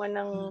dalawa.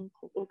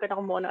 Huwag ka na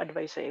kumuha ng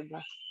advice sa iba.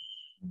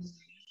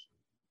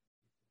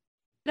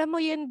 Alam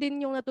mo, yan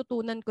din yung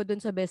natutunan ko dun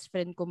sa best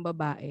friend kong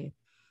babae.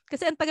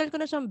 Kasi ang tagal ko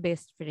na siyang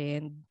best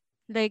friend.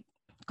 Like,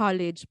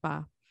 college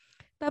pa.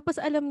 Tapos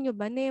alam nyo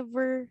ba,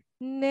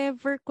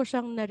 never ko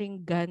siyang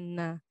naringgan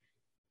na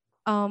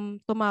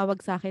tumawag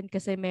sa akin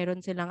kasi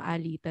meron silang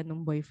alitan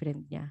ng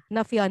boyfriend niya.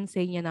 Na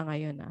fiancé niya na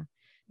ngayon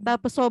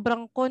Tapos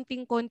sobrang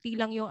konting-konti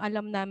lang yung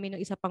alam namin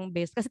ng isa pang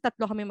best. Kasi 3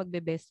 kami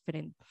magbe-best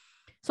friend.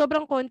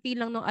 Sobrang konti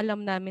lang nung alam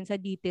namin sa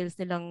details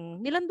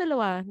nilang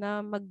dalawa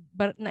na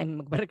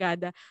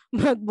magbarkada,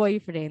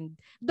 mag-boyfriend.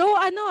 Though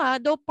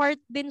part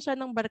din siya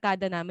ng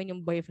barkada namin,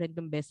 yung boyfriend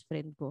ng best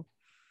friend ko.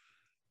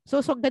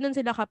 So ganun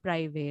sila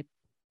ka-private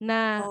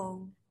na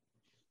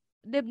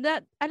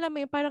alam mo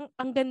yun, parang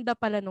ang ganda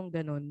pala nung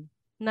ganun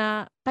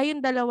na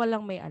kayong dalawa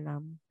lang may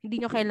alam. Hindi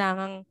nyo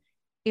kailangang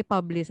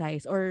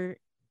i-publicize or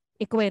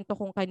ikwento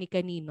kung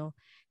kani-kanino.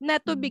 Na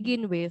to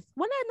begin with,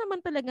 wala naman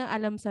talagang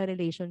alam sa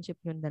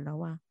relationship yung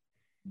dalawa.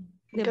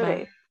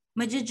 Diba?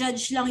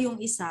 Maja-judge lang yung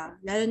isa,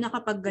 lalo na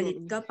kapag galit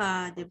ka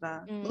pa,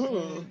 diba?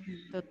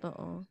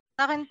 Totoo.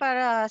 Sa akin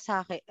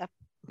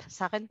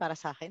para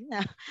sa akin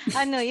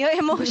na yung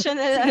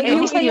emotional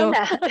yung sa'yo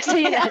na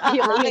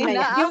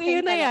yung iyo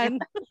na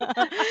yan.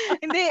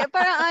 Hindi,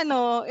 parang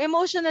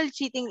emotional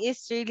cheating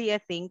is really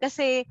a thing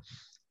kasi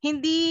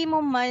hindi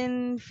mo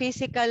man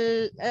physical,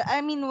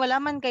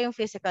 wala man kayong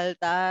physical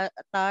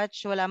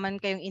touch, wala man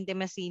kayong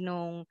intimacy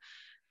nung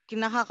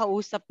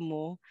nakakausap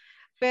mo,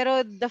 pero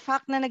the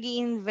fact na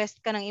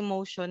nag-i-invest ka ng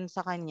emotion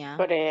sa kanya,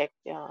 correct,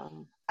 yeah.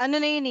 Na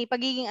yun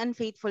pagiging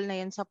unfaithful na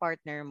yun sa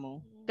partner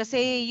mo.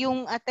 Kasi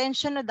yung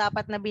attention na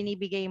dapat na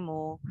binibigay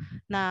mo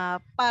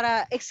na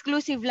para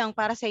exclusive lang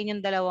para sa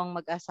inyong dalawang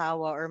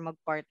mag-asawa or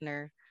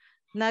mag-partner,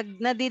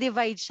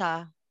 nadi-divide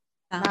siya,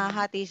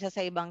 nahati siya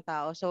sa ibang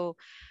tao. So,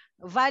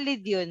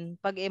 valid yun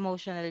pag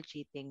emotional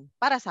cheating.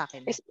 Para sa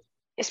akin.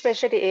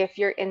 Especially if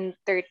you're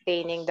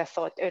entertaining the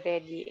thought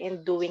already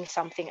and doing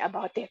something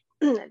about it.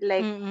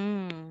 Like,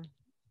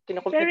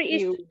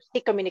 you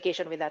seek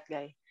communication with that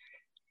guy.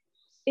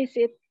 Is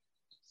it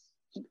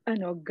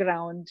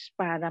grounds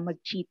para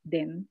mag-cheat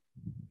din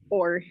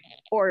or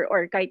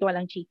kahit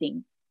walang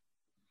cheating,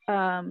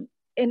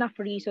 enough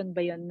reason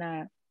ba yun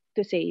na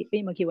to say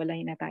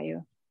maghiwalay na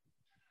tayo?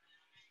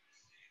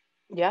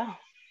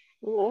 Yeah.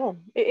 Oo.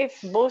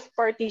 If both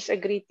parties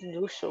agree to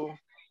do so,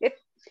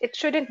 it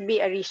shouldn't be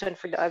a reason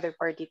for the other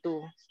party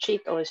to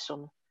cheat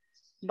also,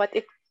 but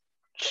it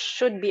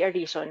should be a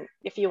reason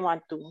if you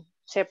want to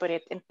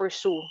separate and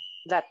pursue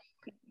that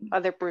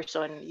other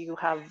person you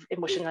have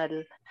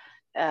emotional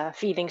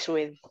feelings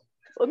with.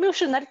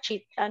 Emotional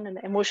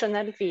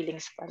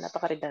feelings pa,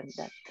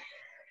 napaka-redundant.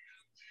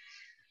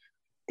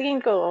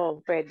 Tingin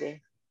ko,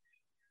 pwede.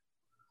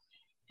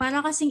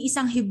 Para kasing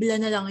isang hibla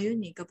na lang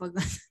yun kapag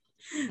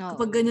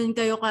ganun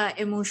kayo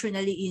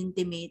ka-emotionally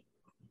intimate.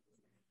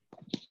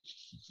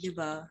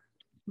 Diba?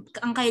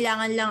 Ang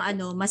kailangan lang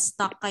mas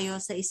stuck kayo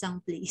sa isang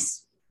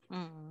place.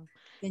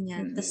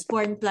 Ganyan. Tapos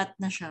porn plot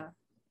na siya.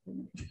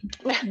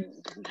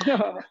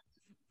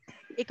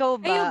 Ikaw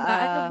ba? Kayo ba?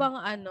 Ano bang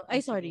ano?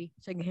 Ay, sorry.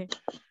 Sige.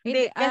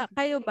 Hindi.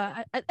 Kayo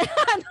ba?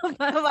 Ano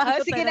ba?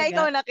 Ako Sige talaga. na,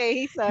 ikaw na,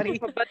 Kay. Sorry.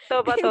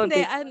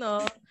 Hindi,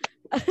 ano.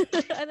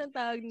 Anong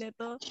tawag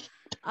nito?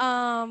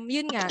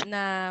 Yun nga,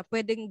 na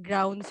pwedeng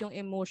grounds yung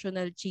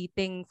emotional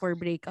cheating for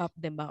breakup,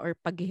 diba? Or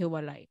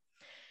paghihiwalay.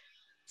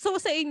 So,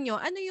 sa inyo,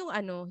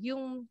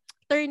 yung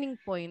turning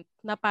point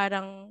na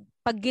parang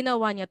pag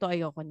ginawa niya to,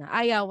 ayoko na.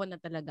 Ayawan na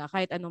talaga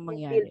kahit anong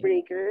mangyari. Deal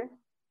breaker?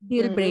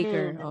 Deal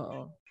breaker,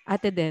 oo.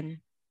 Ate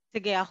din.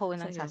 Sige, ako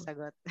unang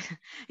sasagot.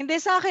 Hindi,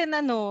 sa akin,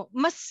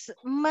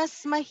 mas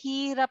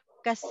mahirap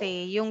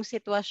kasi yung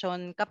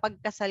sitwasyon kapag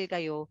kasal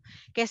kayo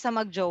kaysa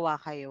magjowa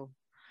kayo.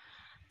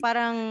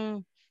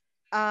 Parang,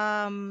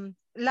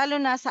 lalo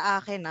na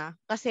sa akin,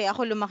 kasi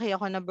lumaki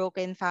ako na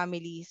broken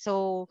family.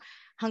 So,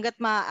 hanggat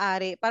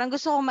maaari, parang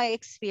gusto ko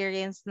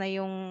ma-experience na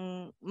yung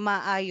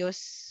maayos,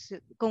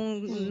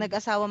 kung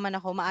nag-asawa man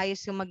ako,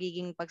 maayos yung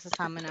magiging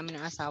pagsasama namin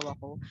ng asawa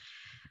ko.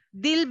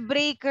 Deal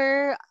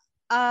breaker,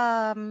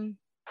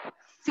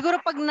 siguro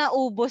pag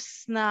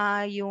naubos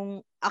na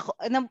yung ako,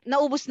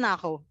 naubos na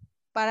ako.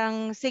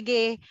 Parang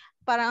sige,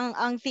 parang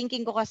ang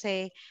thinking ko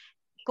kasi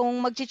kung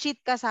mag-cheat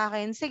ka sa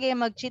akin, sige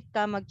mag-cheat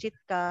ka.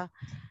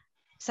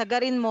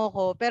 Sagarin mo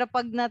ko, pero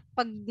pag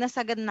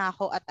nasagad na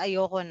ako at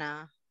ayoko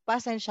na,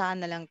 pasensyahan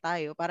na lang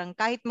tayo. Parang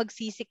kahit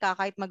magsisi ka,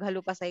 kahit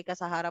maghalupasay ka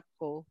sa harap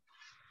ko,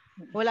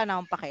 wala na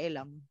akong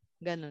pakialam.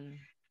 Ganun.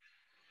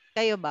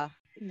 Kayo ba?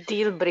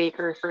 Deal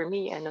breaker for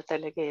me,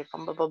 talaga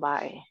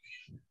pambababae.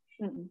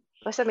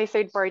 Basta may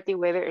third party,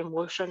 whether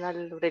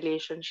emotional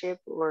relationship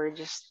or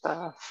just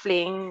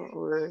fling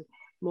or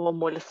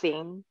momol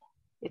thing,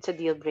 it's a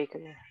deal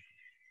breaker.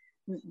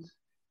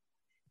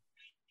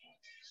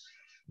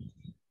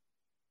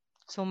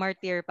 So,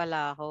 martyr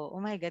pala ako. Oh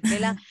my God.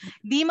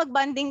 Di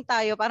mag-banding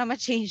tayo para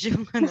ma-change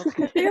yung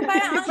Pero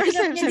parang ang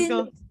hirap niya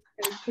din,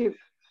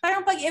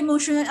 parang pag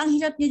emotional, ang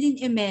hirap niya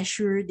din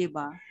i-measure, di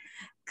ba?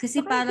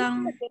 Kasi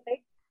parang,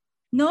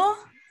 no?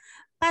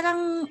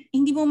 Parang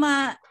hindi mo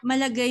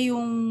malagay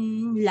yung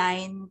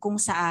line kung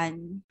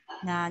saan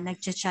na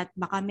nagchat-chat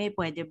ba kami,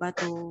 pwede ba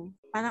to?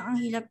 Parang ang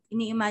hirap,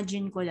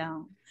 ini-imagine ko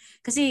lang.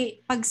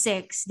 Kasi pag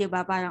sex, di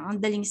ba, parang ang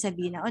daling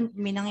sabihin na,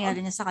 may nangyari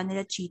na sa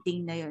kanila,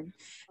 cheating na yun.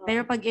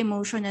 Pero pag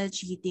emotional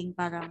cheating,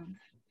 parang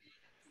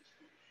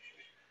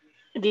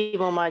hindi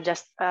mo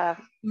ma-just,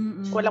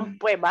 walang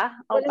pweba?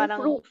 Walang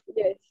parang proof,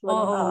 yes.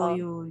 Oo,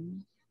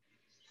 yun.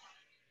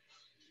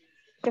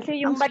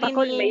 Kasi yung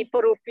spakol, may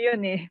proof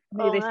yun eh.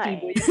 May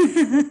resibo yun.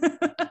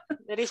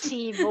 May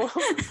resibo.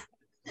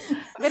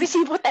 May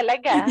resibo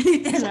talaga.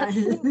 Literal.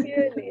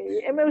 Yun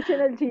eh.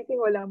 Emotional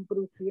cheating, walang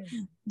proof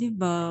yun.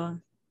 Diba?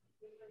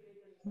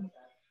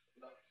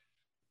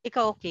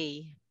 Ikaw,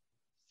 okay?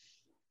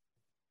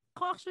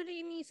 Ako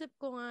actually, iniisip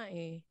ko nga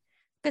eh.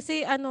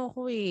 Kasi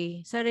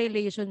sa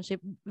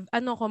relationship,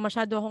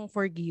 masyado akong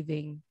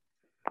forgiving.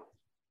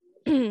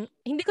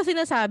 Hindi ko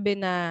sinasabi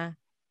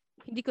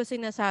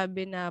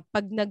na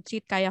pag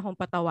nag-cheat kaya kong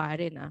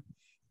patawarin.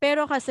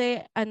 Pero kasi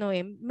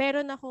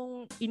meron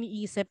akong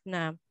iniisip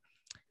na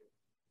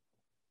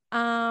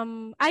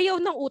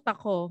ayaw ng utak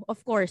ko, of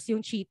course,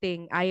 yung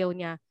cheating, ayaw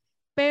niya.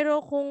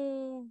 Pero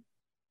kung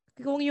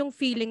yung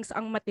feelings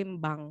ang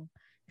matimbang,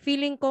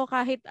 feeling ko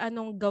kahit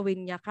anong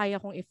gawin niya, kaya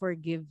kong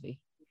i-forgive eh.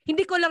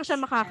 Hindi ko lang siya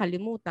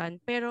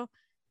makakalimutan, pero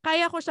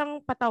kaya ko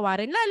siyang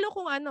patawarin. Lalo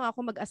kung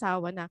ako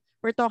mag-asawa na.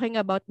 We're talking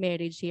about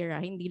marriage here,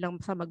 hindi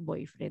lang sa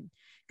mag-boyfriend.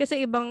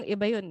 Kasi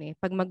iba yun eh.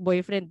 Pag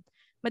mag-boyfriend,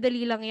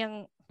 madali lang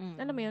yung,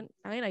 alam mo yun,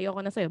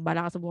 ayoko na sa'yo,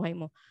 bala ka sa buhay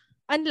mo.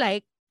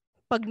 Unlike,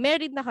 pag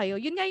married na kayo,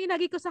 yun nga yung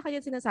lagi ko sa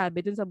kanya sinasabi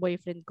dun sa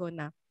boyfriend ko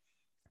na,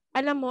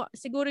 alam mo,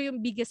 siguro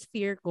yung biggest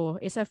fear ko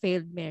is a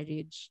failed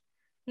marriage.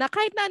 Na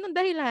kahit na anong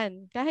dahilan,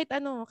 kahit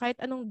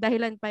anong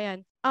dahilan pa yan.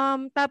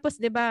 Tapos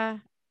 'di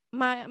ba,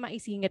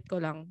 maisingit ko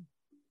lang.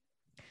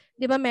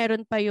 'Di ba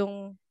meron pa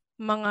yung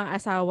mga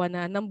asawa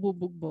na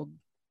nambubugbog.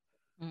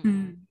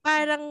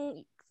 Parang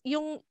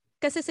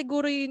kasi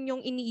siguro yun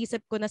yung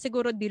iniisip ko na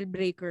siguro deal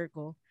breaker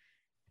ko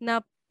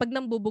na pag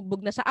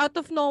nambubugbog na siya, out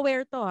of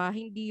nowhere to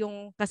hindi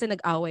yung kasi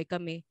nag-away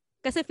kami.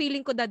 Kasi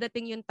feeling ko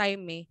dadating yung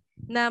time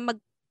na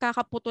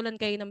magkakaputulan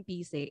kayo ng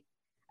pisi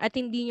at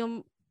hindi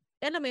yung,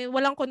 alam mo yun,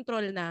 walang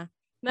control na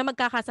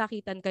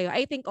magkakasakitan kayo.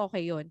 I think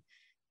okay yun.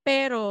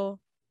 Pero,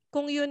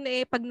 kung yun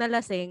pag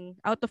nalasing,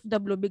 out of the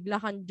blue,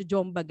 bigla kang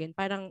jojombagin,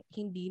 parang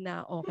hindi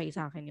na okay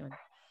sa akin yun.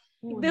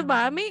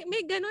 Diba?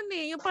 May ganun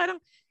eh. Yung parang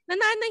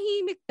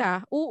nananahimik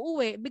ka,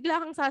 uuwi, bigla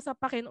kang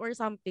sasapakin or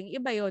something.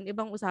 Iba yun,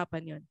 ibang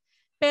usapan yun.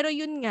 Pero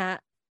yun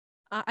nga,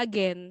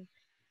 again,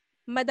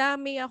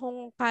 madami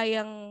akong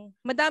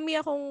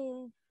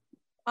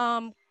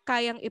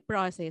kayang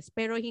i-process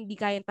pero hindi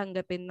kayang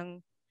tanggapin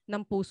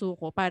ng puso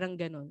ko, parang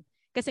ganun.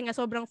 Kasi nga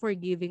sobrang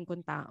forgiving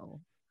kong tao.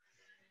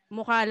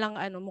 Mukha lang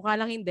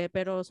hindi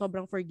pero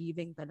sobrang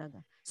forgiving talaga.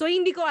 So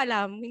hindi ko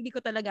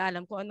talaga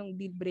alam kung anong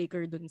deal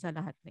breaker dun sa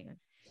lahat na yun.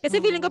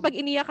 Kasi feeling ko pag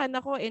iniyakan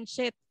ako and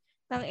shit,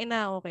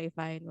 okay,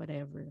 fine,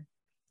 whatever.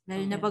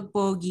 Lalo na pag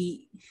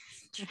pogi.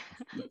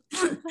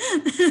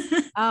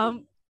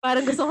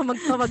 Parang gusto ko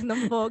magtawag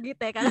ng pogi.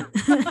 Teka lang.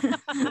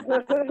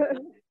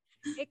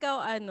 Ikaw,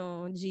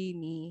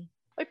 Jeannie?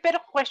 Uy,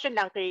 pero question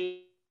lang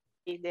kay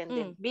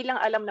din.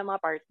 Bilang alam ng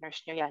mga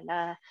partners nyo yan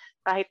na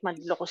kahit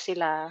magloko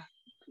sila,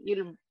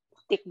 you'll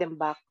take them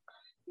back.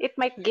 It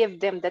might give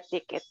them the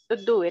ticket to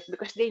do it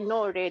because they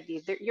know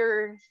already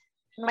your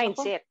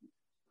mindset.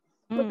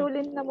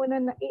 Putulin na muna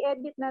na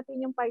i-edit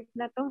natin yung part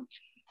na to.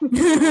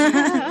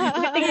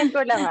 Tingin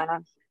ko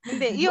lang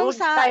Hindi, yung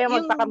tayo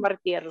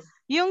magpakamartir.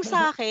 Yung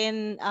sa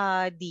akin,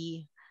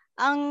 D,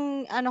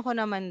 ang ano ko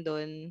naman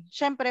doon,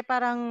 syempre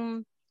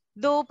parang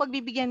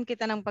pagbibigyan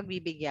kita ng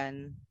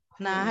pagbibigyan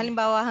na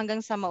halimbawa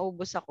hanggang sa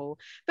maubos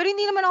ako, pero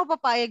hindi naman ako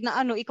papayag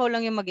na ikaw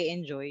lang yung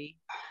mag-e-enjoy.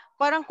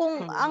 Parang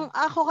kung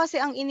ako kasi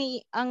ang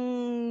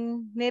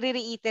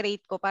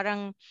nire-reiterate ko,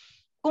 parang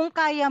kung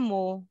kaya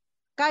mo,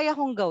 kaya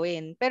kong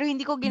gawin. Pero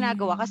hindi ko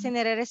ginagawa kasi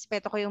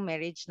nire-respeto ko yung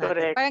marriage natin.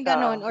 Correct. Parang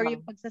ganon, or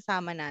yung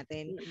pagsasama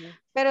natin.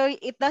 Pero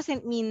it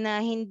doesn't mean na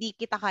hindi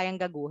kita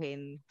kayang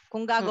gaguhin.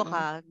 Kung gago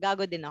ka,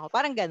 gago din ako.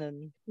 Parang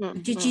ganon.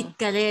 Cheat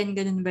ka rin,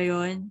 ganun ba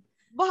yun?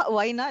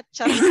 Why not?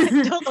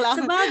 Joke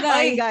lang.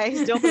 Sabagay. Okay guys,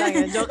 joke lang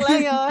yun. Joke lang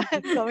yun.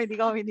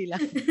 Comedy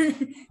lang.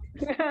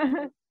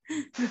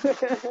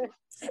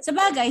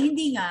 Sabagay,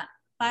 hindi nga.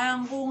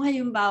 Parang kung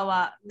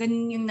halimbawa,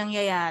 ganun yung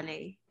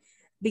nangyayari.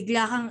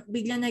 Bigla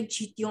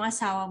nag-cheat yung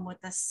asawa mo,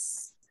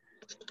 tas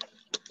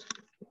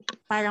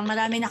parang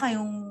marami na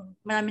kayong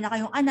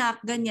anak,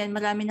 ganyan,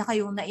 marami na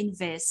kayong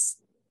na-invest.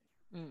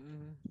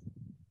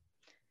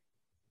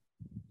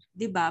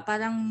 Diba?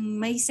 Parang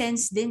may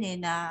sense din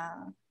na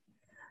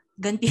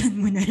gantihan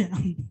mo na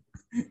lang.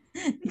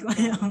 Hindi ko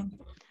alam.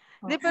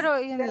 Hindi,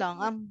 pero yun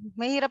lang.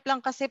 Mahirap lang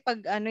kasi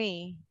pag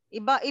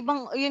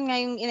ibang, yun nga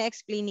yung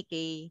ina-explain ni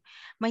Kay.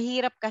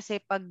 Mahirap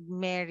kasi pag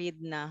married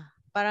na.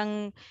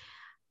 Parang,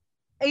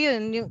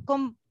 ayun,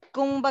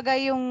 kung baga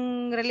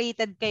yung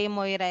related kay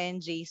Moira and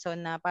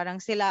Jason na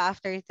parang sila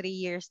after 3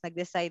 years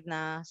nag-decide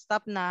na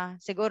stop na,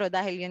 siguro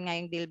dahil yun nga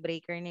yung deal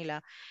breaker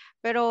nila.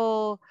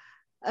 Pero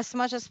as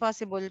much as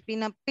possible,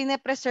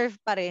 pina-preserve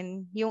pa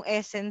rin yung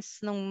essence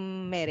ng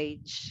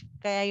marriage.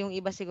 Kaya yung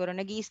iba siguro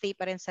nag-i-stay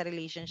pa rin sa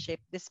relationship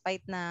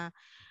despite na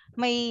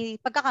may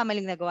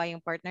pagkakamaling nagawa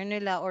yung partner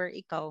nila or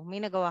ikaw, may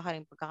nagawa ka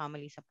rin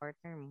pagkakamali sa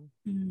partner mo.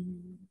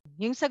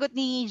 Yung sagot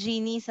ni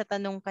Jeannie sa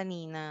tanong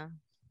kanina,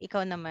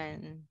 ikaw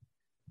naman.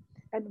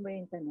 Ano ba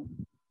yung tanong?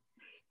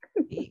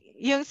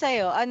 Yung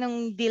sa'yo,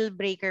 anong deal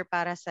breaker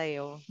para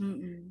sa'yo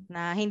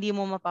na hindi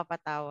mo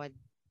mapapatawad?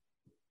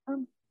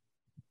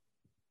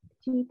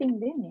 Cheating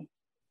din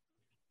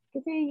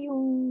Kasi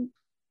yung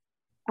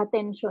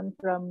attention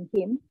from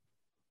him,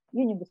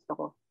 yun yung gusto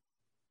ko.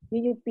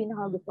 Yun yung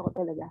pinaka gusto ko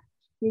talaga.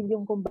 Yun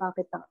yung kung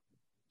bakit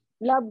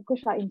love ko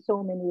siya in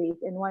so many ways,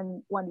 and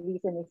one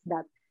reason is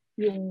that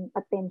yung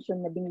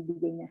attention na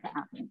binibigay niya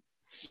sa akin.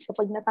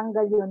 Kapag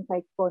natanggal yun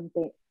kahit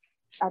konti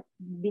at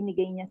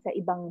binigay niya sa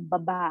ibang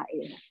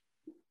babae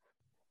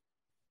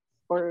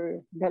or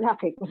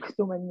lalaki, kung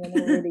gusto man niya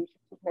ng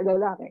relationship na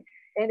lalaki.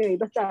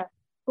 Anyway, basta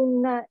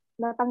kung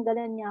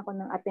natanggalan niya ako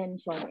ng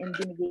attention and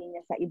binigay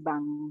niya sa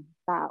ibang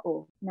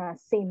tao na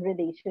same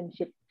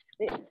relationship,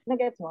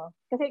 nagets mo?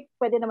 Kasi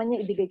pwede naman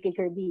niya ibigay kay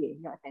Kirby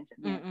yung attention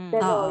niya.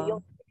 Pero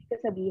yung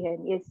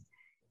sabihin is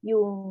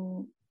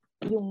yung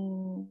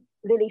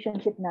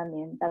relationship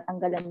namin,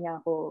 tatanggalan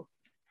niya ako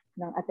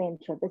ng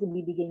attention tapos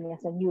ibibigay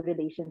niya sa new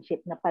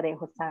relationship na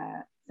pareho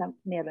sa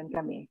meron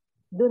kami.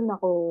 Doon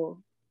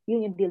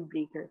yun yung deal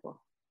breaker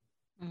ko.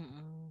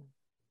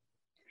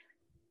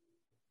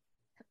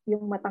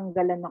 Yung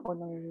matanggalan ako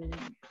ng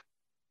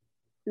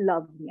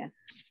love niya.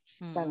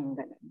 Parang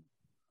ganun.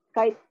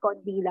 Kahit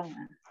konti lang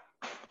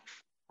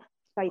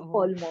Kahit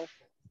almost.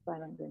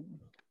 Parang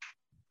ganun.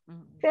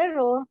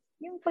 Pero,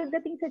 yung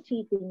pagdating sa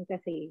cheating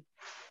kasi,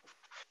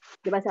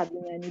 di ba sabi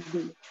nga ni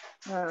D,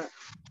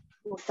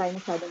 huwag tayo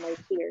masyado may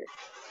fear.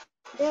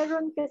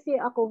 Meron kasi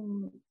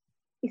akong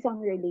isang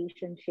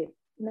relationship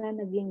na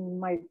naging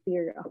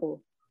martyr ako.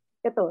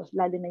 Ito,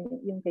 lalo na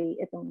yung kay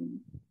ito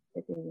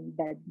yung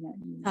dad na.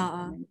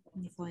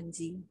 Ni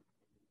Fonzie.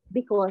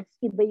 Because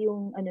iba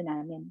yung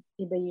namin,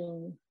 iba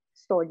yung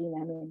story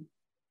namin.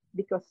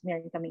 Because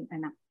meron kaming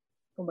anak.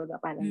 Kumbaga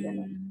parang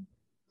gano'n.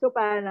 So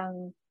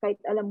parang kahit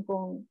alam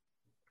kong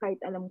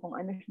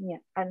ano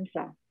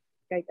siya,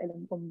 kahit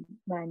alam kong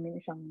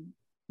marami siyang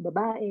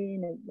babae,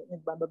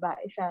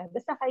 nagbababae siya,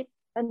 basta kahit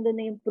andun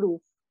na yung proof,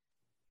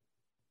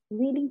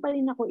 willing pa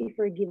rin ako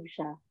i-forgive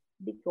siya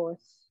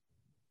because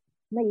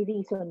may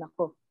reason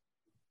ako.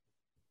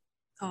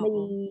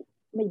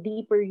 May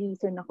deeper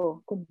reason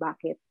ako kung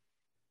bakit.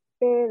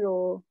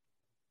 Pero,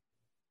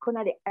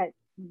 kunwari,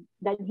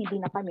 dahil hindi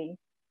na kami,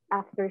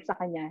 after sa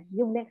kanya,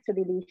 yung next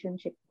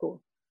relationship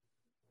ko,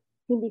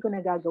 hindi ko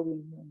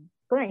nagagawin yun.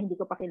 Kunwari, hindi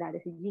ko pa kilala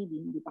si GD,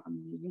 hindi pa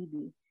kami ni GD.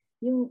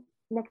 Yung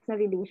next na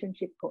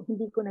relationship ko,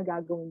 hindi ko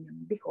nagagawin yun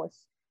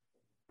because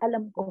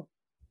alam ko,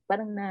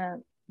 parang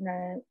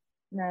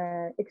na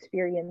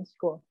experience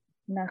ko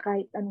na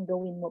kahit anong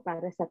gawin mo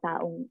para sa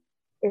taong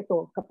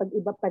ito, kapag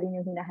iba pa rin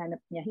yung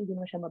hinahanap niya, hindi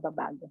mo siya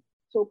mababago.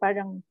 So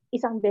parang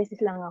isang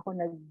beses lang ako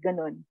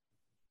nagganon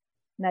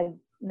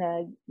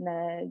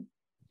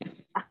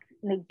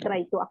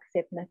nag-try to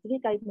accept na,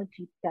 sige, kahit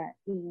mag-cheat ka,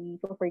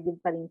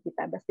 i-forgive pa rin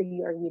kita, basta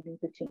you are willing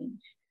to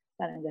change.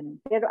 Parang ganun.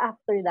 Pero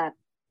after that,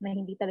 na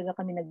hindi talaga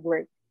kami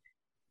nag-work,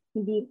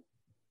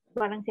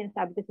 parang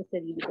sinasabi ko sa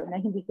sarili ko na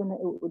hindi ko na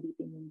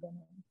uulitin yung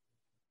ganun.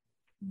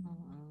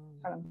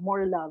 Parang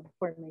more love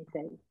for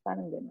myself.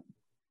 Parang ganun.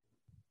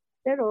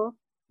 Pero,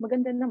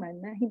 maganda naman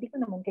na hindi ko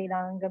naman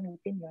kailangan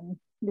gamitin yun.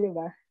 Di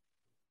ba?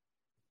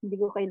 Hindi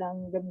ko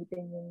kailangan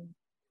gamitin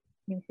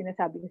yung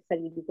sinasabi ko sa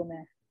sarili ko na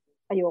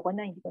ayoko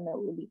na, hindi ko na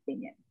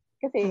uulitin yan.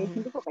 Kasi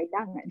hindi ko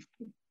kailangan.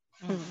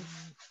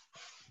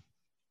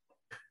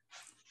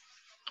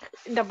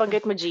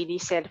 Nabanggit mo,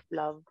 GD,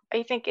 self-love.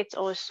 I think it's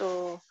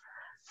also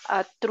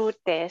a true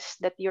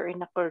test that you're in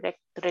a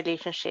correct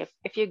relationship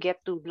if you get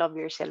to love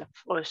yourself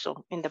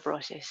also in the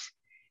process.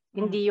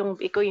 Hindi yung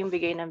ikaw yung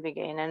bigay na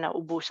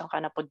naubusan ka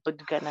na, pudpud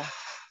ka na.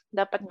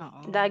 Dapat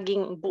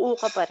laging buo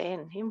ka pa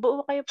rin. Yung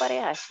buo kayo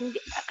parehas.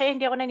 Kaya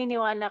hindi ako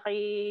naniniwala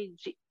kay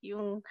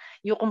yung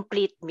you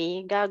complete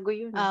me. Gago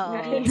yun.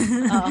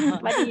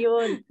 Mali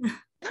yun.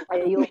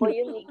 Ayoko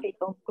yun kay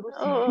Tom Cruise.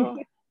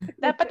 Oo.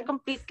 Dapat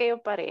complete kayo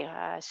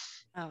parehas.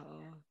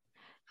 Oo.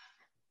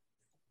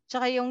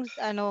 Tsaka yung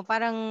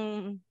parang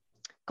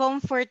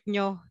comfort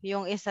nyo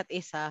yung isa't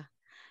isa.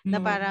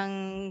 Na parang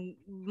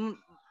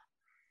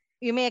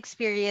you may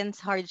experience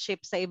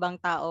hardship sa ibang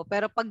tao,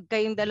 pero pag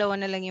kayong dalawa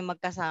na lang yung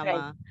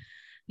magkasama,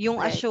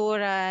 yung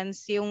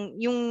assurance,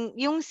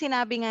 yung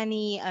sinabi nga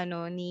ni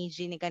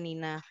Ginny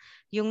kanina,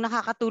 yung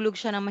nakakatulog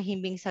siya ng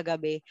mahimbing sa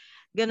gabi,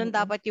 ganun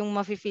dapat yung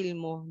mafe-feel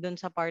mo doon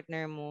sa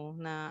partner mo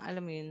na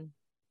alam mo yun,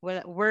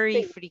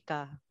 worry free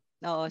ka.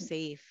 Oo,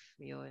 safe.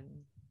 Yun.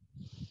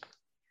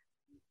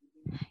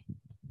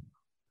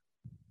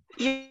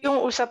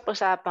 Yung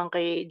usap-usapan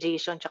kay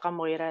Jason tsaka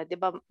Moira, 'di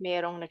ba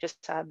merong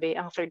nagsasabi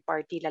ang third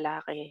party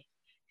lalaki.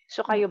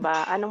 So kayo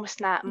ba, anong mas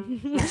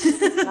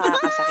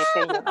nakakasakit sa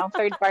inyo? Ang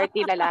third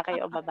party lalaki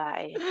o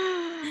babae?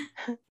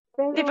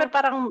 Di ba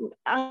parang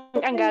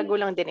ang gago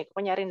lang din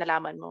kunyari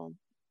nalaman mo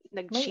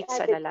nag-cheat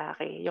sa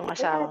lalaki yung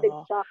asawa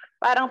mo.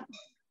 Parang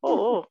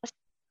oo.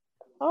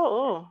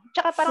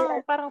 Tsaka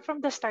parang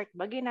from the start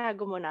ba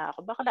ginago mo na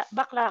ako?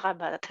 Bakla ka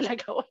ba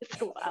talaga all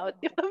throughout?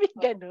 Di ba may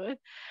ganun?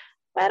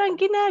 Parang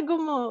ginago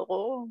mo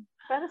ako.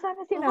 Para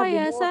sana sinabi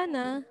kaya mo.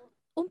 sana,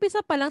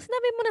 umpisa pa lang,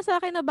 sinabi mo na sa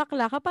akin na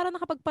bakla ka para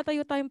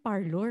nakapagpatayo tayong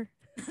parlor.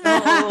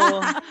 Oo.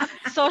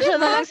 Social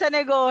na lang sa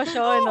negosyo,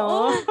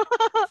 no?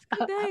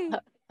 Kuday.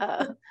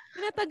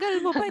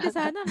 Pinatagal mo pa, di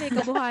sana may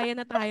kabuhayan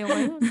na tayo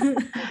ngayon.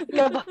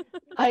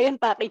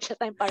 Kabuhayan package na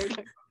tayong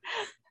parlor.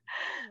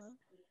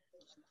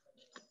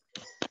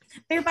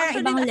 Pero parang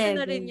ibang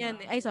level. Rin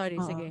yan. Ay, sorry,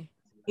 sige.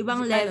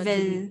 Ibang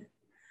level.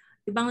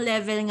 Ibang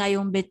level nga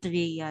yung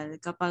betrayal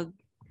kapag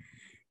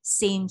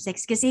same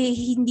sex. Kasi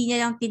hindi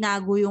niya lang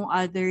tinago yung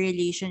other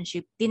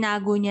relationship.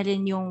 Tinago niya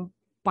rin yung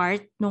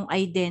part ng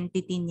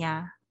identity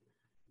niya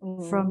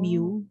from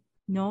you.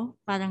 No?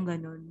 Parang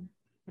ganun.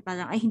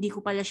 Parang, ay, hindi ko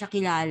pala siya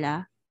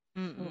kilala.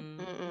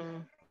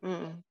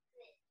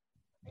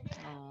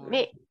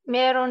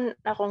 Meron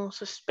akong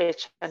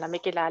suspect na may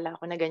kilala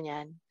ako na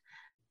ganyan.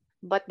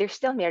 But there's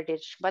still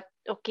marriage. But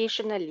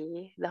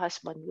occasionally, the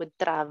husband would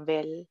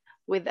travel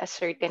with a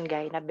certain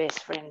guy na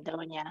best friend daw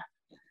niya.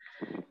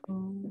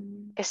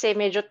 Kasi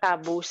medyo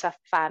taboo sa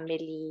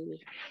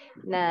family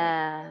na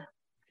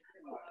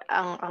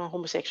ang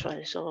homosexual.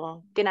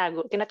 So,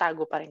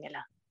 tinatago pa rin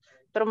nila.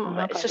 Pero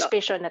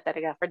suspicion na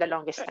talaga for the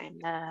longest time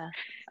na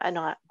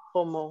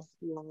homo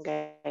yung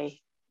guy.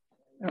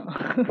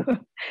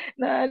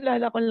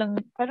 Naalala ko lang,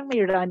 parang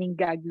may running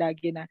gag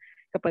lagi na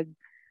kapag,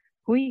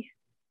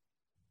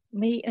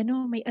 may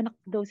anak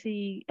daw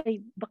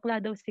bakla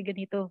daw si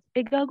ganito.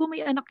 Gago, may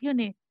anak yun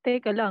eh.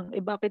 Teka lang,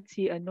 bakit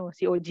si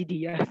OG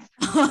Diaz?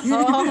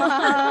 Oo nga.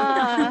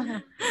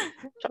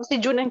 Tsaka si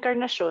June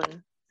Encarnacion.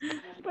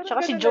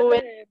 Tsaka si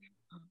Joel.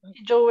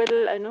 Si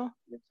Joel,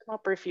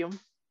 mga perfume.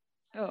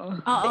 Oo.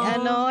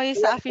 Yung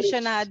sa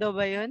aficionado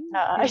ba yun?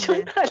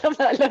 Ayun,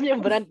 alam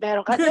yung brand.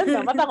 Meron ka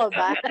doon. Mabango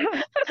ba?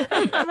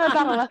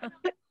 Mabango ba?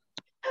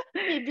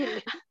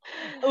 Bibili.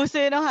 Uso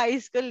yun ng high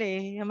school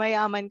eh.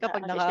 Mayaman ka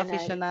pag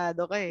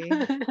naka-aficionado ka eh.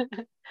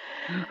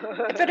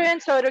 Pero yan,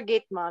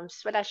 surrogate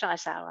moms, wala siyang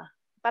asawa.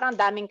 Parang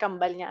daming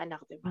kambal niya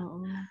anak, diba?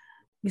 Oo.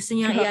 Gusto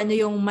niya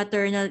yung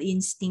maternal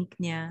instinct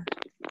niya.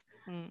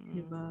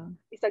 Diba?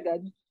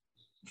 Isagad.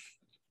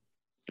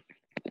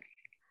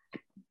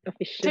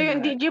 So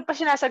hindi pa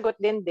sinasagot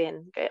din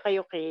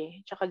kayo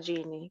kay tsaka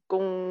Jeannie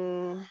kung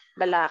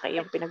lalaki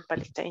yung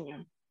pinagpalit sa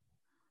inyo.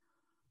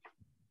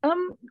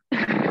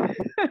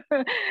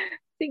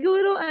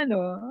 Siguro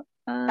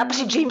tapos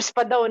si James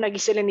pa daw,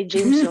 nag-isila ni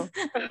James.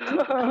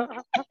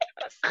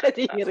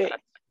 Kadiri.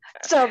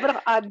 Sobrang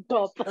odd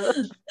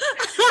couple.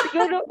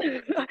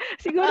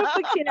 siguro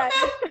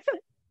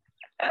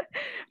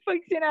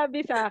pag sinabi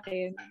sa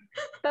akin,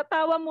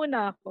 tatawa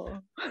muna ako.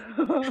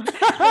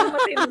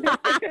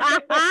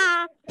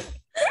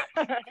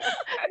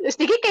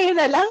 Sige, kayo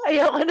na lang.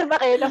 Ayoko na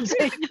makialam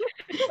sa inyo.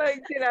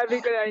 Pag sinabi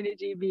ko na ni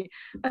GB,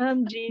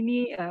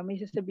 Jeannie, may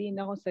sasabihin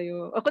ako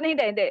sa'yo. Ako na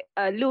hindi.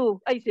 Lou.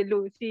 Ay, si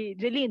Lou. Si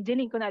Jeline.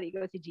 Jeline, kunwari,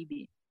 ikaw si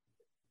GB.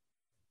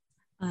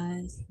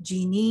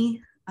 Jeannie,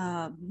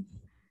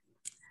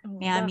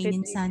 may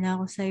aminin sana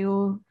ako sa'yo.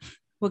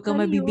 Huwag kang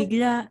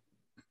mabibigla.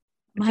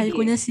 Mahal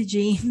ko na si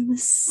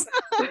James.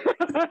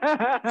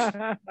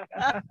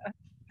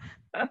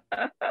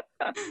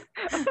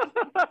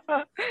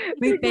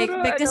 May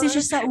pek-pek kasi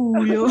siya sa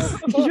ulo.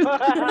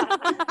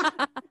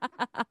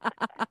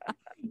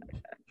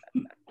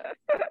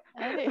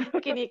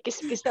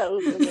 Kinikis-kis sa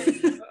ulo.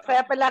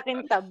 Kaya pala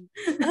kintab.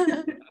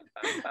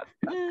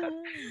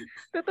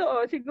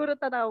 Totoo, siguro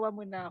tatawa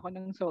muna ako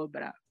ng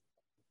sobra.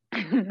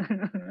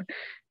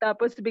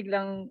 Tapos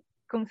biglang,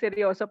 kung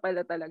seryoso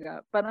pala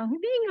talaga, parang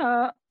hindi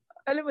nga.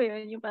 Alam mo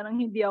yun, yung parang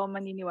hindi ako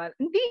maniniwala.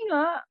 Hindi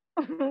nga.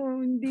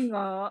 Hindi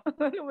nga.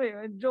 Alam mo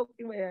yun, joke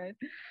mo yan.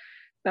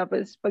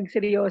 Tapos pag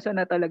seryoso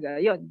na talaga,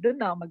 yun, doon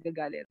na ako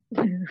magagalit.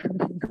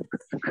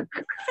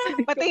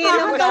 Patingin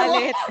ang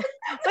galit.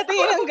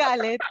 Patingin ang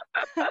galit.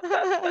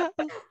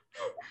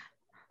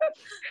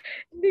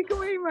 Hindi ko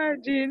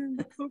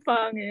ma-imagine. Ang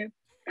pangit.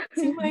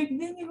 Si Mike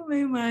din, hindi ko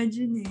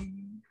ma-imagine eh.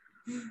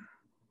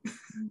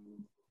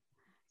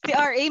 Si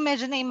RA,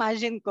 medyo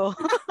na-imagine ko.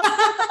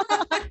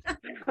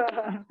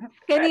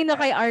 Kanino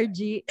kay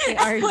RG? Kay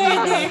RG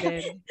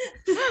din.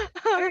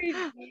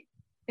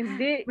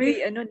 Hindi,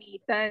 kay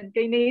Nathan.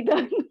 Kay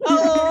Nathan.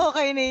 Oo,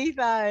 kay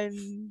Nathan.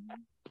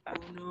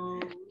 Oh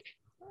no.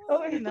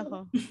 Okay,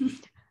 nako.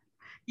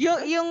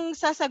 Yung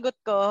sasagot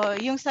ko,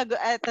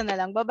 eto na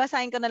lang,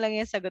 babasahin ko na lang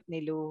yung sagot ni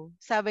Lou.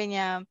 Sabi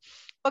niya,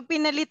 pag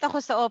pinalit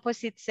ako sa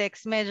opposite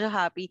sex, medyo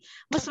happy.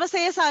 Mas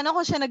masaya sana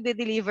kung siya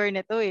nagde-deliver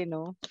nito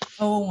no?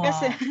 Oo nga.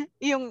 Kasi,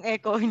 yung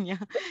echo niya.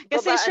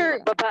 Kasi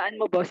babaan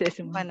mo boses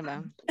mo. Paano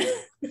ba?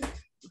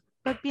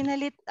 Pag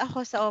pinalit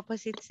ako sa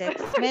opposite sex,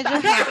 medyo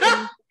happy.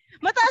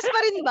 Mataas pa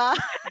rin ba?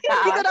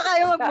 Hindi ko na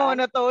kaya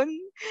mag-monotone.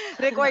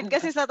 Required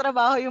kasi sa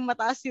trabaho yung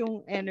mataas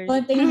yung energy.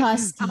 Konting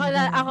husky.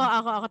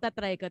 Ako,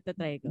 tatry ko.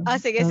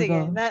 Sige.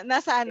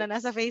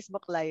 Nasa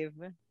Facebook Live.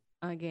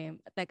 Okay.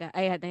 Teka,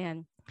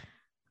 ayan.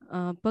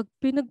 Pag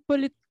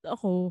pinagpalit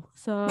ako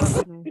sa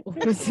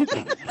opposite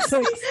sex,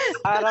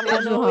 parang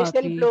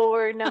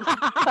whistleblower na.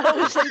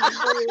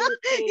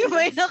 Yung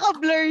may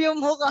naka-blur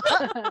yung mukha.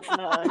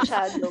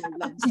 Shadow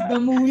lang. Si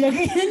Damula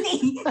yan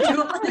eh.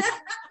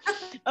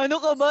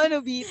 Ano ka ba,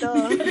 Nobita?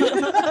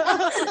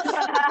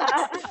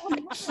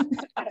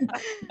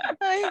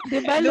 Ay,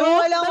 diba, Lu?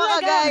 Walang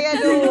makagaya,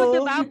 Lu.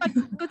 Diba?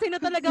 Kung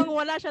sino talagang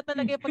wala, siya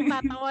talaga yung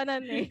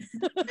pagtatawanan eh.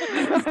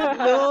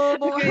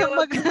 Lu,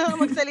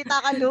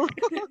 magsalita ka, Lu.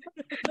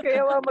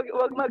 Kaya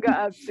wag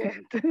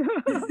mag-absent.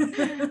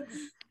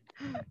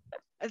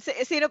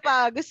 Sino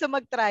pa gusto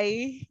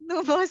mag-try?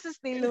 No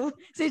boses ni Lu.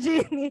 Si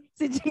Jeannie.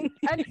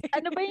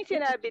 Ano ba yung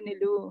sinabi ni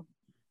Lu?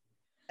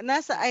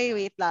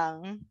 Wait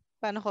lang.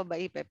 Paano ko ba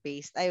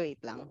ipe-paste?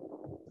 Wait lang.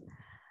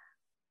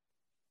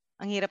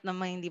 Ang hirap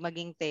naman hindi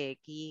maging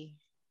techie.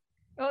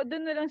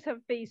 Doon na lang sa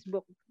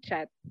Facebook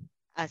chat.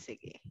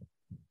 Sige.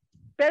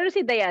 Pero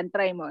si Dayan,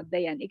 try mo.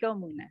 Dayan, ikaw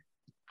muna.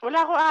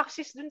 Wala akong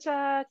access dun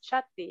sa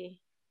chat eh.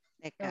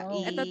 Teka,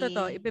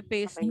 Ito,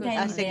 ipe-paste ko.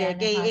 Sige,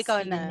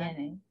 ikaw na.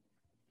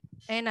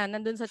 Ayun na,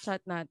 nandun sa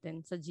chat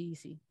natin, sa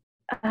GC.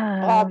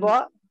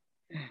 Ba?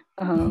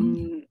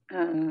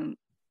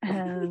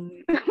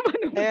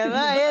 Ayan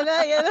na.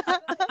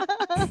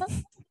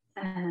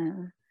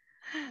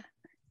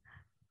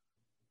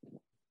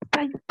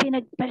 Pag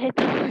pinagpalit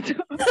ako.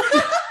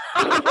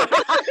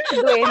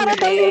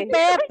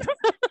 Duwende.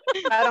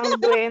 Parang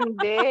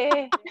duwende.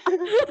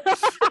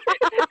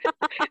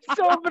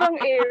 Sobrang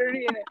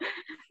airy.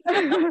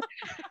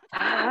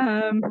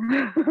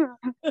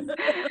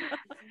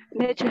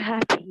 Medyo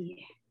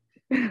happy.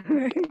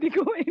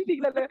 hindi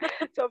talaga.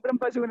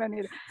 Sobrang pasunan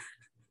nila.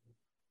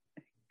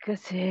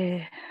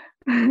 Kasi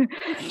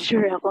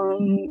sure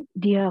akong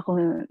di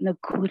ako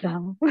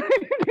nagkulang.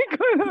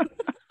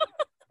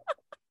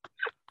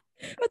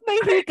 Ba't may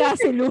hika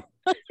si Lu?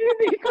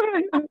 Hindi ko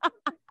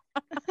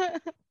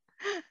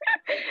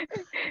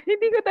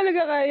hindi ko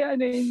talaga kaya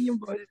yung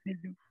boses ni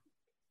Lu.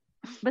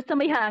 Basta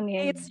may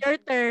hangin. It's your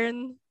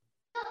turn.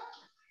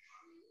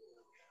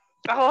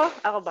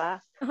 Ako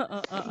ba?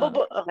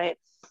 Okay.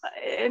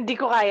 Hindi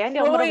ko kaya. Hindi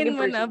ako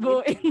marunong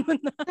buuin mo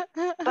na.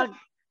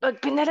 Pag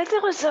pinalit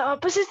ako sa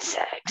opposite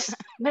sex,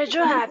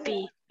 medyo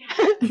happy.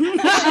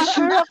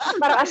 Sure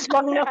ako, parang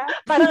aswang na,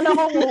 parang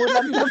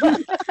nakungulam naman.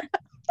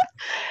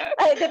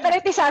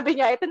 Pero sabi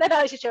niya, ito na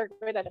lang si-share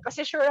ko na.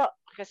 Kasi sure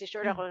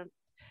ako,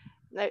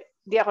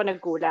 di ako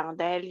nagkulang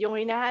dahil yung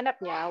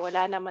hinahanap niya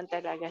wala naman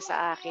talaga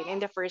sa akin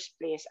in the first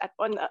place, at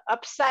on the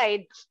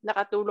upside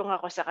nakatulong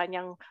ako sa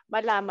kanyang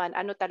malaman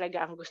ano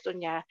talaga ang gusto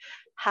niya.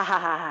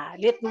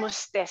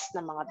 Litmus test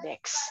ng mga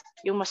Bex,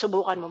 yung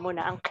masubukan mo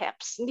muna ang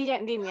caps. Hindi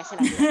niya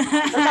sinabi.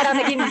 Parang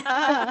naging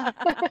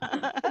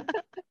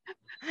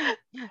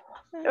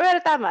well,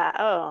 tama.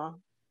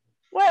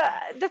 Well,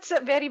 that's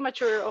very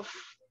mature of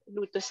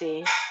Lutus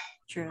eh.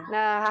 True.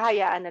 Na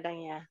hahayaan na lang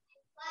niya.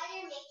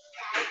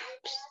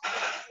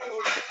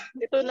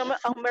 Ito naman,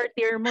 ang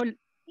martir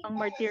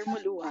mo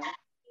luha.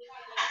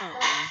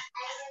 Oo.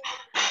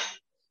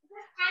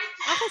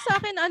 Ako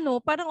sa akin,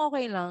 parang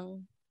okay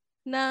lang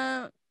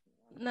na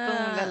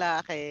Kung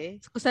lalaki.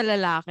 sa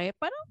lalaki.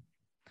 Parang,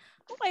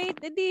 okay,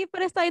 edi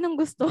pares tayo ng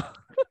gusto.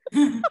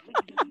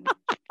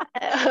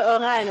 Oo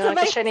nga, no?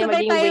 Sabay, Kasi siya na yung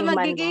sabay maging tayo wingman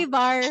mag-gay mo.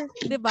 bar.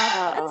 Diba?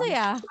 Oo. Ang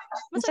saya.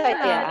 Masaya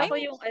Masaya. lang. Ako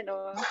yung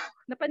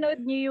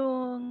napanood niyo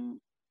yung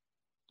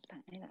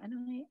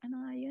ano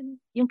nga yun?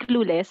 Yung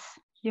Clueless,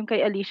 yung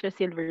kay Alicia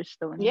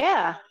Silverstone.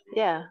 Yeah.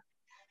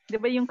 'Di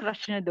ba yung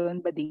crush niya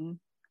doon, Bading?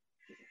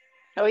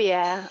 Oh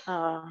yeah.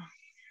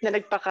 Na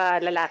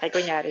nagpaka-lalaki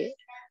kunyari.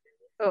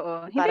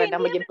 Oo. Para Hindi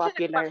na maging naman siya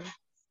popular.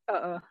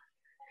 Oo.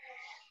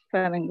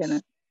 Parang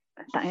gano'n.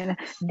 Tangina.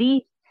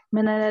 Di,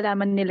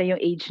 manalalaman nila yung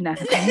age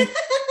natin.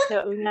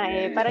 Oo nga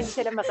parang hindi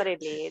sila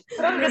makarelate.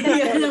 Pero ang ganda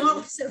Kaya ng lang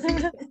ako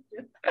sabihin.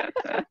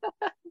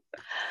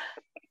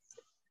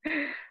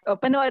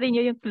 Panoorin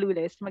niyo yung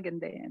Clueless,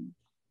 maganda yan.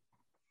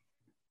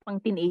 Pang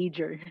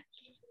teenager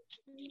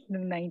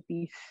ng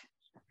 90s.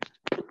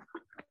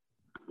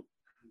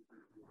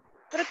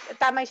 Pero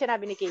tama yung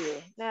sinabi ni Kay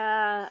na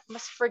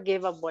mas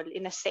forgivable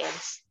in a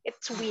sense.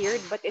 It's weird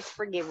but it's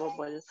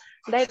forgivable.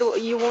 Dahil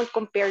you won't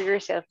compare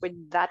yourself with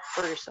that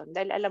person.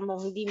 Dahil alam mo,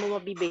 hindi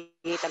mo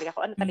mabibigay talaga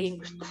kung ano talaga yung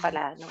gusto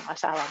pala ng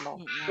asawa mo.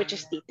 Which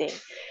is tite.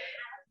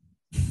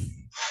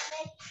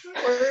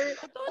 Or,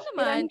 Totoo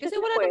naman.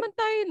 Kasi wala naman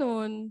tayo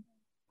nun.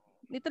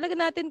 Hindi talaga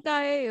natin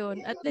kaya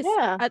yun. At least,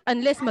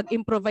 unless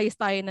mag-improvise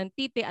tayo ng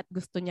titi at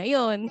gusto niya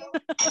yun.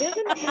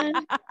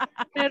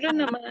 Meron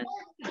naman.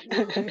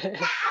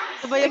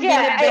 Sabay yung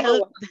billy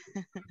belt.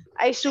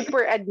 I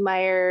super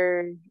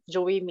admire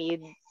Joey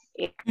Mead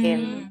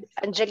and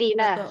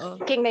Angelina.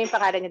 Totoo. King na yung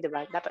pangalan niya, di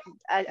ba? Dapat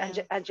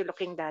Angelo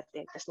King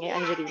dati. Tapos ngayon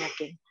Angelina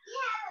King.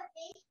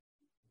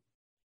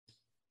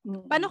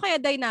 Paano kaya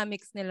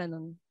dynamics nila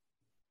nun?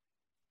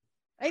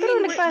 I Pero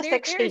mean,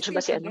 nagpa-sex they're change still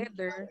ba si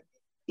together.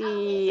 Si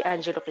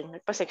Angelo King,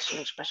 nagpa-sex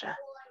change pa siya.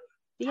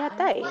 Di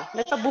yata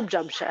nagpa-boob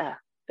job siya.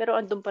 Pero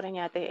andun pa rin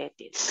yata yung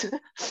edits.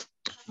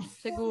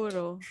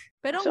 Siguro.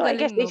 Pero ang So, I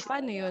galing, guess no?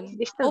 Paano yun?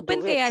 they still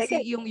Open do kaya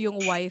it. yung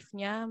wife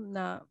niya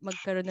na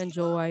magkaroon ng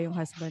jowa yung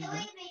husband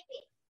niya?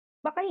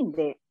 Baka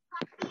hindi.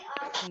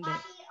 Hindi.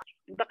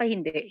 Baka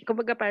hindi.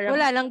 Kumbaga parang...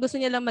 Wala lang, gusto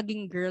niya lang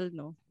maging girl,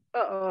 no?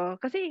 Oo.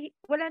 Kasi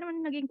wala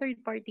naman naging third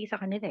party sa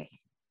kanila eh.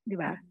 Di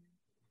ba?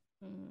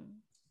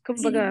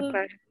 Kumbaga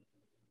parang...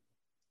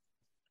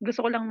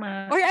 Gusto ko lang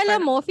Or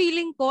alam mo,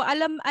 feeling ko,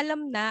 alam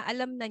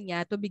na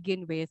niya to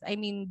begin with. I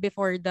mean,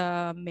 before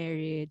the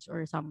marriage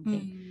or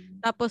something.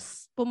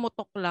 Tapos,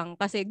 pumutok lang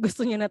kasi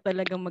gusto niya na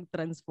talagang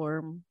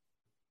mag-transform.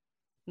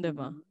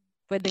 Diba?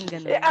 Pwedeng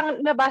ganun.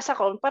 Ang nabasa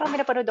ko, parang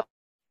may napanood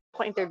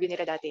ako interview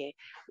nila dati.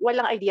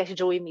 Walang idea si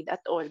Joey Mead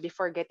at all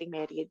before getting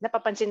married.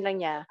 Napapansin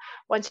lang niya,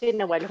 once in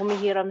a while,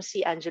 humihiram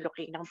si Angelo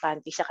King ng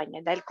panty sa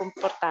kanya dahil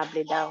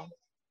komportable daw.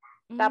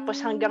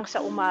 Tapos hanggang sa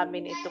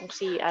umamin itong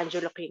si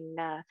Angelo King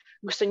na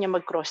gusto niya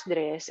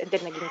mag-cross-dress and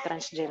then naging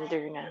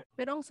transgender na.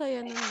 Pero ang saya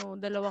nun, no?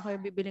 Dalawa kayo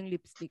bibiling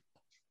lipstick.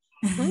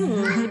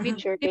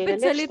 Tipid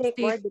sa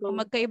lipstick. Kung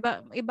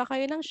iba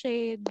kayo ng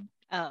shade.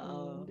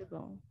 Oo.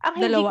 Diba? Ang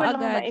hindi ko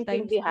lang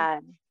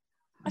maintindihan.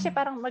 Kasi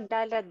parang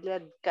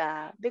maglaladlad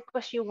ka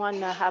because you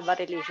wanna have a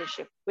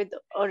relationship with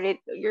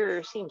already your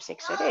same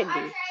sex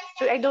already.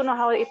 So I don't know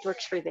how it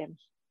works for them.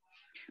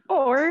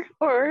 Or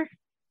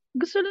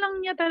gusto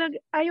lang niya talaga,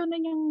 ayaw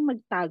na niyang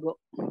magtago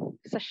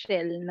sa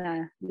shell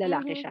na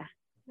lalaki siya.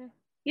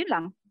 Yun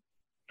lang.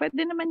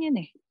 Pwede naman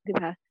yun eh. Di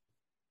ba?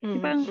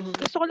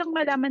 Gusto ko lang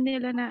malaman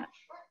nila na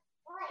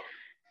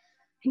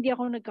hindi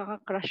ako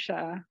nagkaka-crush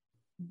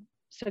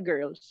sa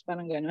girls.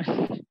 Parang gano'n.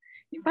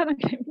 Parang,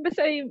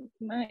 basta yung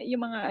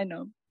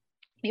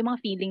mga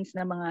feelings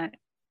na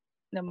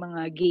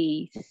mga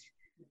gays.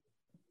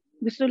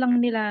 Gusto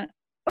lang nila,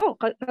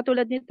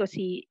 katulad nito,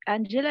 si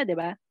Angela, di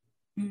ba?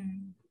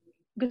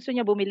 Gusto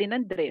niya bumili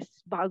ng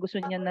dress. Baka gusto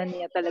niya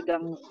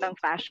talagang ng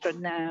fashion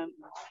na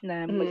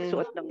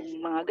magsuot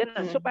ng mga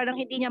ganun. So parang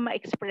hindi niya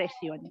ma-express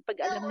yun.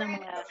 Pag alam ng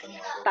mga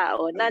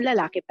tao na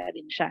lalaki pa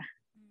rin siya.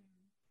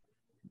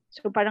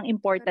 So parang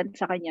important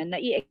sa kanya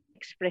na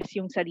i-express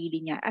yung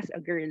sarili niya as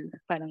a girl.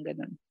 Parang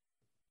ganun.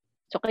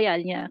 So kaya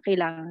niya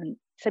kailangan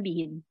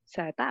sabihin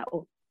sa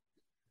tao.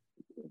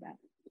 Diba?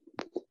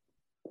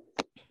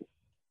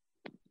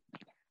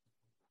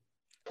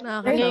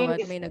 Nakakatawa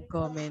at may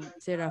nag-comment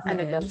si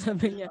Rafael.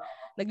 Sabi niya,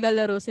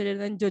 naglalaro sila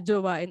ng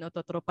jojowain o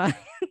totropahin.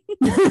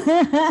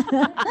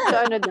 So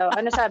ano daw?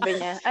 Ano sabi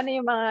niya? Ano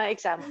yung mga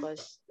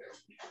examples?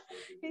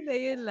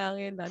 Hindi, yun lang.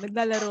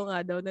 Naglalaro nga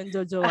daw ng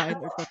jojowain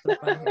o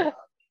totropahin.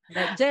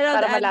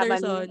 Gerald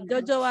Anderson,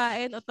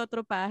 jojowain o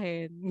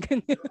totropahin.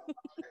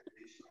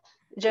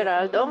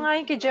 Gerald? Oo nga,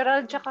 yung kay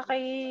Gerald tsaka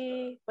kay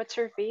what's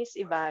her face?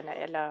 Ivana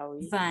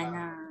Elawi.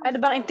 Ano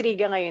bang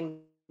intriga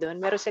ngayon doon?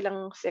 Meron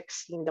silang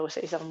sex scene daw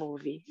sa isang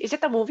movie. Is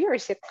it a movie or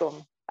a sitcom?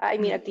 I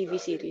mean, a TV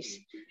series.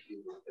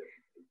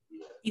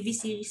 TV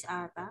series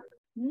ata.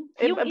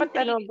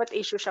 Ba't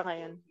issue siya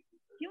ngayon?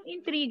 Yung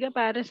intriga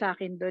para sa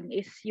akin doon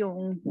is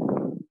yung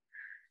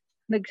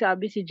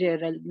nagsabi si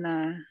Gerald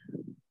na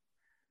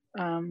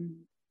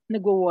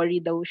nagwo-worry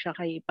daw siya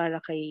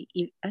para kay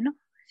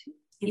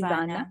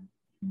Ivana.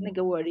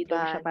 Nag-worry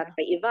daw siya para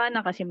kay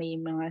Ivana kasi may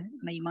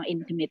mga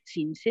intimate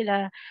scenes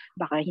sila.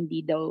 Baka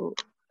hindi daw,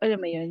 alam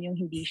mo yun, yung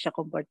hindi siya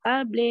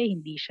komportable,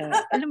 hindi siya,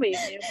 alam mo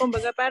yun, yung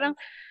kumbaga parang,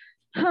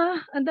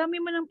 ang dami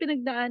mo nang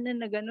pinagdaanan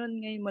na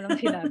ganun, ngayon mo lang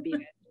sinabi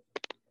yan.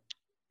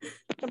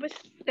 Tapos,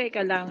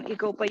 teka lang,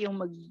 ikaw pa yung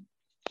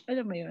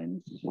alam mo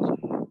yun,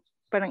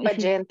 parang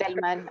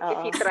gentleman. Is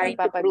he trying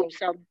to prove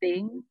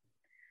something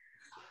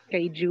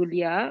kay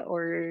Julia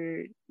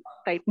or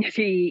type niya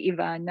si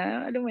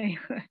Ivana? Alam mo yun?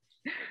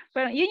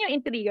 Parang yun yung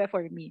intriga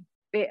for me.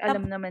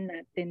 Alam naman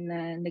natin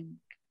na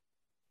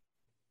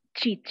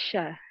nag-cheat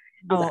siya.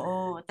 Diba?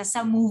 Oo. Tapos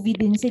sa movie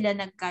din sila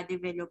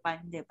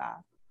nagka-developan, di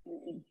ba?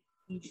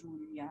 Ni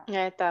Julia.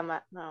 Yeah,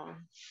 tama. No.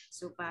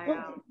 So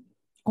parang,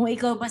 kung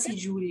ikaw ba si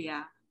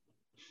Julia,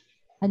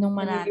 anong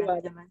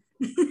mararamdaman?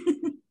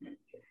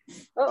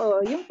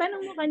 Oo, yung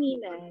tanong mo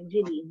kanina,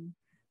 Jeline.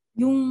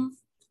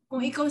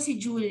 Kung ikaw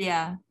si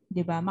Julia,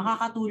 di ba,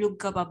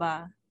 makakatulog ka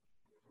ba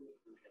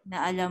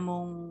na alam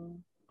mong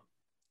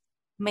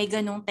may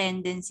ganong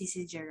tendency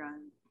si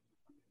Gerald?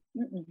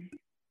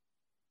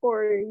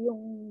 Or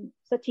yung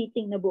sa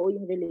cheating na buo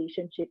yung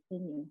relationship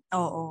ninyo.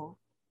 Oo.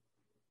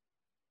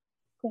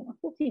 Kung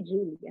ako si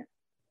Julia.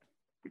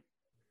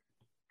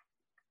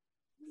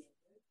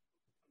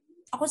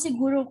 Ako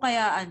siguro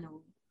kaya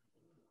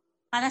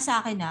para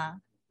sa akin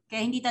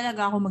kaya hindi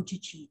talaga ako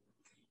mag-cheat.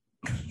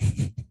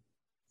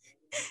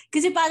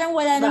 Kasi parang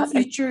wala ng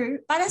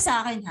future. Para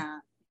sa akin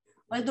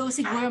although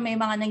siguro may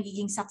mga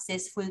nagiging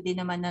successful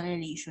din naman na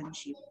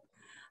relationship.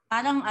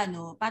 Parang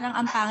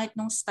ang pangit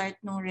nung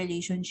start ng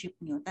relationship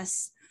nyo.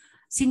 Tas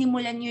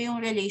sinimulan nyo yung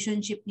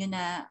relationship nyo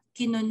na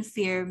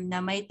kinonfirm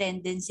na may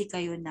tendency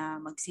kayo na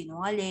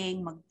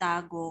magsinungaling,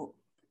 magtago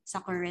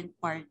sa current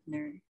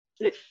partner.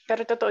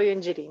 Pero totoo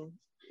yun, Jeline.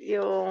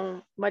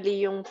 Yung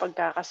mali yung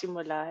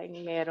pagkakasimula,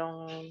 yung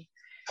merong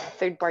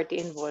third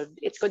party involved,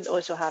 it could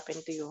also happen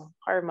to you.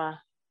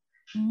 Karma.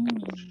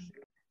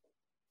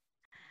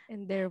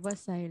 And there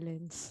was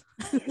silence.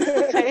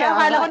 Kaya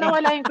akala ko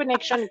nawala yung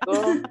connection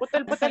ko.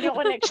 Putal-putal yung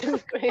connection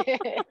ko eh.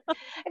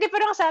 Hindi,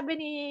 pero ang sabi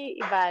ni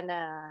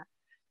Ivana,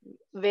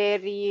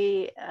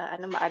 very,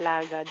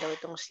 maalaga daw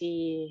itong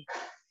si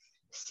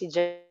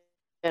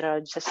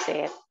Gerald sa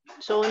set.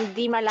 So,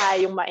 hindi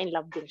malayong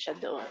ma-in-love din siya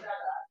doon.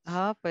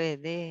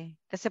 Pwede.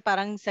 Kasi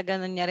parang sa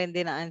ganun niya rin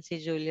dinaan si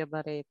Julia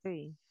Barreto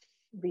eh.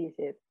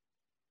 Visit.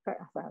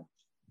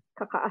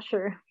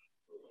 Kaka-assure.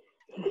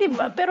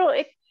 Diba? Pero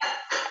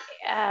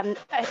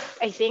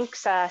I think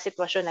sa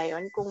sitwasyon na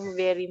yon, kung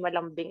very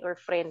malambing or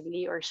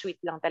friendly or sweet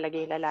lang talaga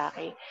yung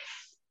lalaki,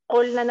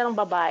 all na ng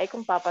babae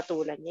kung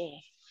papatulan niya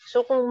eh.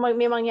 So kung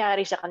may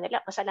mangyari sa kanila,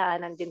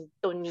 kasalanan din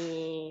to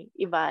ni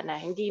Ivana.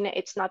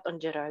 It's not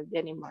on Gerald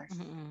anymore.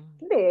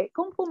 Hindi,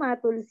 kung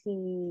pumatol si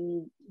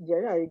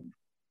Gerald.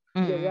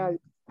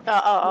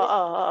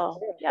 Oo.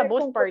 Yeah,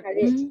 both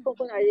parties. Kung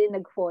kunwari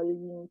nag-fall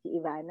si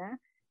Ivana,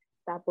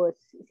 tapos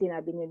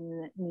sinabi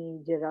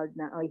ni Gerald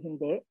na,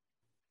 hindi.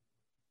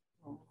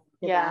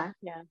 Diba?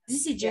 Yeah. Kasi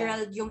si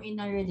Gerald yung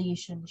in a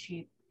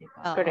relationship.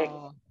 Diba?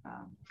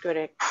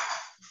 Correct.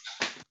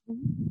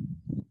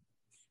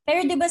 Pero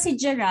diba si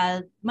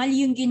Gerald,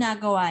 mali yung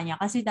ginagawa niya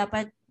kasi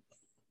dapat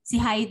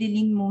si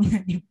Heidelin muna,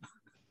 diba?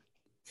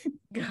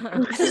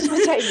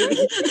 Si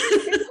Heidelin.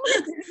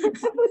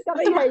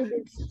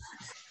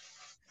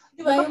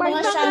 Diba yung mga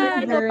shallow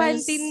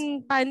girls?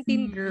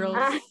 Pantin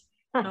girls.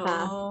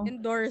 Oo.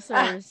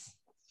 Endorsers.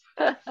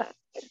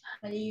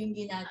 Mali yung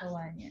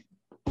ginagawa niya.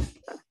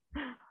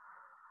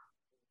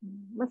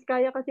 Mas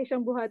kaya kasi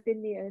siyang buhatin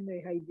ni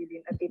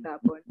Heidelin at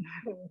itapon.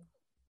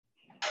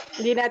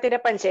 Hindi natin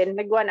napansin,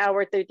 nag 1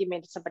 hour 30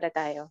 minutes na pala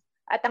tayo.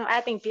 At ang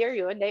ating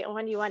period ay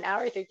only 1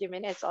 hour 30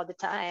 minutes all the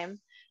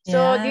time. So,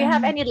 do you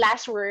have any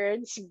last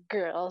words,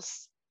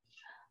 girls?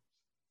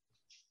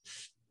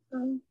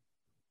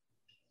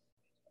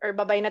 Or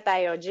babay na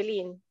tayo?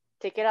 Jeline,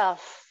 take it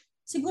off.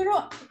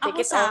 Siguro, ako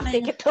sa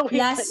akin,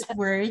 last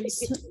words,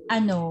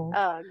 go.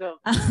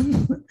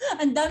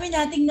 Ang dami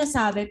nating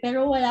nasabi,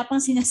 pero wala pang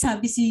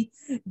sinasabi si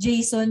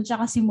Jason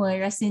tsaka si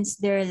Moira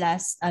since their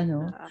last,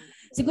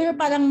 Siguro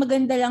parang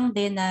maganda lang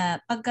din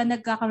na pagka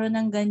nagkakaroon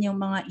ng ganyang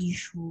mga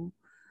issue,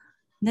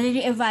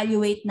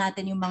 nare-evaluate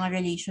natin yung mga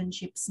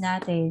relationships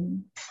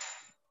natin.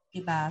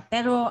 Diba?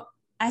 Pero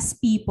as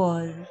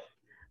people,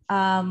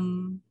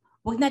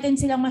 wag natin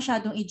silang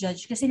masyadong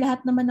i-judge kasi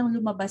lahat naman ng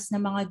lumabas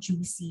na mga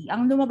juicy.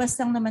 Ang lumabas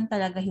lang naman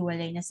talaga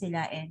hiwalay na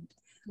sila and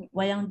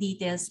walang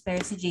details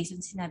pero si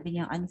Jason sinabi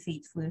niyang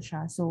unfaithful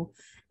siya. So,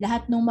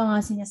 lahat ng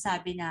mga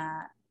sinasabi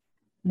na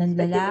ng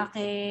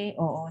lalaki,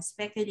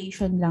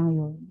 speculation lang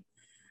yun.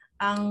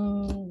 Ang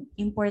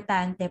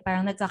importante,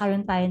 parang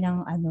nagkakaroon tayo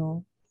ng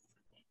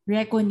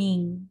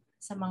reckoning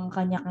sa mga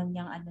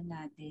kanya-kanyang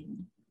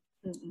natin.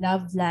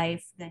 Love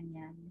life,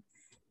 ganyan.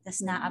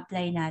 Tapos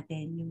na-apply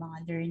natin yung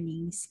mga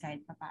learnings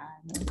kahit pa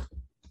paano.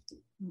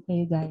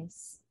 Okay,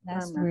 guys.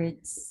 Last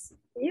words.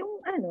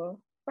 Yung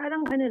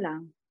parang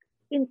lang,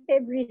 in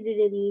every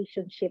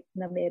relationship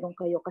na meron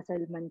kayo, kasal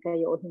man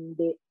kayo o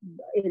hindi,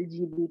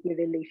 LGBT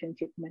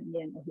relationship man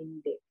yan o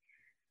hindi,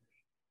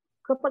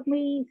 kapag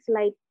may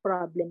slight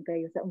problem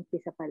kayo sa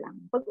umpisa pa lang,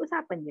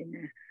 pag-usapan nyo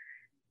na.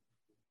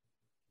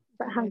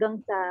 Hanggang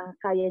sa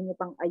kaya nyo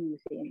pang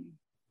ayusin.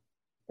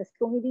 Tapos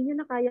kung hindi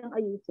nyo na kayang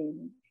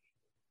ayusin,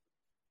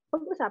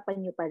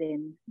 pag-usapan nyo pa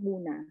rin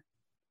muna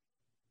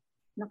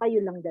na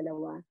kayo lang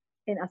dalawa.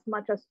 And as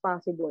much as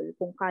possible,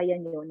 kung kaya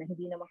nyo na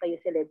hindi naman kayo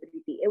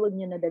celebrity, wag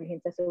nyo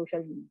nadalhin sa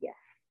social media.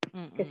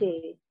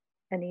 Kasi,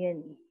 ano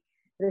yan,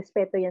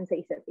 respeto yan sa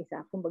isa't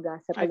isa.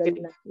 Kumbaga, sa tagal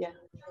na,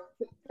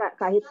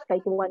 kahit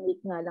 1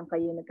 week nga lang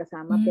kayo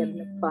nagkasama, pero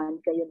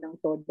nag-bond kayo ng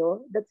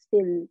todo, that's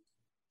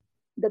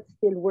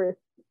still worth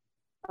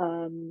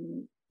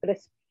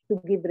to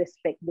give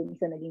respect dun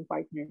sa naging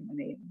partner mo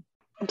na yun.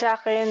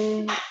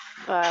 Jacqueline,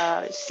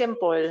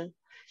 simple.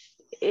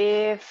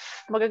 If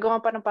magagawa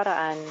pa ng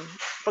paraan,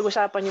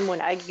 pag-usapan niyo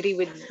muna. I agree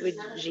with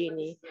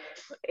Jeannie.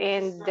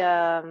 And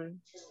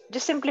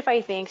just simplify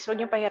things. Huwag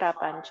niyong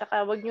pahirapan.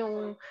 Tsaka huwag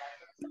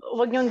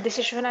niyong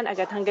desisyonan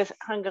agad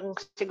hanggang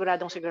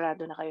sigurado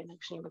na kayo na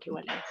gusto niyo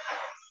maghiwalay.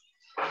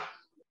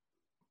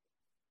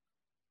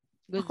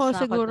 Ako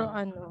siguro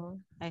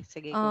Ay,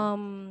 sige.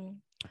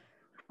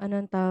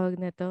 Anong tawag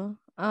nito?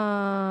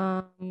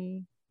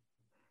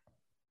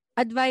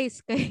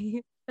 Advice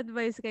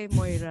kay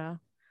Moira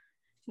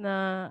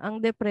na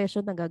ang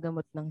depression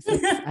nagagamot ng sex.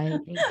 Ay,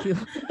 thank you.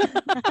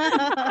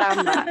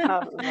 Tama.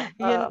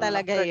 Yun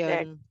talaga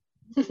yun.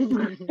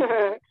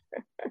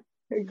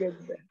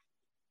 Ganda.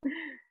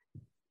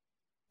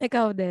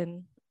 Ikaw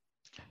din.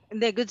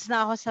 Hindi, goods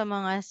na ako sa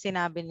mga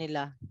sinabi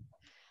nila.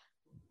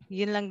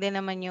 Yun lang din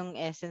naman yung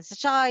essence.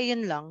 At saka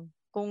yun lang,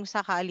 kung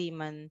sakali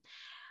man,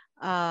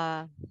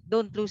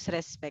 don't lose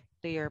respect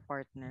to your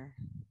partner.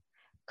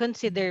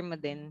 Consider mo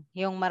din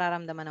yung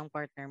mararamdaman ng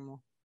partner mo.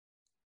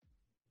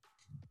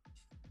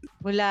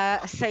 Mula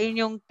sa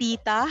inyong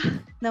tita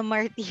na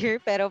martyr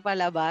pero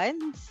palaban,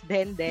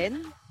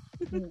 then.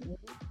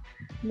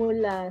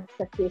 Mula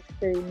sa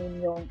sister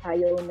ninyong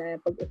ayaw na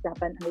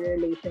pag-usapan ang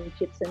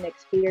relationship sa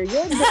next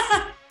period.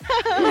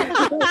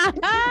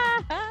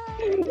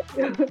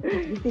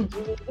 Si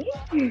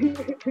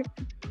Jeannie.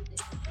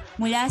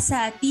 Mula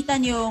sa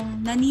tita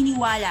niyong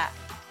naniniwala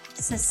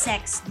sa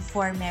sex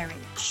before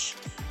marriage.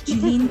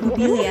 Jeline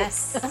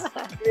Gubilias.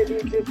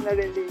 Religious na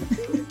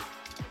religious.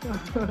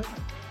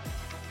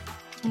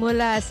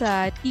 Mula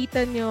sa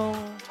tita niyong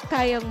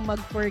kayang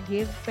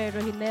mag-forgive pero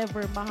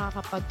never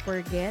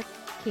makakapag-forget.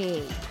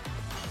 Kay.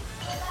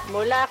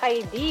 Mula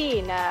kay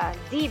D na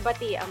di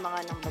bati ang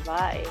mga ng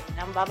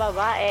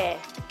bababae.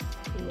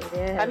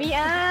 Yes. Kami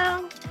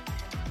ang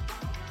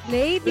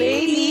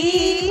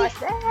Lady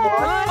Bosses!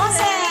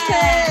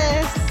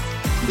 Bosses!